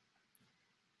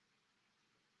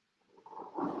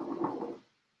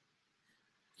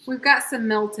 We've got some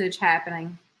meltage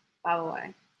happening, by the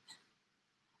way.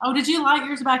 Oh, did you light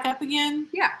yours back up again?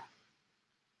 Yeah.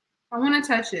 I want to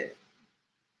touch it,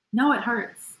 No, it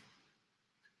hurts.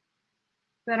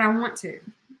 but I want to.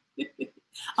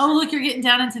 Oh, look, you're getting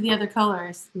down into the other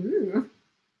colors. Ooh.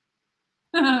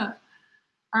 All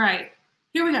right,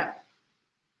 here we go.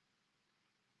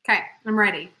 Okay, I'm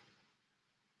ready.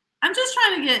 I'm just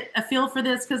trying to get a feel for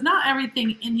this because not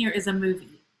everything in here is a movie.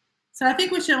 So I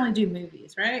think we should only do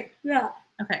movies, right? Yeah.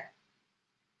 Okay.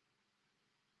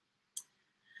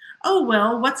 Oh,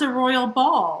 well, what's a royal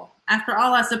ball? After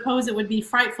all, I suppose it would be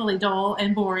frightfully dull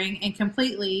and boring and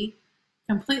completely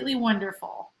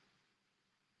wonderful.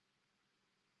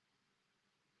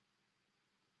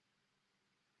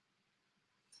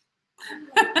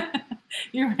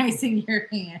 You're raising your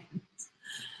hand.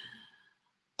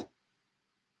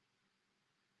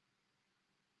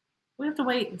 We have to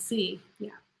wait and see. Yeah.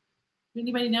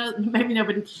 Anybody know? Maybe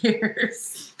nobody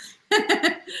cares.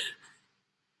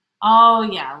 Oh,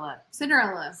 yeah, look.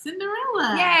 Cinderella.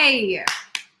 Cinderella. Yay!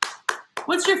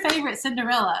 What's your favorite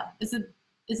Cinderella? Is it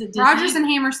Disney? Rodgers and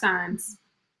Hammersteins.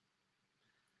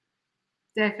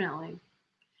 Definitely.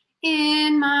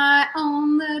 In my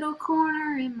own little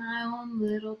corner, in my own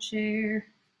little chair.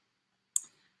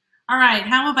 All right,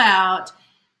 how about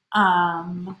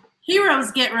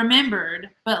heroes get remembered,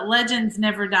 but legends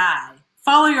never die.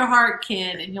 Follow your heart,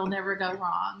 kid, and you'll never go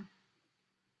wrong.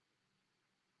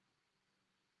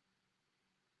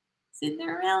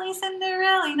 Cinderella,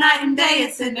 Cinderella, night and day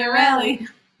it's Cinderella.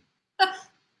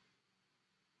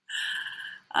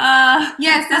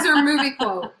 Yes, those are movie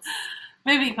quotes.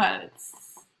 Movie quotes.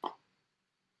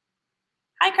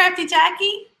 Hi, Crafty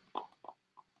Jackie. Oh,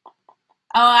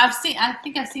 I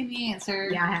think I've seen the answer.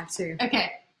 Yeah, I have to.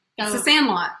 Okay. Go. It's The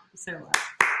Sandlot. So,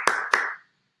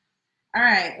 all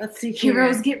right, let's see. Here.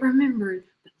 Heroes get remembered,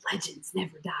 but legends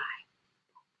never die.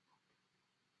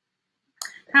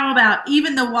 How about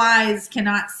even the wise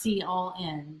cannot see all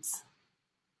ends?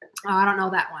 Oh, I don't know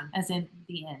that one. As in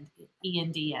the end.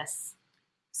 ENDS.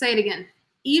 Say it again.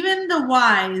 Even the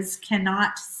wise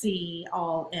cannot see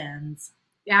all ends.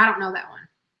 Yeah, I don't know that one.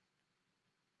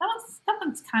 That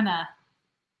one's kind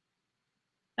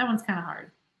of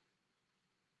hard.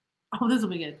 Oh, this will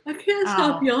be good. I can't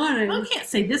stop yawning. Well, you can't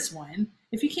say this one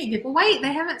if you can't get. Well, wait,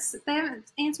 they haven't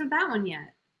answered that one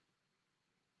yet.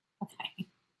 Okay.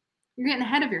 You're getting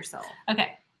ahead of yourself.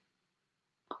 Okay.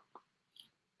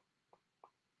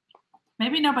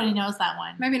 Maybe nobody knows that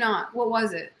one. Maybe not. What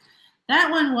was it?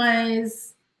 That one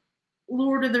was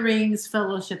Lord of the Rings,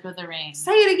 Fellowship of the Ring.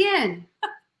 Say it again.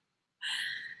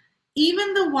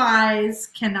 Even the wise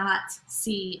cannot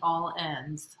see all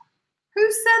ends.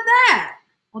 Who said that?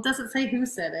 Well, it doesn't say who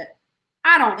said it.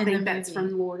 I don't In think the that's movie.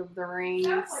 from Lord of the Rings.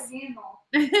 Sounds like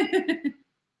Gandalf.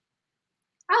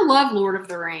 I love Lord of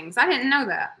the Rings. I didn't know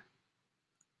that.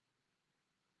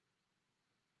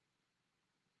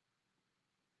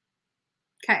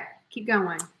 Okay, keep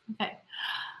going. Okay.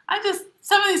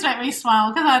 Some of these make me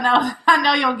smile because I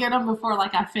know you'll get them before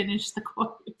like I finish the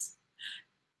quote.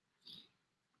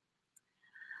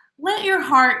 Let your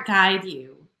heart guide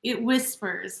you. It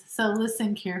whispers, so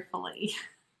listen carefully.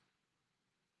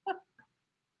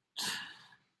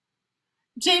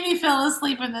 Jamie fell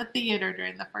asleep in the theater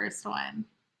during the first one.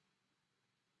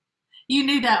 You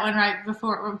knew that one right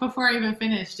before I even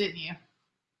finished, didn't you?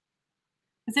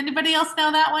 Does anybody else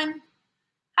know that one?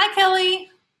 Hi,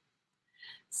 Kelly.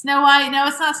 Snow White. No,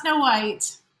 it's not Snow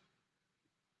White.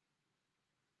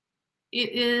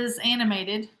 It is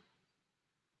animated.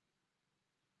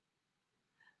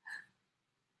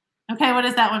 Okay, what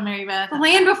is that one, Mary Beth? The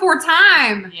Land Before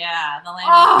Time. Yeah, The Land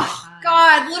Before Time.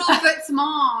 God, Littlefoot's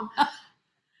mom.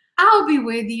 I'll be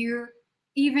with you,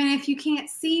 even if you can't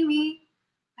see me.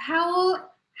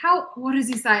 What does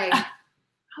he say?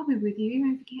 I'll be with you,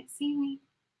 even if you can't see me.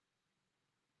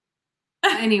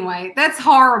 Anyway, that's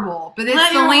horrible. But it's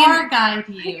Let your heart guide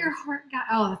you. Let your heart guide.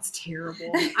 Oh, that's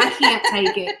terrible. I can't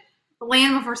take it. The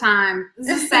Land Before Time. This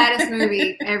is the saddest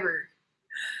movie ever.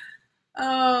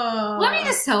 Oh. Let me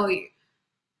just tell you.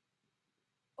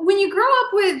 When you grow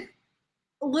up with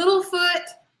Littlefoot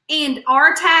and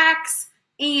Artax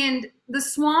and the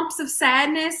Swamps of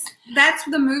Sadness, that's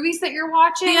the movies that you're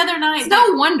watching. The other night. It's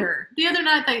no wonder. The other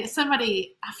night, I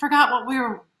forgot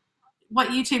what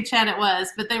YouTube chat it was,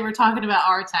 but they were talking about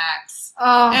Artax.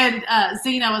 Oh. And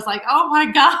Zena was like, oh my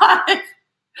God,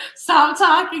 stop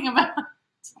talking about it.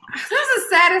 This is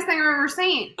the saddest thing I've ever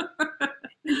seen.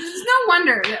 It's no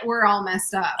wonder that we're all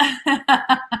messed up.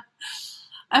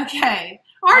 Okay.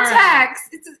 Artax, right.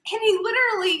 and he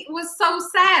literally was so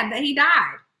sad that he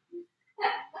died.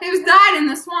 He was died in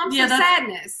the Swamps of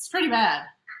Sadness. It's pretty bad.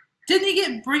 Doesn't he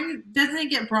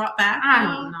get brought back? I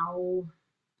don't know.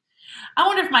 I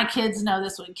wonder if my kids know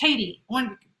this one. Katie,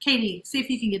 see if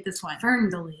you can get this one.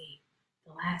 Ferndale,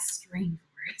 the last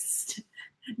rainforest.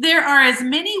 There are as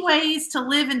many ways to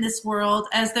live in this world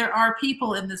as there are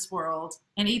people in this world,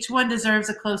 and each one deserves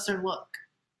a closer look.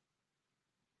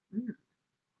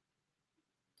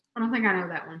 I don't think I know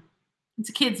that one. It's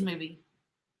a kids' movie.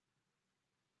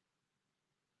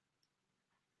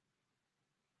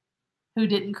 Who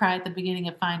didn't cry at the beginning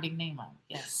of Finding Nemo?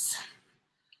 Yes.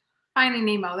 Finding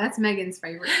Nemo. That's Megan's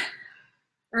favorite.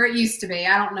 Or it used to be.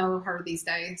 I don't know her these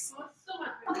days. Well, it's still my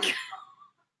favorite.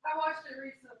 I watched it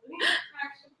recently,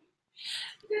 actually.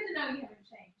 Good to know you haven't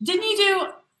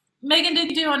changed. Megan, did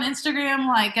you do on Instagram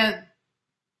like a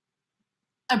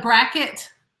bracket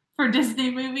for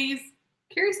Disney movies?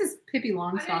 Carrie says Pippi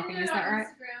Longstocking. Is that right?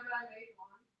 Instagram, but I made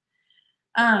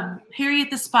one. Harriet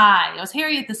the Spy. It was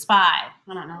Harriet the Spy.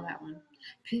 I don't know that one.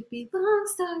 Pippi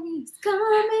Longstocking is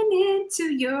coming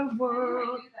into your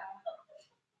world.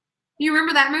 You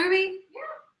remember that movie? Yeah.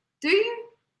 Do you?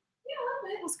 Yeah, a little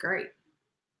bit. That was great.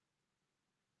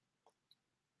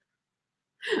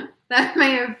 That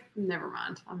may have. Never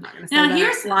mind. I'm not going to say that.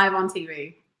 Here's live on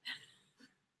TV.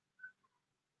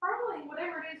 Probably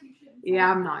whatever it is you shouldn't say. Yeah,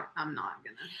 I'm not going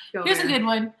to go Here's there. a good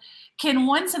one. Can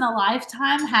once in a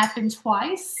lifetime happen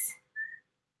twice?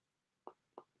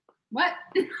 What?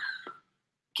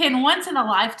 Can once in a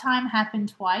lifetime happen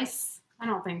twice? I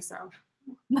don't think so.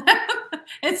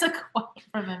 It's a quote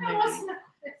from the That wasn't movie.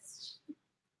 a question.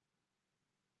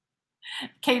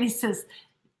 Katie says,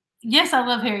 yes, I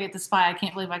love Harriet the Spy. I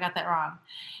can't believe I got that wrong.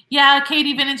 Yeah,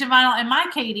 Katie, Vintage and Vinyl, and my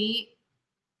Katie,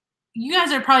 you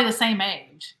guys are probably the same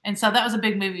age. And so that was a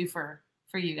big movie for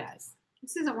you guys.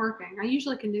 This isn't working. I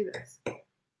usually can do this.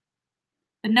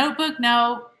 The Notebook,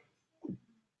 no.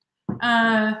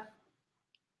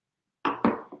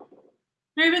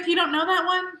 Mary Beth, you don't know that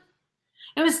one?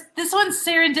 This one's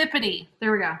Serendipity.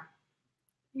 There we go.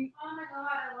 Oh my God,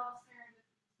 I love Serendipity.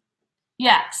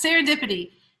 Yeah,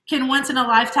 Serendipity. Can once in a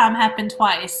lifetime happen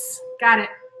twice? Got it.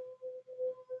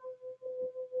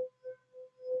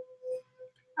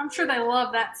 I'm sure they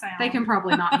love that sound. They can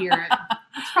probably not hear it.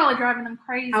 It's probably driving them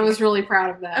crazy. I was really proud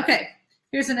of that. Okay,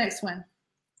 here's the next one.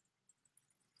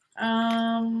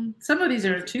 Some of these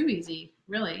are too easy,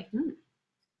 really.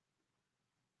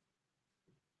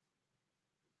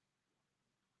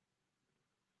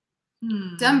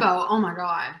 Dumbo. Oh my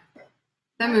God.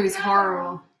 That movie's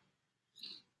horrible.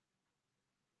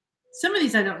 Some of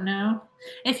these I don't know.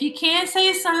 If you can't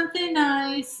say something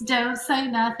nice, don't say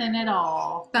nothing at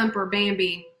all. Thumper,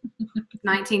 Bambi,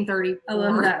 1934. I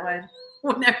love that one.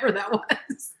 Whatever that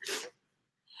was.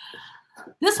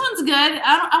 This one's good.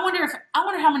 I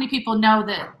wonder how many people know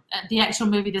that the actual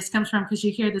movie this comes from, because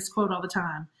you hear this quote all the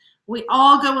time. We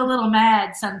all go a little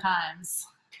mad sometimes.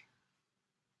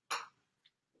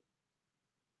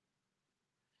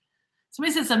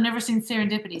 Somebody says, I've never seen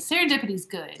Serendipity. Serendipity's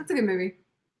good. That's a good movie.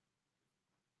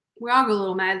 We all go a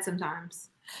little mad sometimes.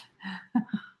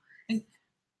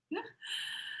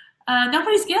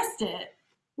 Nobody's guessed it.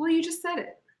 Well, you just said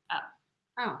it. Oh.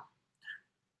 Oh,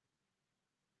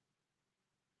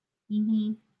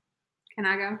 Mm-hmm. can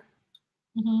I go?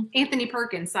 Mm-hmm. Anthony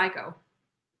Perkins, Psycho.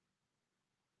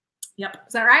 Yep.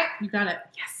 Is that right? You got it.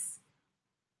 Yes.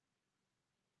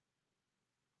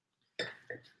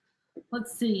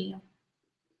 Let's see.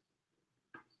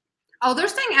 Oh, they're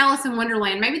saying Alice in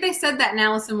Wonderland. Maybe they said that in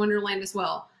Alice in Wonderland as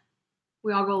well.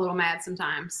 We all go a little mad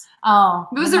sometimes. Oh.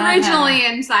 It was the Mad originally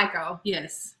Hatter. in Psycho.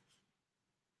 Yes.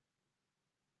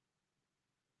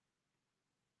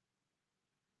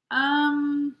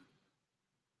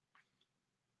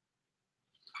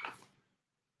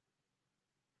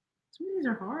 Some of these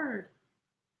are hard.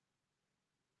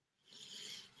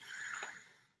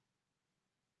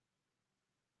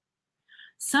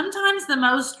 Sometimes the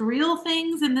most real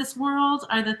things in this world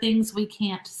are the things we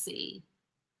can't see.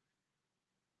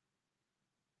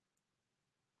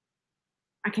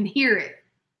 I can hear it.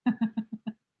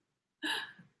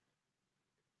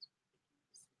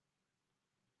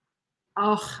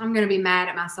 Oh, I'm going to be mad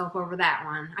at myself over that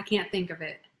one. I can't think of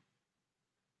it.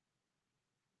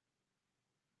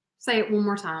 Say it one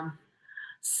more time.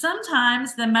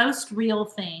 Sometimes the most real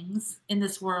things in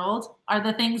this world are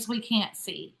the things we can't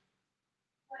see.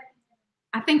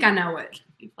 I think I know it.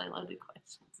 You play loaded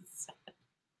questions.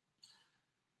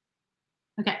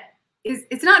 Okay.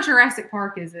 It's not Jurassic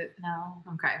Park, is it? No.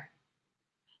 Okay.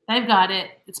 They've got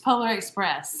it. It's Polar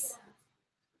Express.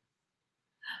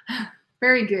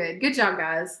 Very good. Good job,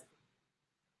 guys.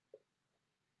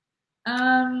 We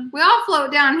We all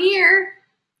float down here.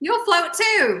 You'll float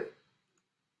too.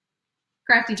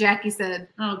 Crafty Jackie said.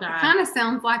 Oh, It God. kind of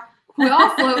sounds like we all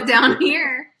float down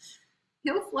here.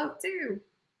 He'll float too.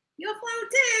 You'll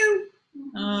float too.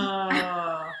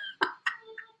 Oh.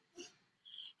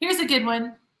 Here's a good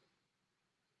one.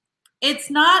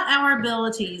 It's not our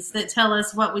abilities that tell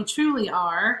us what we truly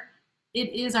are.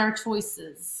 It is our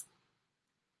choices.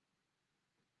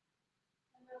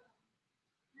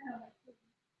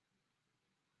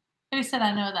 Who said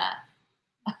I know that?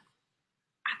 I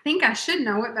think I should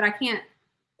know it, but I can't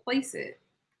place it.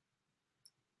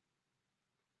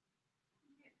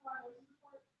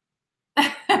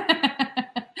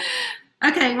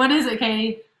 Okay, what is it,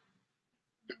 Katie?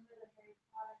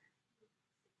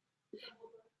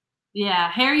 Yeah,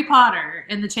 Harry Potter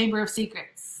and the Chamber of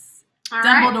Secrets. All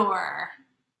right. Dumbledore.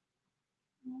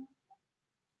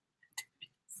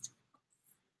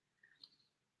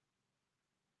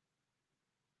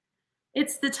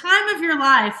 It's the time of your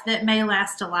life that may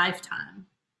last a lifetime.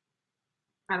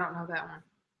 I don't know that one.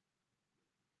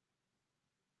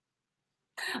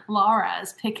 Laura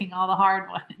is picking all the hard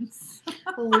ones.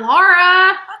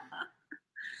 Laura.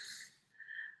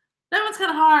 That one's kind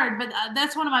of hard, but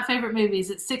that's one of my favorite movies.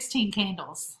 It's 16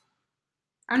 Candles.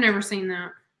 I've never seen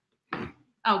that.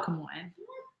 Oh, come on.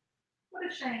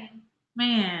 What a shame.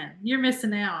 Man, you're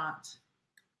missing out.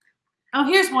 Oh,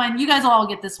 here's one. You guys will all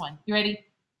get this one. You ready?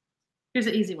 Here's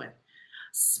an easy one.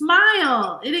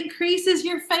 Smile. It increases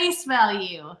your face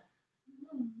value.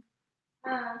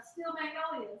 Steel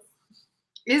Magnolias.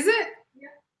 Is it? Yeah.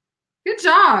 Good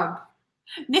job.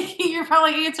 Nikki, you're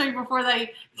probably answering before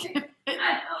they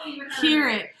I don't even know. hear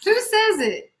it. Who says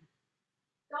it?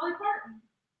 Dolly Parton.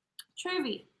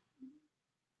 Truvy.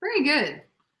 Very good.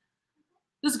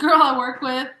 This girl I work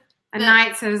with. A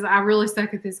knight says, I really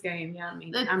suck at this game. Yeah, I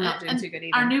mean, that- I'm not doing and too good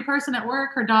either. Our new person at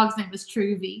work, her dog's name is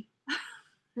Truvy.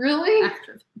 Really?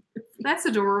 After That's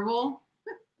adorable.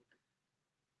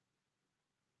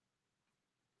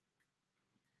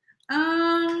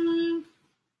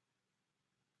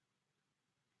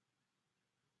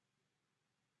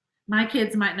 My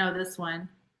kids might know this one.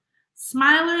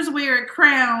 Smilers wear a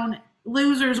crown,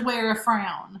 losers wear a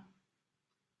frown.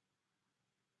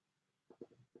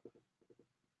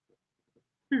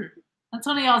 That's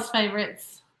one of y'all's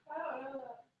favorites.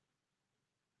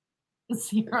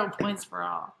 0 points for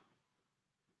all.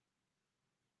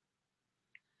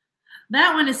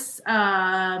 That one is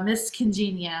Miss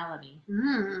Congeniality.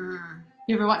 You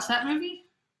ever watch that movie?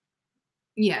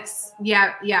 Yes.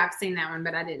 Yeah, I've seen that one,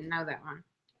 but I didn't know that one.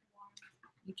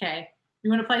 Okay. You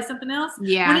want to play something else?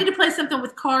 Yeah. We need to play something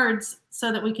with cards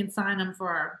so that we can sign them for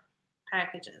our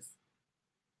packages.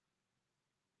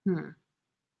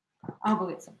 I'll go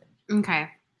get something. Okay.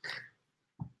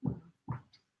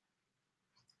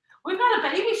 We've got a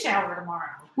baby shower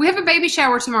tomorrow. We have a baby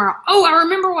shower tomorrow. Oh, I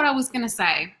remember what I was going to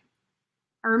say.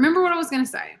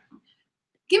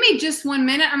 Give me just 1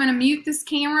 minute. I'm going to mute this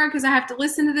camera because I have to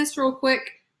listen to this real quick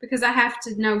because I have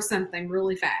to know something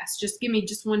really fast. Just give me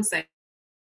just 1 second.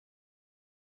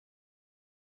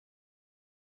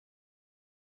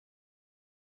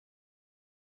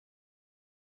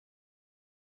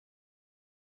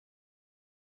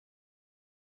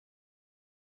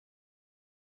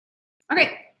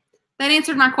 Okay. That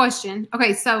answered my question.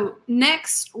 Okay, so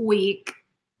next week,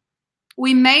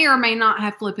 we may or may not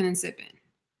have Flippin' and Sippin'.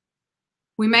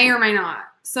 We may or may not.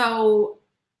 So,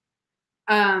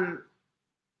 I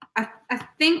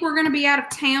think we're going to be out of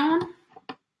town.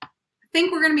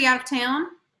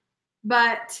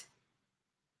 But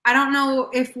I don't know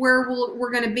if where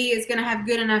we're going to be is going to have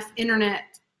good enough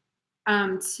internet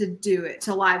to do it,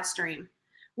 to live stream.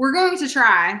 We're going to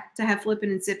try to have Flippin'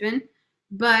 and Sippin',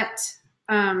 but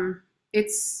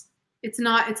it's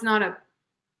not a,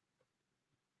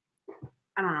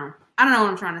 I don't know what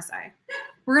I'm trying to say.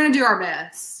 We're going to do our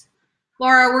best.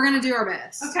 Laura, we're going to do our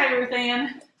best. Okay, Ruth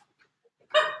Ann.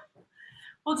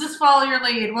 We'll just follow your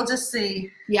lead. We'll just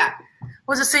see. Yeah.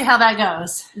 We'll just see how that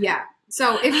goes. Yeah.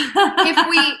 So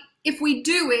if we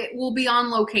do it, we'll be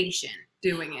on location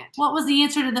doing it. What was the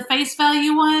answer to the face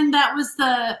value one? That was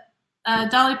the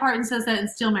Dolly Parton says that in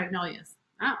Steel Magnolias.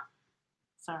 Oh.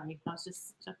 Sorry. I was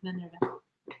just jumping in there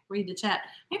to read the chat. I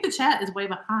think the chat is way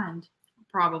behind.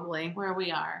 Probably. Where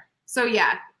we are. So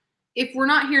yeah. If we're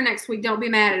not here next week, don't be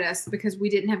mad at us because we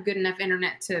didn't have good enough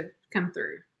internet to come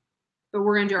through. But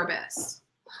we're going to do our best.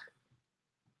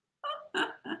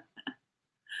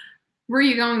 Where are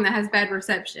you going that has bad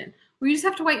reception? We just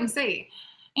have to wait and see.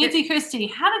 Auntie Christy,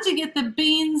 how did you get the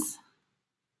beans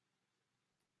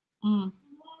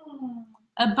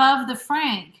above the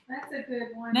Frank? That's a good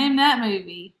one. Name that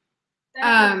movie.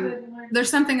 That's a good one. There's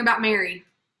something about Mary.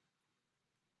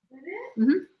 Is it?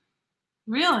 Mm-hmm.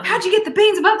 Really? How'd you get the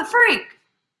beans above the Frank?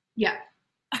 Yeah.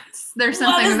 There's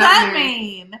something what does about that Mary.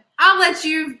 mean? I'll let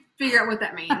you figure out what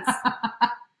that means.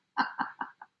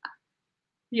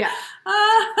 Yeah.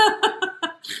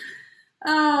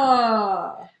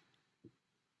 Oh.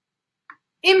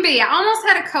 MB, I almost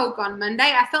had a Coke on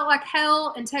Monday. I felt like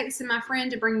hell and texted my friend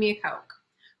to bring me a Coke.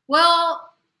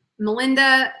 Well,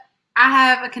 Melinda, I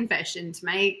have a confession to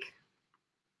make.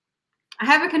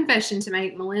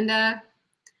 Melinda.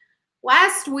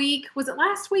 Last week, was it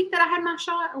last week that I had my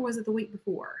shot or was it the week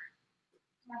before?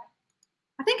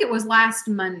 I think it was last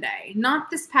Monday. Not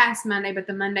this past Monday, but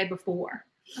the Monday before.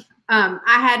 I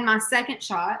had my second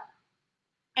shot.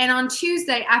 And on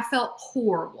Tuesday, I felt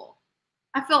horrible.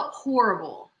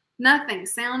 Nothing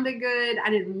sounded good. I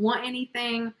didn't want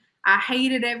anything. I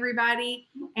hated everybody.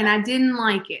 And I didn't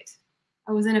like it.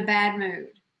 I was in a bad mood.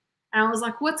 And I was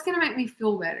like, what's going to make me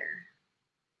feel better?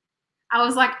 I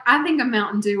was like, I think a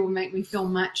Mountain Dew will make me feel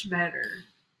much better.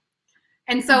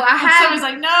 And so I was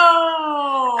like,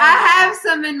 no. I have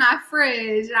some in my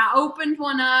fridge. And I opened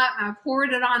one up. And I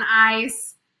poured it on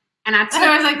ice. And I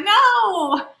was like,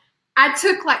 no. I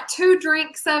took like 2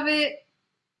 drinks of it.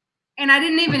 And I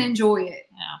didn't even enjoy it.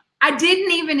 Yeah. I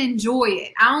didn't even enjoy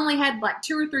it. I only had like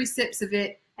 2 or 3 sips of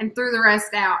it and threw the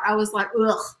rest out. I was like,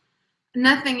 ugh.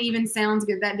 Nothing even sounds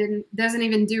good. That doesn't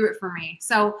even do it for me.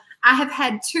 So I have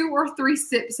had 2 or 3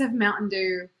 sips of Mountain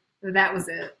Dew. That was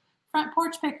it. Front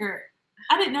porch picker.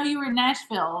 I didn't know you were in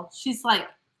Nashville. She's like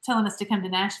telling us to come to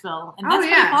Nashville, and that's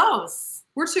pretty close.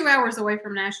 We're 2 hours away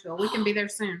from Nashville. We can be there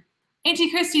soon.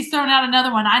 Auntie Christy's throwing out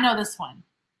another one. I know this one.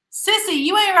 Sissy,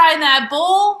 you ain't riding that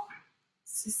bull.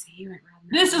 Sissy, you ain't riding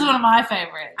that This bull. is one of my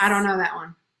favorites. I don't know that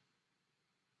one.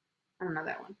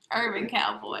 Urban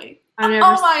Cowboy. I never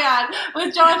Oh my God,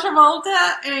 with John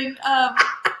Travolta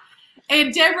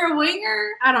and Deborah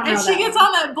Winger. I don't know And that she gets one.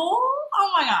 on that bull.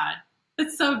 Oh my God,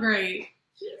 it's so great.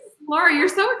 Laura, you're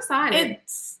so excited.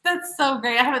 That's so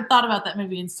great. I haven't thought about that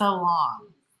movie in so long.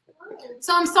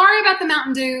 So I'm sorry about the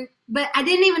Mountain Dew, but I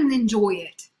didn't even enjoy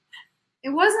it. It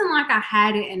wasn't like I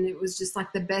had it and it was just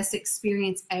like the best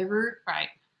experience ever. Right.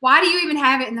 Why do you even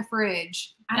have it in the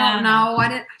fridge? I don't know.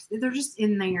 They're just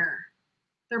in there.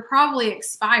 They're probably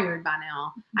expired by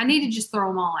now. I need to just throw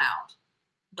them all out.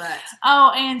 But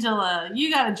Oh, Angela, you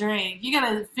got to drink. You got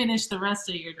to finish the rest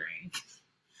of your drink.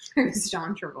 it was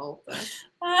John Travolta.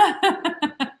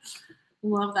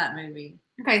 Love that movie.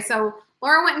 Okay, so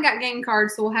Laura went and got game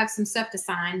cards, so we'll have some stuff to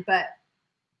sign. But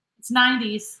It's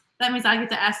 90s. That means I get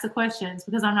to ask the questions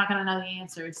because I'm not going to know the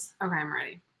answers. okay, I'm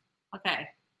ready. Okay.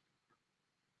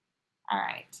 All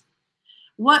right.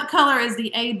 What color is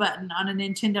the A button on a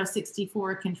Nintendo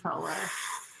 64 controller?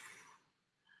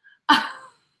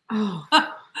 Oh,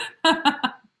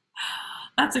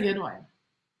 That's a good one.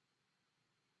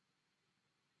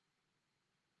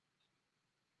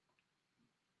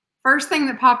 first thing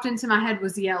that popped into my head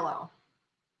was yellow.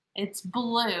 It's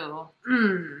blue.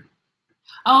 Mm.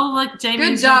 Oh, look, Jamie.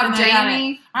 Good job,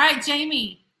 Jamie. All right,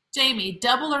 Jamie. Jamie,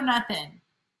 double or nothing.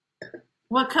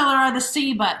 What color are the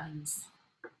C buttons?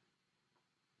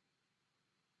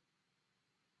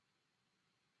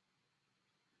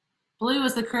 Blue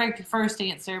is the correct first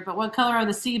answer, but what color are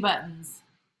the C buttons?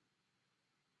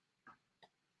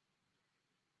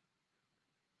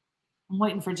 I'm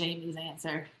waiting for Jamie's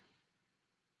answer.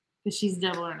 Because she's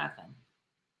double or nothing.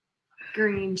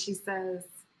 Green, she says.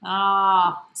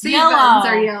 Ah, C yellow. buttons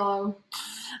are yellow.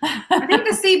 I think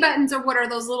the C buttons are what are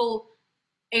those little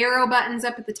arrow buttons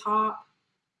up at the top.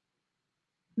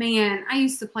 Man, I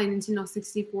used to play Nintendo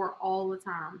 64 all the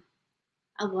time.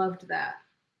 I loved that.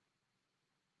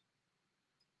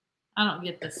 I don't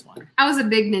get this one. I was a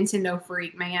big Nintendo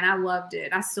freak, man. I loved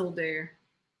it. I still do.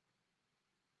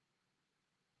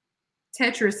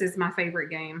 Tetris is my favorite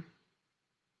game.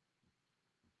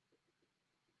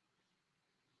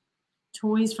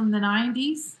 Toys from the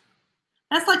 90s?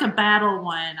 That's like a battle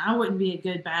one. I wouldn't be a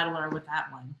good battler with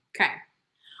that one. Okay.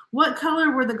 What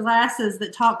color were the glasses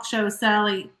that talk show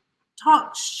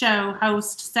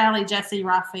host Sally Jesse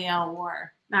Raphael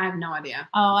wore? I have no idea.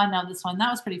 Oh, I know this one. That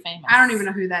was pretty famous. I don't even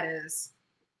know who that is.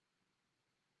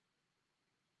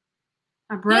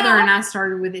 My brother and I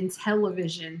started with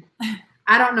Intellivision.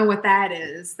 I don't know what that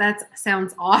is. That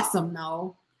sounds awesome,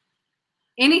 though.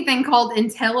 Anything called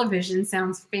Intellivision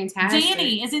sounds fantastic.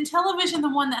 Danny, is Intellivision the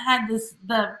one that had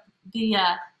the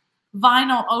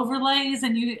vinyl overlays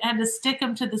and you had to stick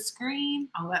them to the screen?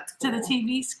 Oh, that's cool. To the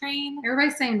TV screen?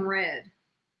 Everybody's saying red.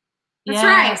 That's yes,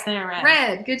 right. Yes, they're red.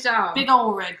 Red. Good job. Big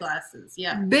old red glasses.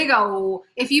 Yeah. Big old.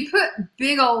 If you put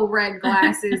big old red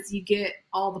glasses, you get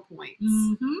all the points.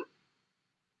 Mm-hmm.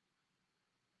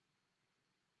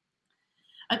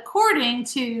 According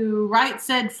to Right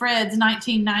Said Fred's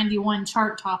 1991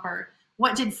 chart topper,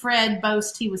 what did Fred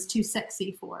boast he was too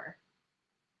sexy for?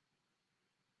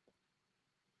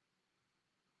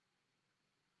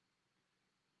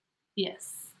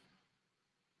 Yes.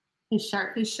 His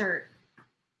shirt. His shirt.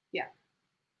 Yeah.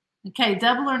 Okay,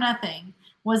 double or nothing.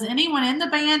 Was anyone in the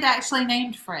band actually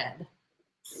named Fred?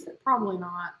 Probably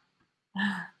not.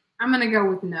 I'm going to go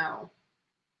with no.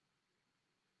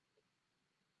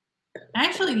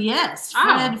 Actually, yes.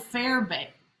 Fred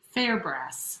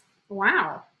Fairbrass.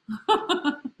 Wow.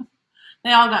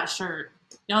 They all got shirt.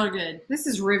 Y'all are good. This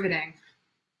is riveting.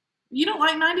 You don't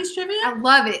like 90s trivia? I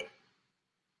love it.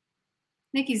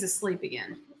 Nikki's asleep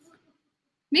again.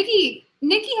 Nikki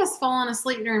has fallen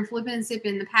asleep during Flippin' and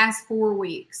Sippin' the past 4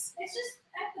 weeks. It's just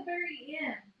at the very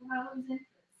end when I lose interest.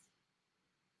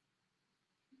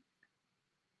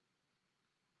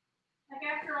 Like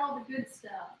after all the good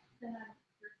stuff, then I.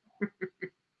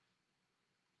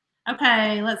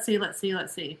 Okay, let's see. Who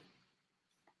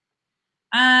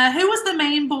was the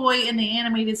main boy in the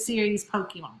animated series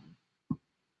Pokemon?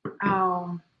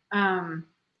 Oh,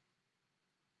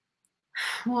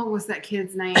 what was that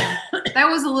kid's name? That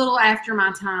was a little after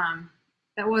my time.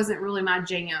 That wasn't really my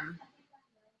jam.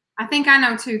 I think I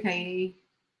know too, Katie.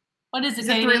 What is it, Is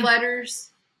Katie? it 3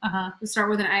 letters? Uh-huh. We start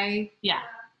with an A? Yeah.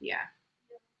 Yeah.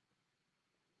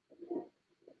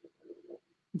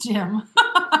 Jim.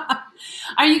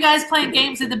 Are you guys playing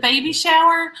games at the baby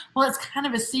shower? Well, it's kind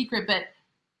of a secret, but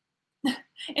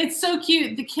it's so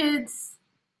cute. The kids,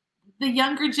 the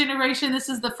younger generation, this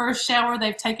is the first shower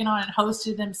they've taken on and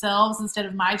hosted themselves instead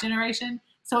of my generation.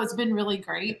 So it's been really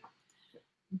great.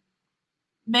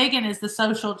 Megan is the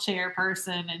social chair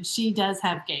person, and she does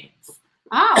have games.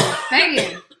 Oh,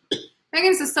 Megan.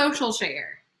 Megan's the social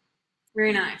chair.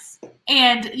 Very nice.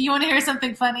 And you want to hear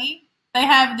something funny? They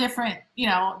have different, they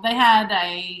had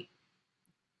a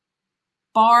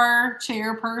bar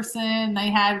chair person, they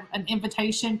had an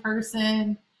invitation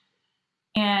person,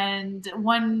 and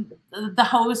the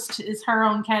host is her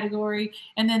own category,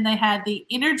 and then they had the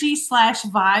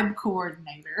energy/vibe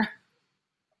coordinator.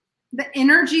 The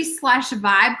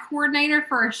energy/vibe coordinator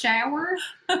for a shower?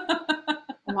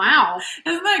 Wow.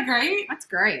 Isn't that great? That's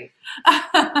great.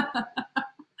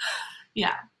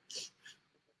 Yeah.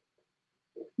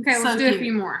 Okay, let's do a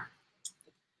few more.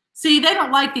 See, they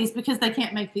don't like these because they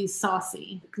can't make these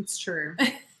saucy. It's true.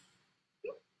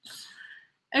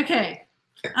 Okay.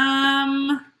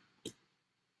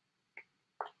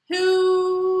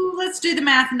 Let's do the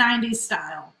math 90s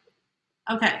style.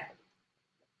 Okay.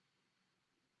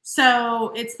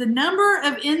 So it's the number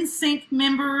of NSYNC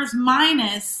members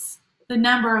minus the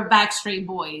number of Backstreet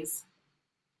Boys.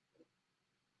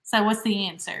 So what's the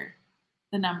answer?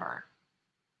 The number.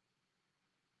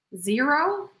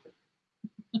 0?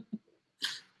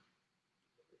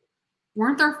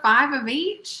 Weren't there 5 of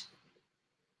each?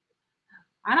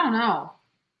 I don't know.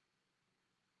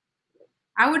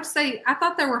 I would say, I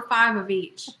thought there were 5 of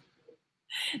each.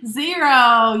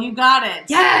 0. You got it.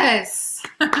 Yes.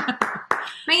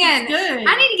 Man, good.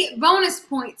 I need to get bonus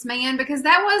points, man, because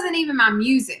that wasn't even my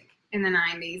music. in the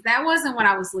 90s. That wasn't what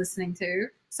I was listening to.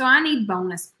 So I need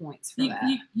bonus points for that.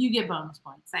 You get bonus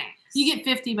points. Thanks. You get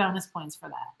 50 bonus points for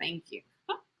that. Thank you.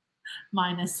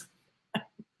 Minus.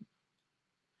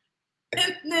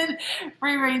 And then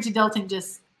free range adulting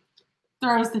just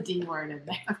throws the D word in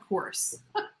there. Of course.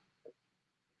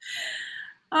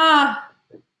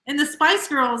 In the Spice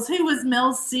Girls, who was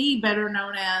Mel C better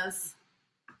known as?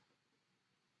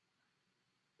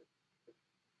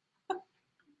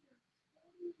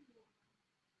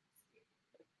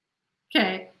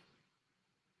 Okay.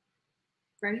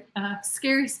 Ready?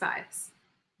 Scary Spice.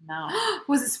 No.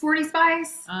 Was it Sporty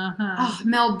Spice? Uh-huh. Oh,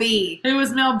 Mel B. Who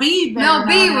was Mel B? Mel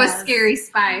B was Scary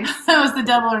Spice. That was the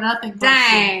Double or Nothing question.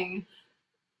 Dang.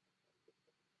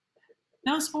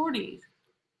 No Sporty.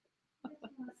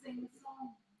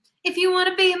 If you want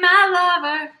to be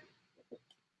my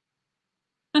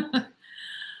lover. Trying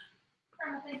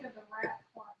to think of the rap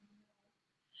one.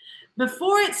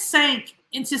 Before it sank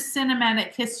into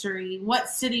cinematic history, what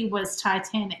city was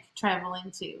Titanic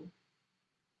traveling to?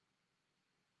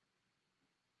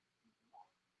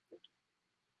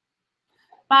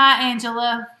 Bye,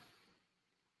 Angela.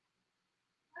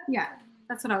 Yeah,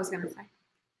 that's what I was going to say.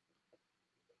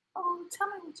 Oh, tell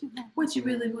me what you want. What you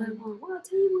really want. Well, I'll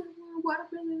tell you what I want. What I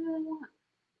really, really want.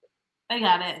 I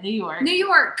got it. New York. New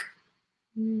York.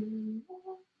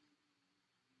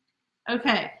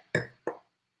 Okay.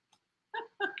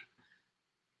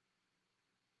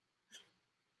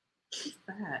 What's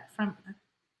that from?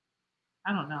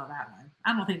 I don't know that one.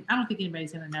 I don't think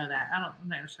anybody's gonna know that. I'm not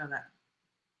gonna show that.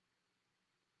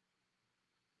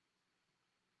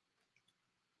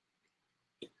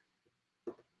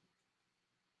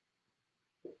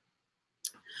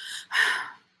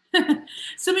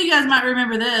 Some of you guys might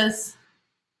remember this.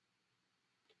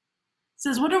 It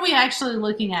says, what are we actually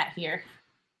looking at here?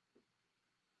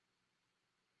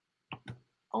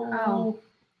 Oh,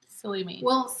 silly me.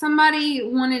 Well, somebody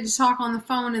wanted to talk on the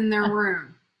phone in their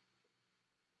room.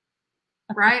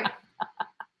 Right?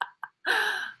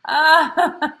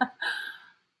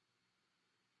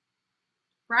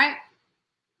 Right?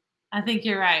 I think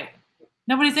you're right.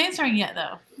 Nobody's answering yet,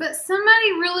 though. But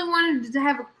somebody really wanted to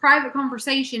have a private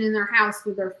conversation in their house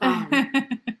with their phone.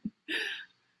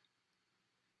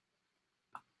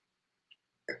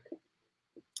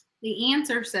 The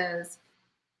answer says,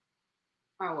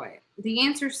 the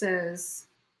answer says,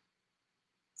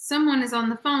 someone is on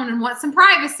the phone and wants some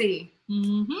privacy.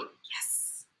 Mm-hmm.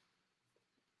 Yes.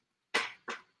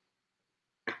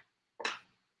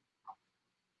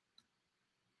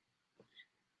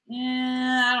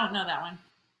 Yeah, I don't know that one.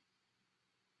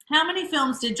 How many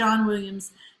films did John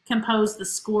Williams compose the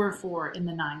score for in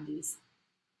the 90s?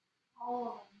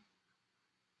 Oh.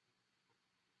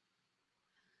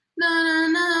 Na na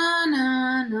na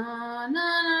na na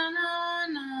na na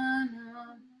na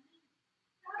na.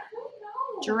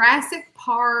 Jurassic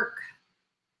Park.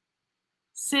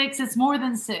 6. It's more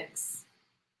than 6.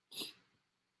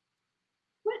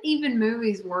 What even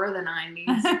movies were the 90s?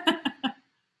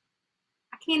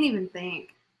 I can't even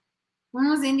think. When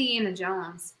was Indiana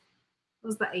Jones? It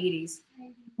was the 80s.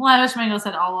 Well, I wish Mango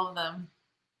said all of them.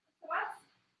 What?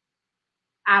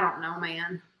 I don't know,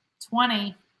 man.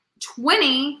 20.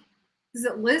 20? Does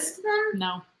it list them?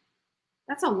 No.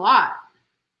 That's a lot.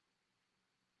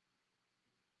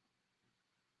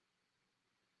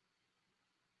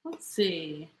 Let's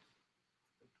see.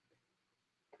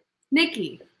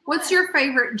 Nikki, what's your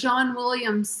favorite John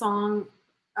Williams song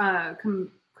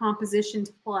composition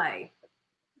to play?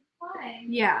 Why?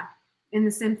 Yeah, in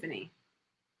the symphony.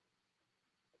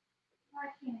 I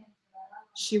can't answer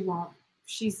that. She won't.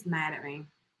 She's mad at me.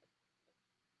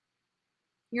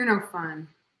 You're no fun.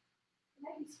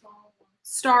 Maybe Star Wars.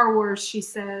 Star Wars, she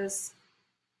says.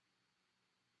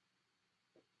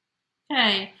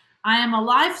 Okay. I am a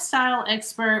lifestyle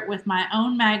expert with my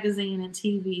own magazine and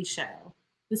TV show.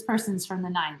 This person's from the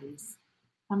 90s.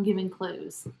 I'm giving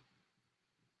clues.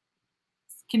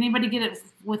 Can anybody get it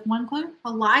with one clue?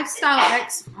 A lifestyle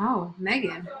Oh,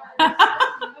 Megan.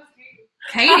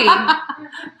 Katie.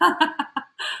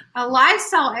 A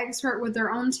lifestyle expert with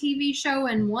their own TV show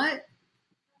and what?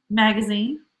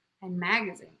 Magazine. And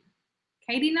magazine.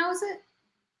 Katie knows it?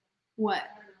 What?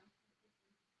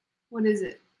 What is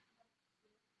it?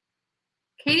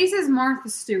 Katie says Martha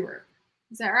Stewart.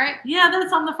 Is that right? Yeah,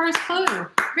 that's on the first clue.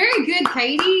 Very good,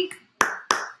 Katie.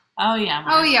 Oh, yeah.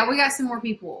 Oh, yeah. We got some more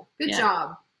people. Good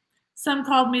job. Some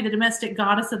called me the domestic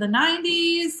goddess of the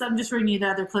 90s. I'm just reading you the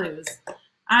other clues.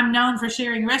 I'm known for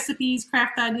sharing recipes,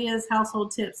 craft ideas, household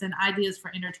tips, and ideas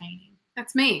for entertaining.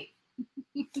 That's me.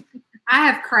 I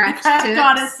have craft tips.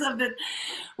 goddess of the.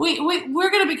 We're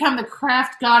going to become the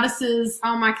craft goddesses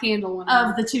on my candle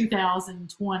of the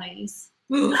 2020s.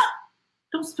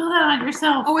 Don't spill that on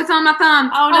yourself. Oh, it's on my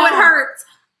thumb. Oh, no. It hurts.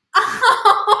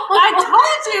 I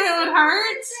told you it would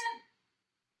hurt.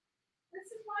 This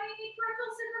is why you need parental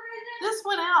supervision. This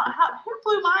went out. Who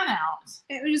blew mine out?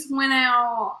 It just went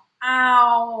out.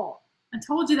 Ow. I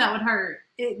told you that would hurt.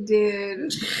 It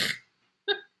did.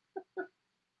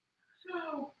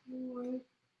 Oh, boy.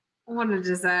 What a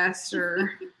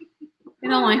disaster. It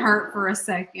only hurt for a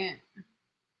second.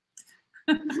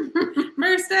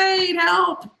 First aid,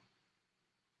 help.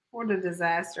 What a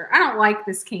disaster. I don't like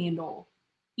this candle.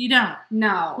 You don't?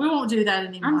 No. We won't do that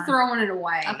anymore. I'm throwing it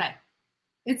away. Okay.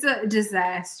 It's a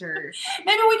disaster.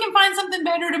 Maybe we can find something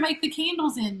better to make the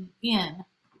candles in.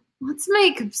 Let's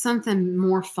make something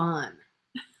more fun.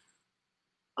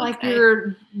 Like Okay.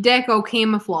 your deco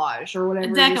camouflage or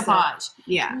whatever. Decoupage.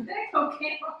 Yeah.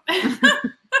 Okay.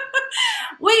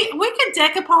 We could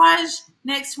decoupage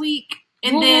next week,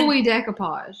 and What then will we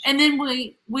decoupage? and then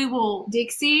we will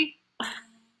Dixie?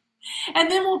 and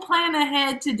then we'll plan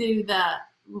ahead to do the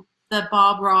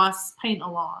Bob Ross paint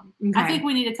along. I Okay. think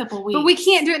we need a couple weeks. But we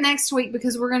can't do it next week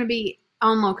because we're going to be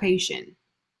on location.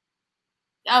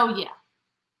 Oh yeah.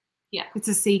 It's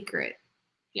a secret.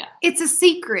 Yeah. It's a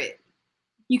secret.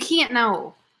 You can't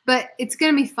know, but it's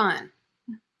going to be fun.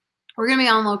 We're going to be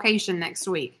on location next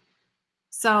week.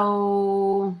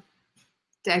 So,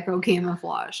 deco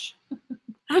camouflage.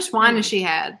 How much wine has she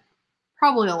had?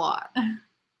 Probably a lot.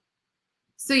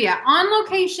 So, yeah, on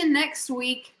location next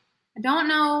week. I don't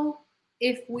know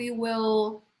if we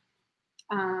will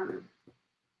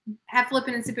have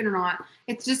Flippin and Sippin or not.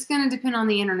 It's just going to depend on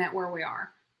the internet where we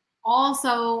are.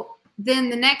 Also, then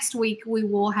the next week we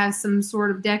will have some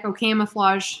sort of deco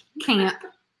camouflage camp.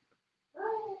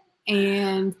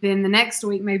 And then the next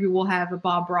week maybe we'll have a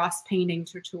Bob Ross painting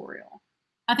tutorial.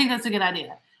 I think that's a good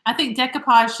idea. I think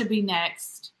decoupage should be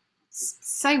next.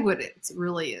 Say what it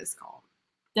really is called.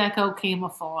 Deco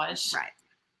camouflage. Right.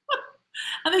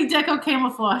 I think deco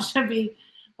camouflage should be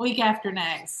week after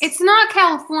next. It's not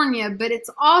California, but it's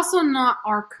also not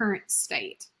our current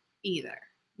state either.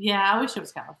 Yeah, I wish it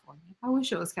was California. I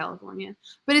wish it was California,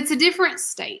 but it's a different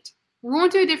state. We're going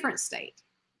to a different state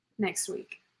next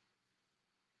week.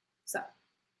 So,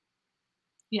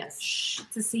 Yes. shh,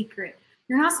 it's a secret.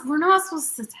 We're not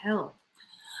supposed to tell.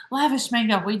 Lavish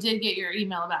Mango, we did get your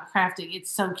email about crafting.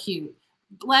 It's so cute.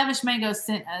 Lavish Mango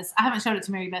sent us, I haven't showed it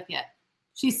to Mary Beth yet.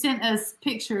 She sent us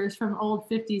pictures from old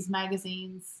 50s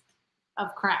magazines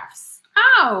of crafts.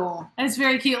 Oh, And it's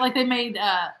very cute. Like they made,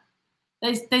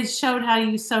 they showed how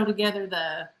you sew together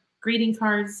the greeting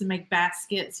cards to make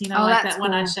baskets, you know, Oh, like that's that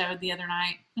one I cool. showed the other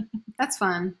night. that's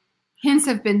fun. Hints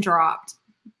have been dropped.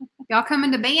 Y'all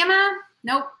coming to Bama?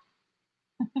 Nope.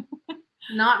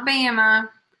 Not Bama.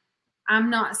 I'm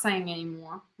not saying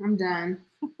anymore. I'm done.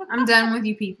 I'm done with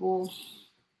you people.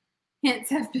 Hints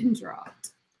have been dropped.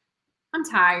 I'm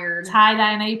tired.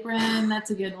 Tie-dye and apron,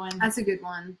 that's a good one. That's a good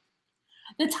one.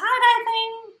 The tie-dye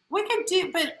thing, we could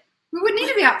do, but We would need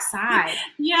to be outside.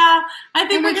 yeah, I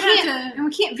think And we're we going to can't have to. and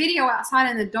we can't video outside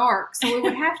in the dark, so we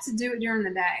would have to do it during the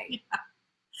day.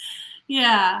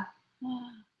 Yeah.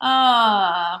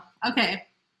 Okay.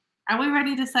 Are we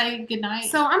ready to say goodnight?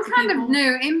 So I'm to kind people? of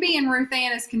new. MB and Ruth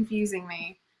Ann is confusing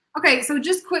me. Okay, so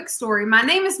just quick story. My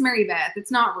name is Mary Beth.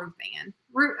 It's not Ruth Ann.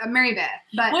 Mary Beth.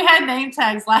 But We had name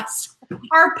tags last week.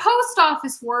 our post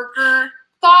office worker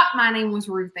thought my name was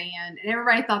Ruth Ann, and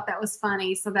everybody thought that was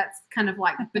funny. So that's kind of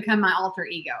like become my alter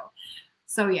ego.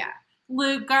 So yeah.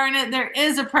 Luke Garnett, there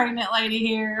is a pregnant lady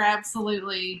here.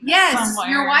 Absolutely. Yes, somewhere.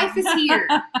 your wife is here.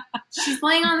 She's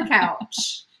laying on the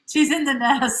couch. She's in the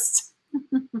nest.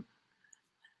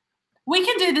 We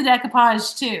can do the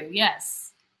decoupage too.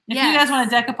 Yes. If you guys want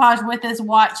to decoupage with us,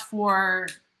 watch for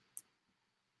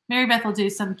Mary Beth will do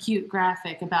some cute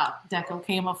graphic about deco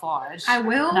camouflage. I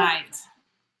will. Night.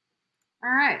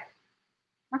 All right.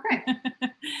 Okay.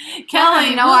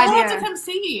 Kelly, no we'll have idea. to come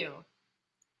see you.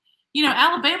 You know,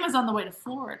 Alabama's on the way to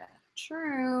Florida.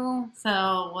 True.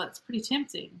 So, it's pretty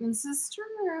tempting. This is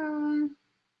true.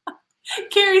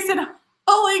 Carrie said,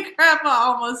 holy crap, I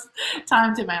almost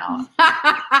timed him out.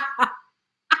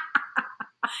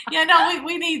 Yeah, no,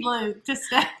 we need Luke to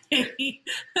stay.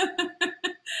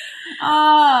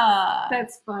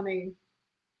 That's funny.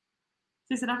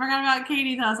 She said, I forgot about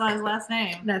Katie until I saw his last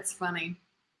name. That's funny.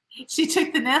 She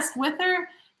took the nest with her?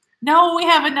 No, we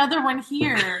have another one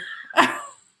here.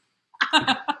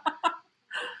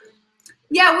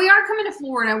 Yeah, we are coming to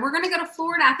Florida. We're going to go to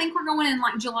Florida. I think we're going in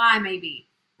like July, maybe.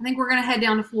 I think we're going to head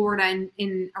down to Florida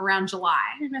in around July.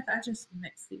 Hey, Beth, I just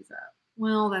mixed these up.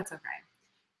 Well, that's okay.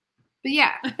 But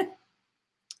yeah,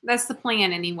 that's the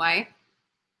plan anyway.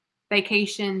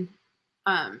 Vacation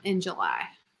in July.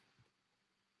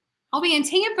 I'll be in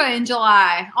Tampa in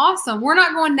July. Awesome. We're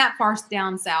not going that far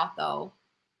down south, though.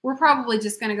 We're probably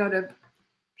just going to go to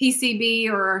PCB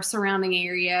or our surrounding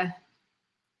area.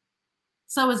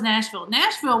 So is Nashville.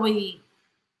 Nashville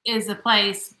is a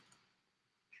place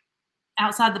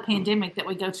outside the pandemic that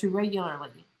we go to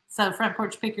regularly. So Front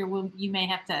Porch Picker, we may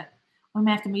have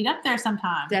to meet up there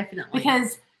sometime. Definitely.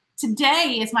 Because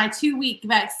today is my 2-week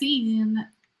vaccine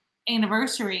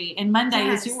anniversary, and Monday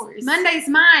is yours. Monday's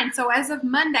mine. So as of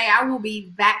Monday, I will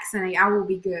be vaccinated. I will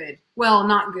be good. Well,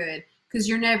 not good, because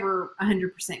you're never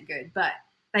 100% good. But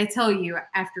they tell you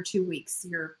after 2 weeks,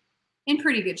 you're in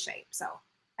pretty good shape. So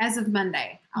as of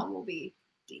Monday, I will be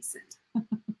decent.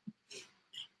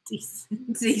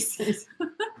 Decent.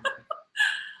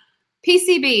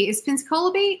 PCB is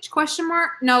Pensacola Beach? ?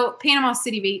 No, Panama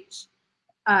City Beach.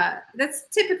 That's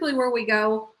typically where we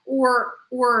go,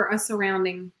 or a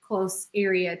surrounding close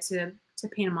area to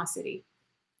Panama City.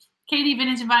 Katie,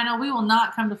 Vintage and Vinyl, we will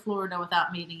not come to Florida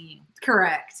without meeting you.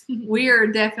 Correct. We are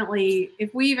definitely,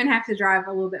 if we even have to drive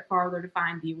a little bit farther to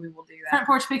find you, we will do that. Front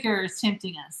Porch Picker is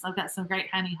tempting us. I've got some great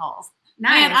honey holes.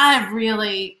 Nice. And I've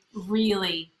really,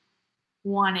 really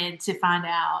wanted to find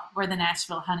out where the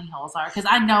Nashville honey holes are, because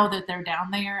I know that they're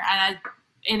down there, and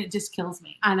it just kills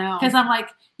me. I know. Because I'm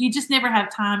like, you just never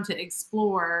have time to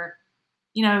explore.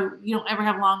 You know, you don't ever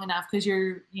have long enough because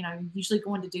you're usually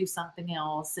going to do something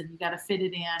else, and you got to fit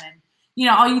it in. And,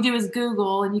 all you do is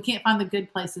Google, and you can't find the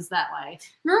good places that way.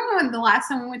 Remember when the last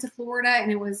time we went to Florida,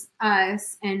 and it was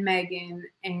us and Megan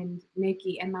and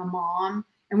Nikki and my mom,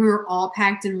 and we were all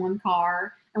packed in one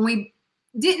car, and we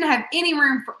didn't have any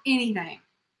room for anything.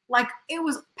 Like, it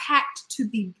was packed to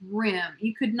the brim.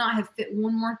 You could not have fit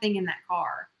one more thing in that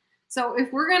car. So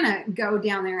if we're going to go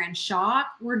down there and shop,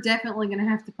 we're definitely going to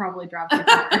have to probably drive the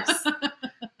cars.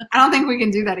 I don't think we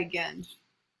can do that again.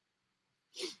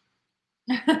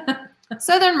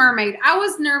 Southern Mermaid. I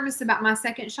was nervous about my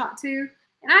second shot too,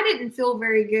 and I didn't feel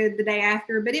very good the day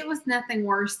after, but it was nothing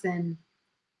worse than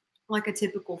like a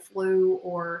typical flu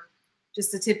or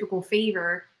just a typical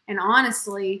fever. And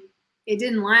honestly, it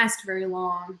didn't last very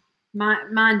long.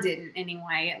 Mine didn't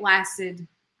anyway. It lasted,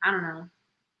 I don't know,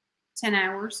 10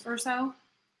 hours or so.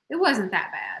 It wasn't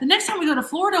that bad. The next time we go to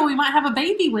Florida, we might have a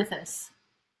baby with us.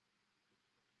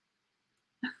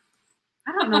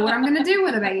 I don't know what I'm going to do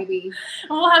with a baby.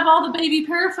 We'll have all the baby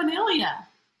paraphernalia.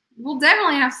 We'll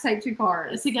definitely have to take 2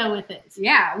 cars to go with it.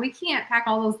 Yeah, we can't pack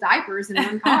all those diapers in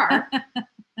one car.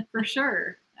 For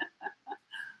sure.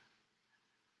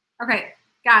 Okay,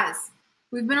 guys,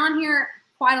 we've been on here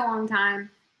quite a long time.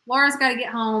 Laura's got to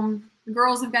get home. The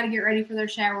girls have got to get ready for their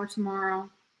shower tomorrow.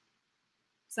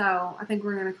 So I think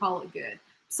we're going to call it good.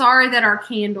 Sorry that our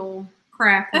candle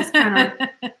craft was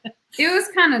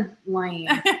kind of lame.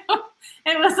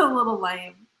 It was a little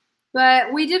lame.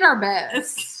 But we did our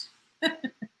best.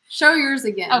 Show yours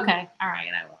again. Okay. All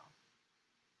right, I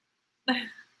will.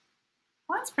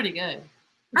 Well, that's pretty good.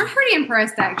 I'm pretty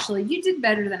impressed, actually. You did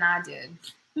better than I did.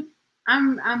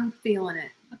 I'm feeling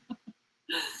it.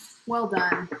 Well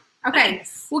done. Okay,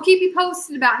 Thanks. We'll keep you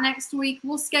posted about next week.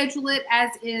 We'll schedule it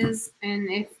as is, and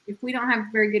if we don't have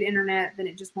very good internet, then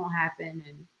it just won't happen,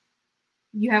 and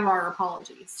you have our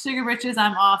apologies. Sugar Britches,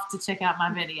 I'm off to check out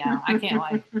my video. I can't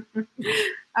wait.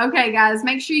 Okay, guys,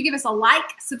 make sure you give us a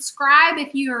like, subscribe.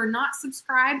 If you are not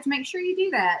subscribed, make sure you do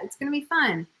that. It's going to be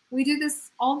fun. We do this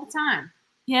all the time.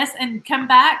 Yes, and come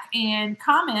back and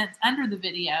comment under the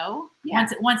video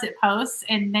once it posts,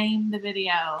 and name the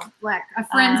video. Like a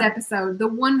Friends episode, the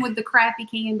one with the crappy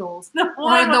candles, the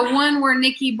one where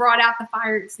Nikki brought out the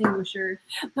fire extinguisher,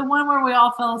 the one where we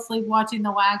all fell asleep watching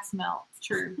the wax melt.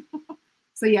 True.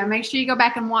 So yeah, make sure you go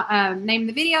back and name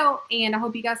the video, and I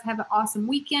hope you guys have an awesome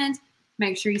weekend.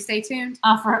 Make sure you stay tuned.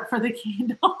 For the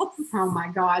candles. Oh my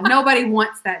God, nobody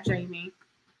wants that, Jamie.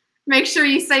 Make sure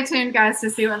you stay tuned, guys, to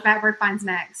see what Fatbird finds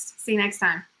next. See you next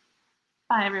time.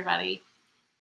 Bye, everybody.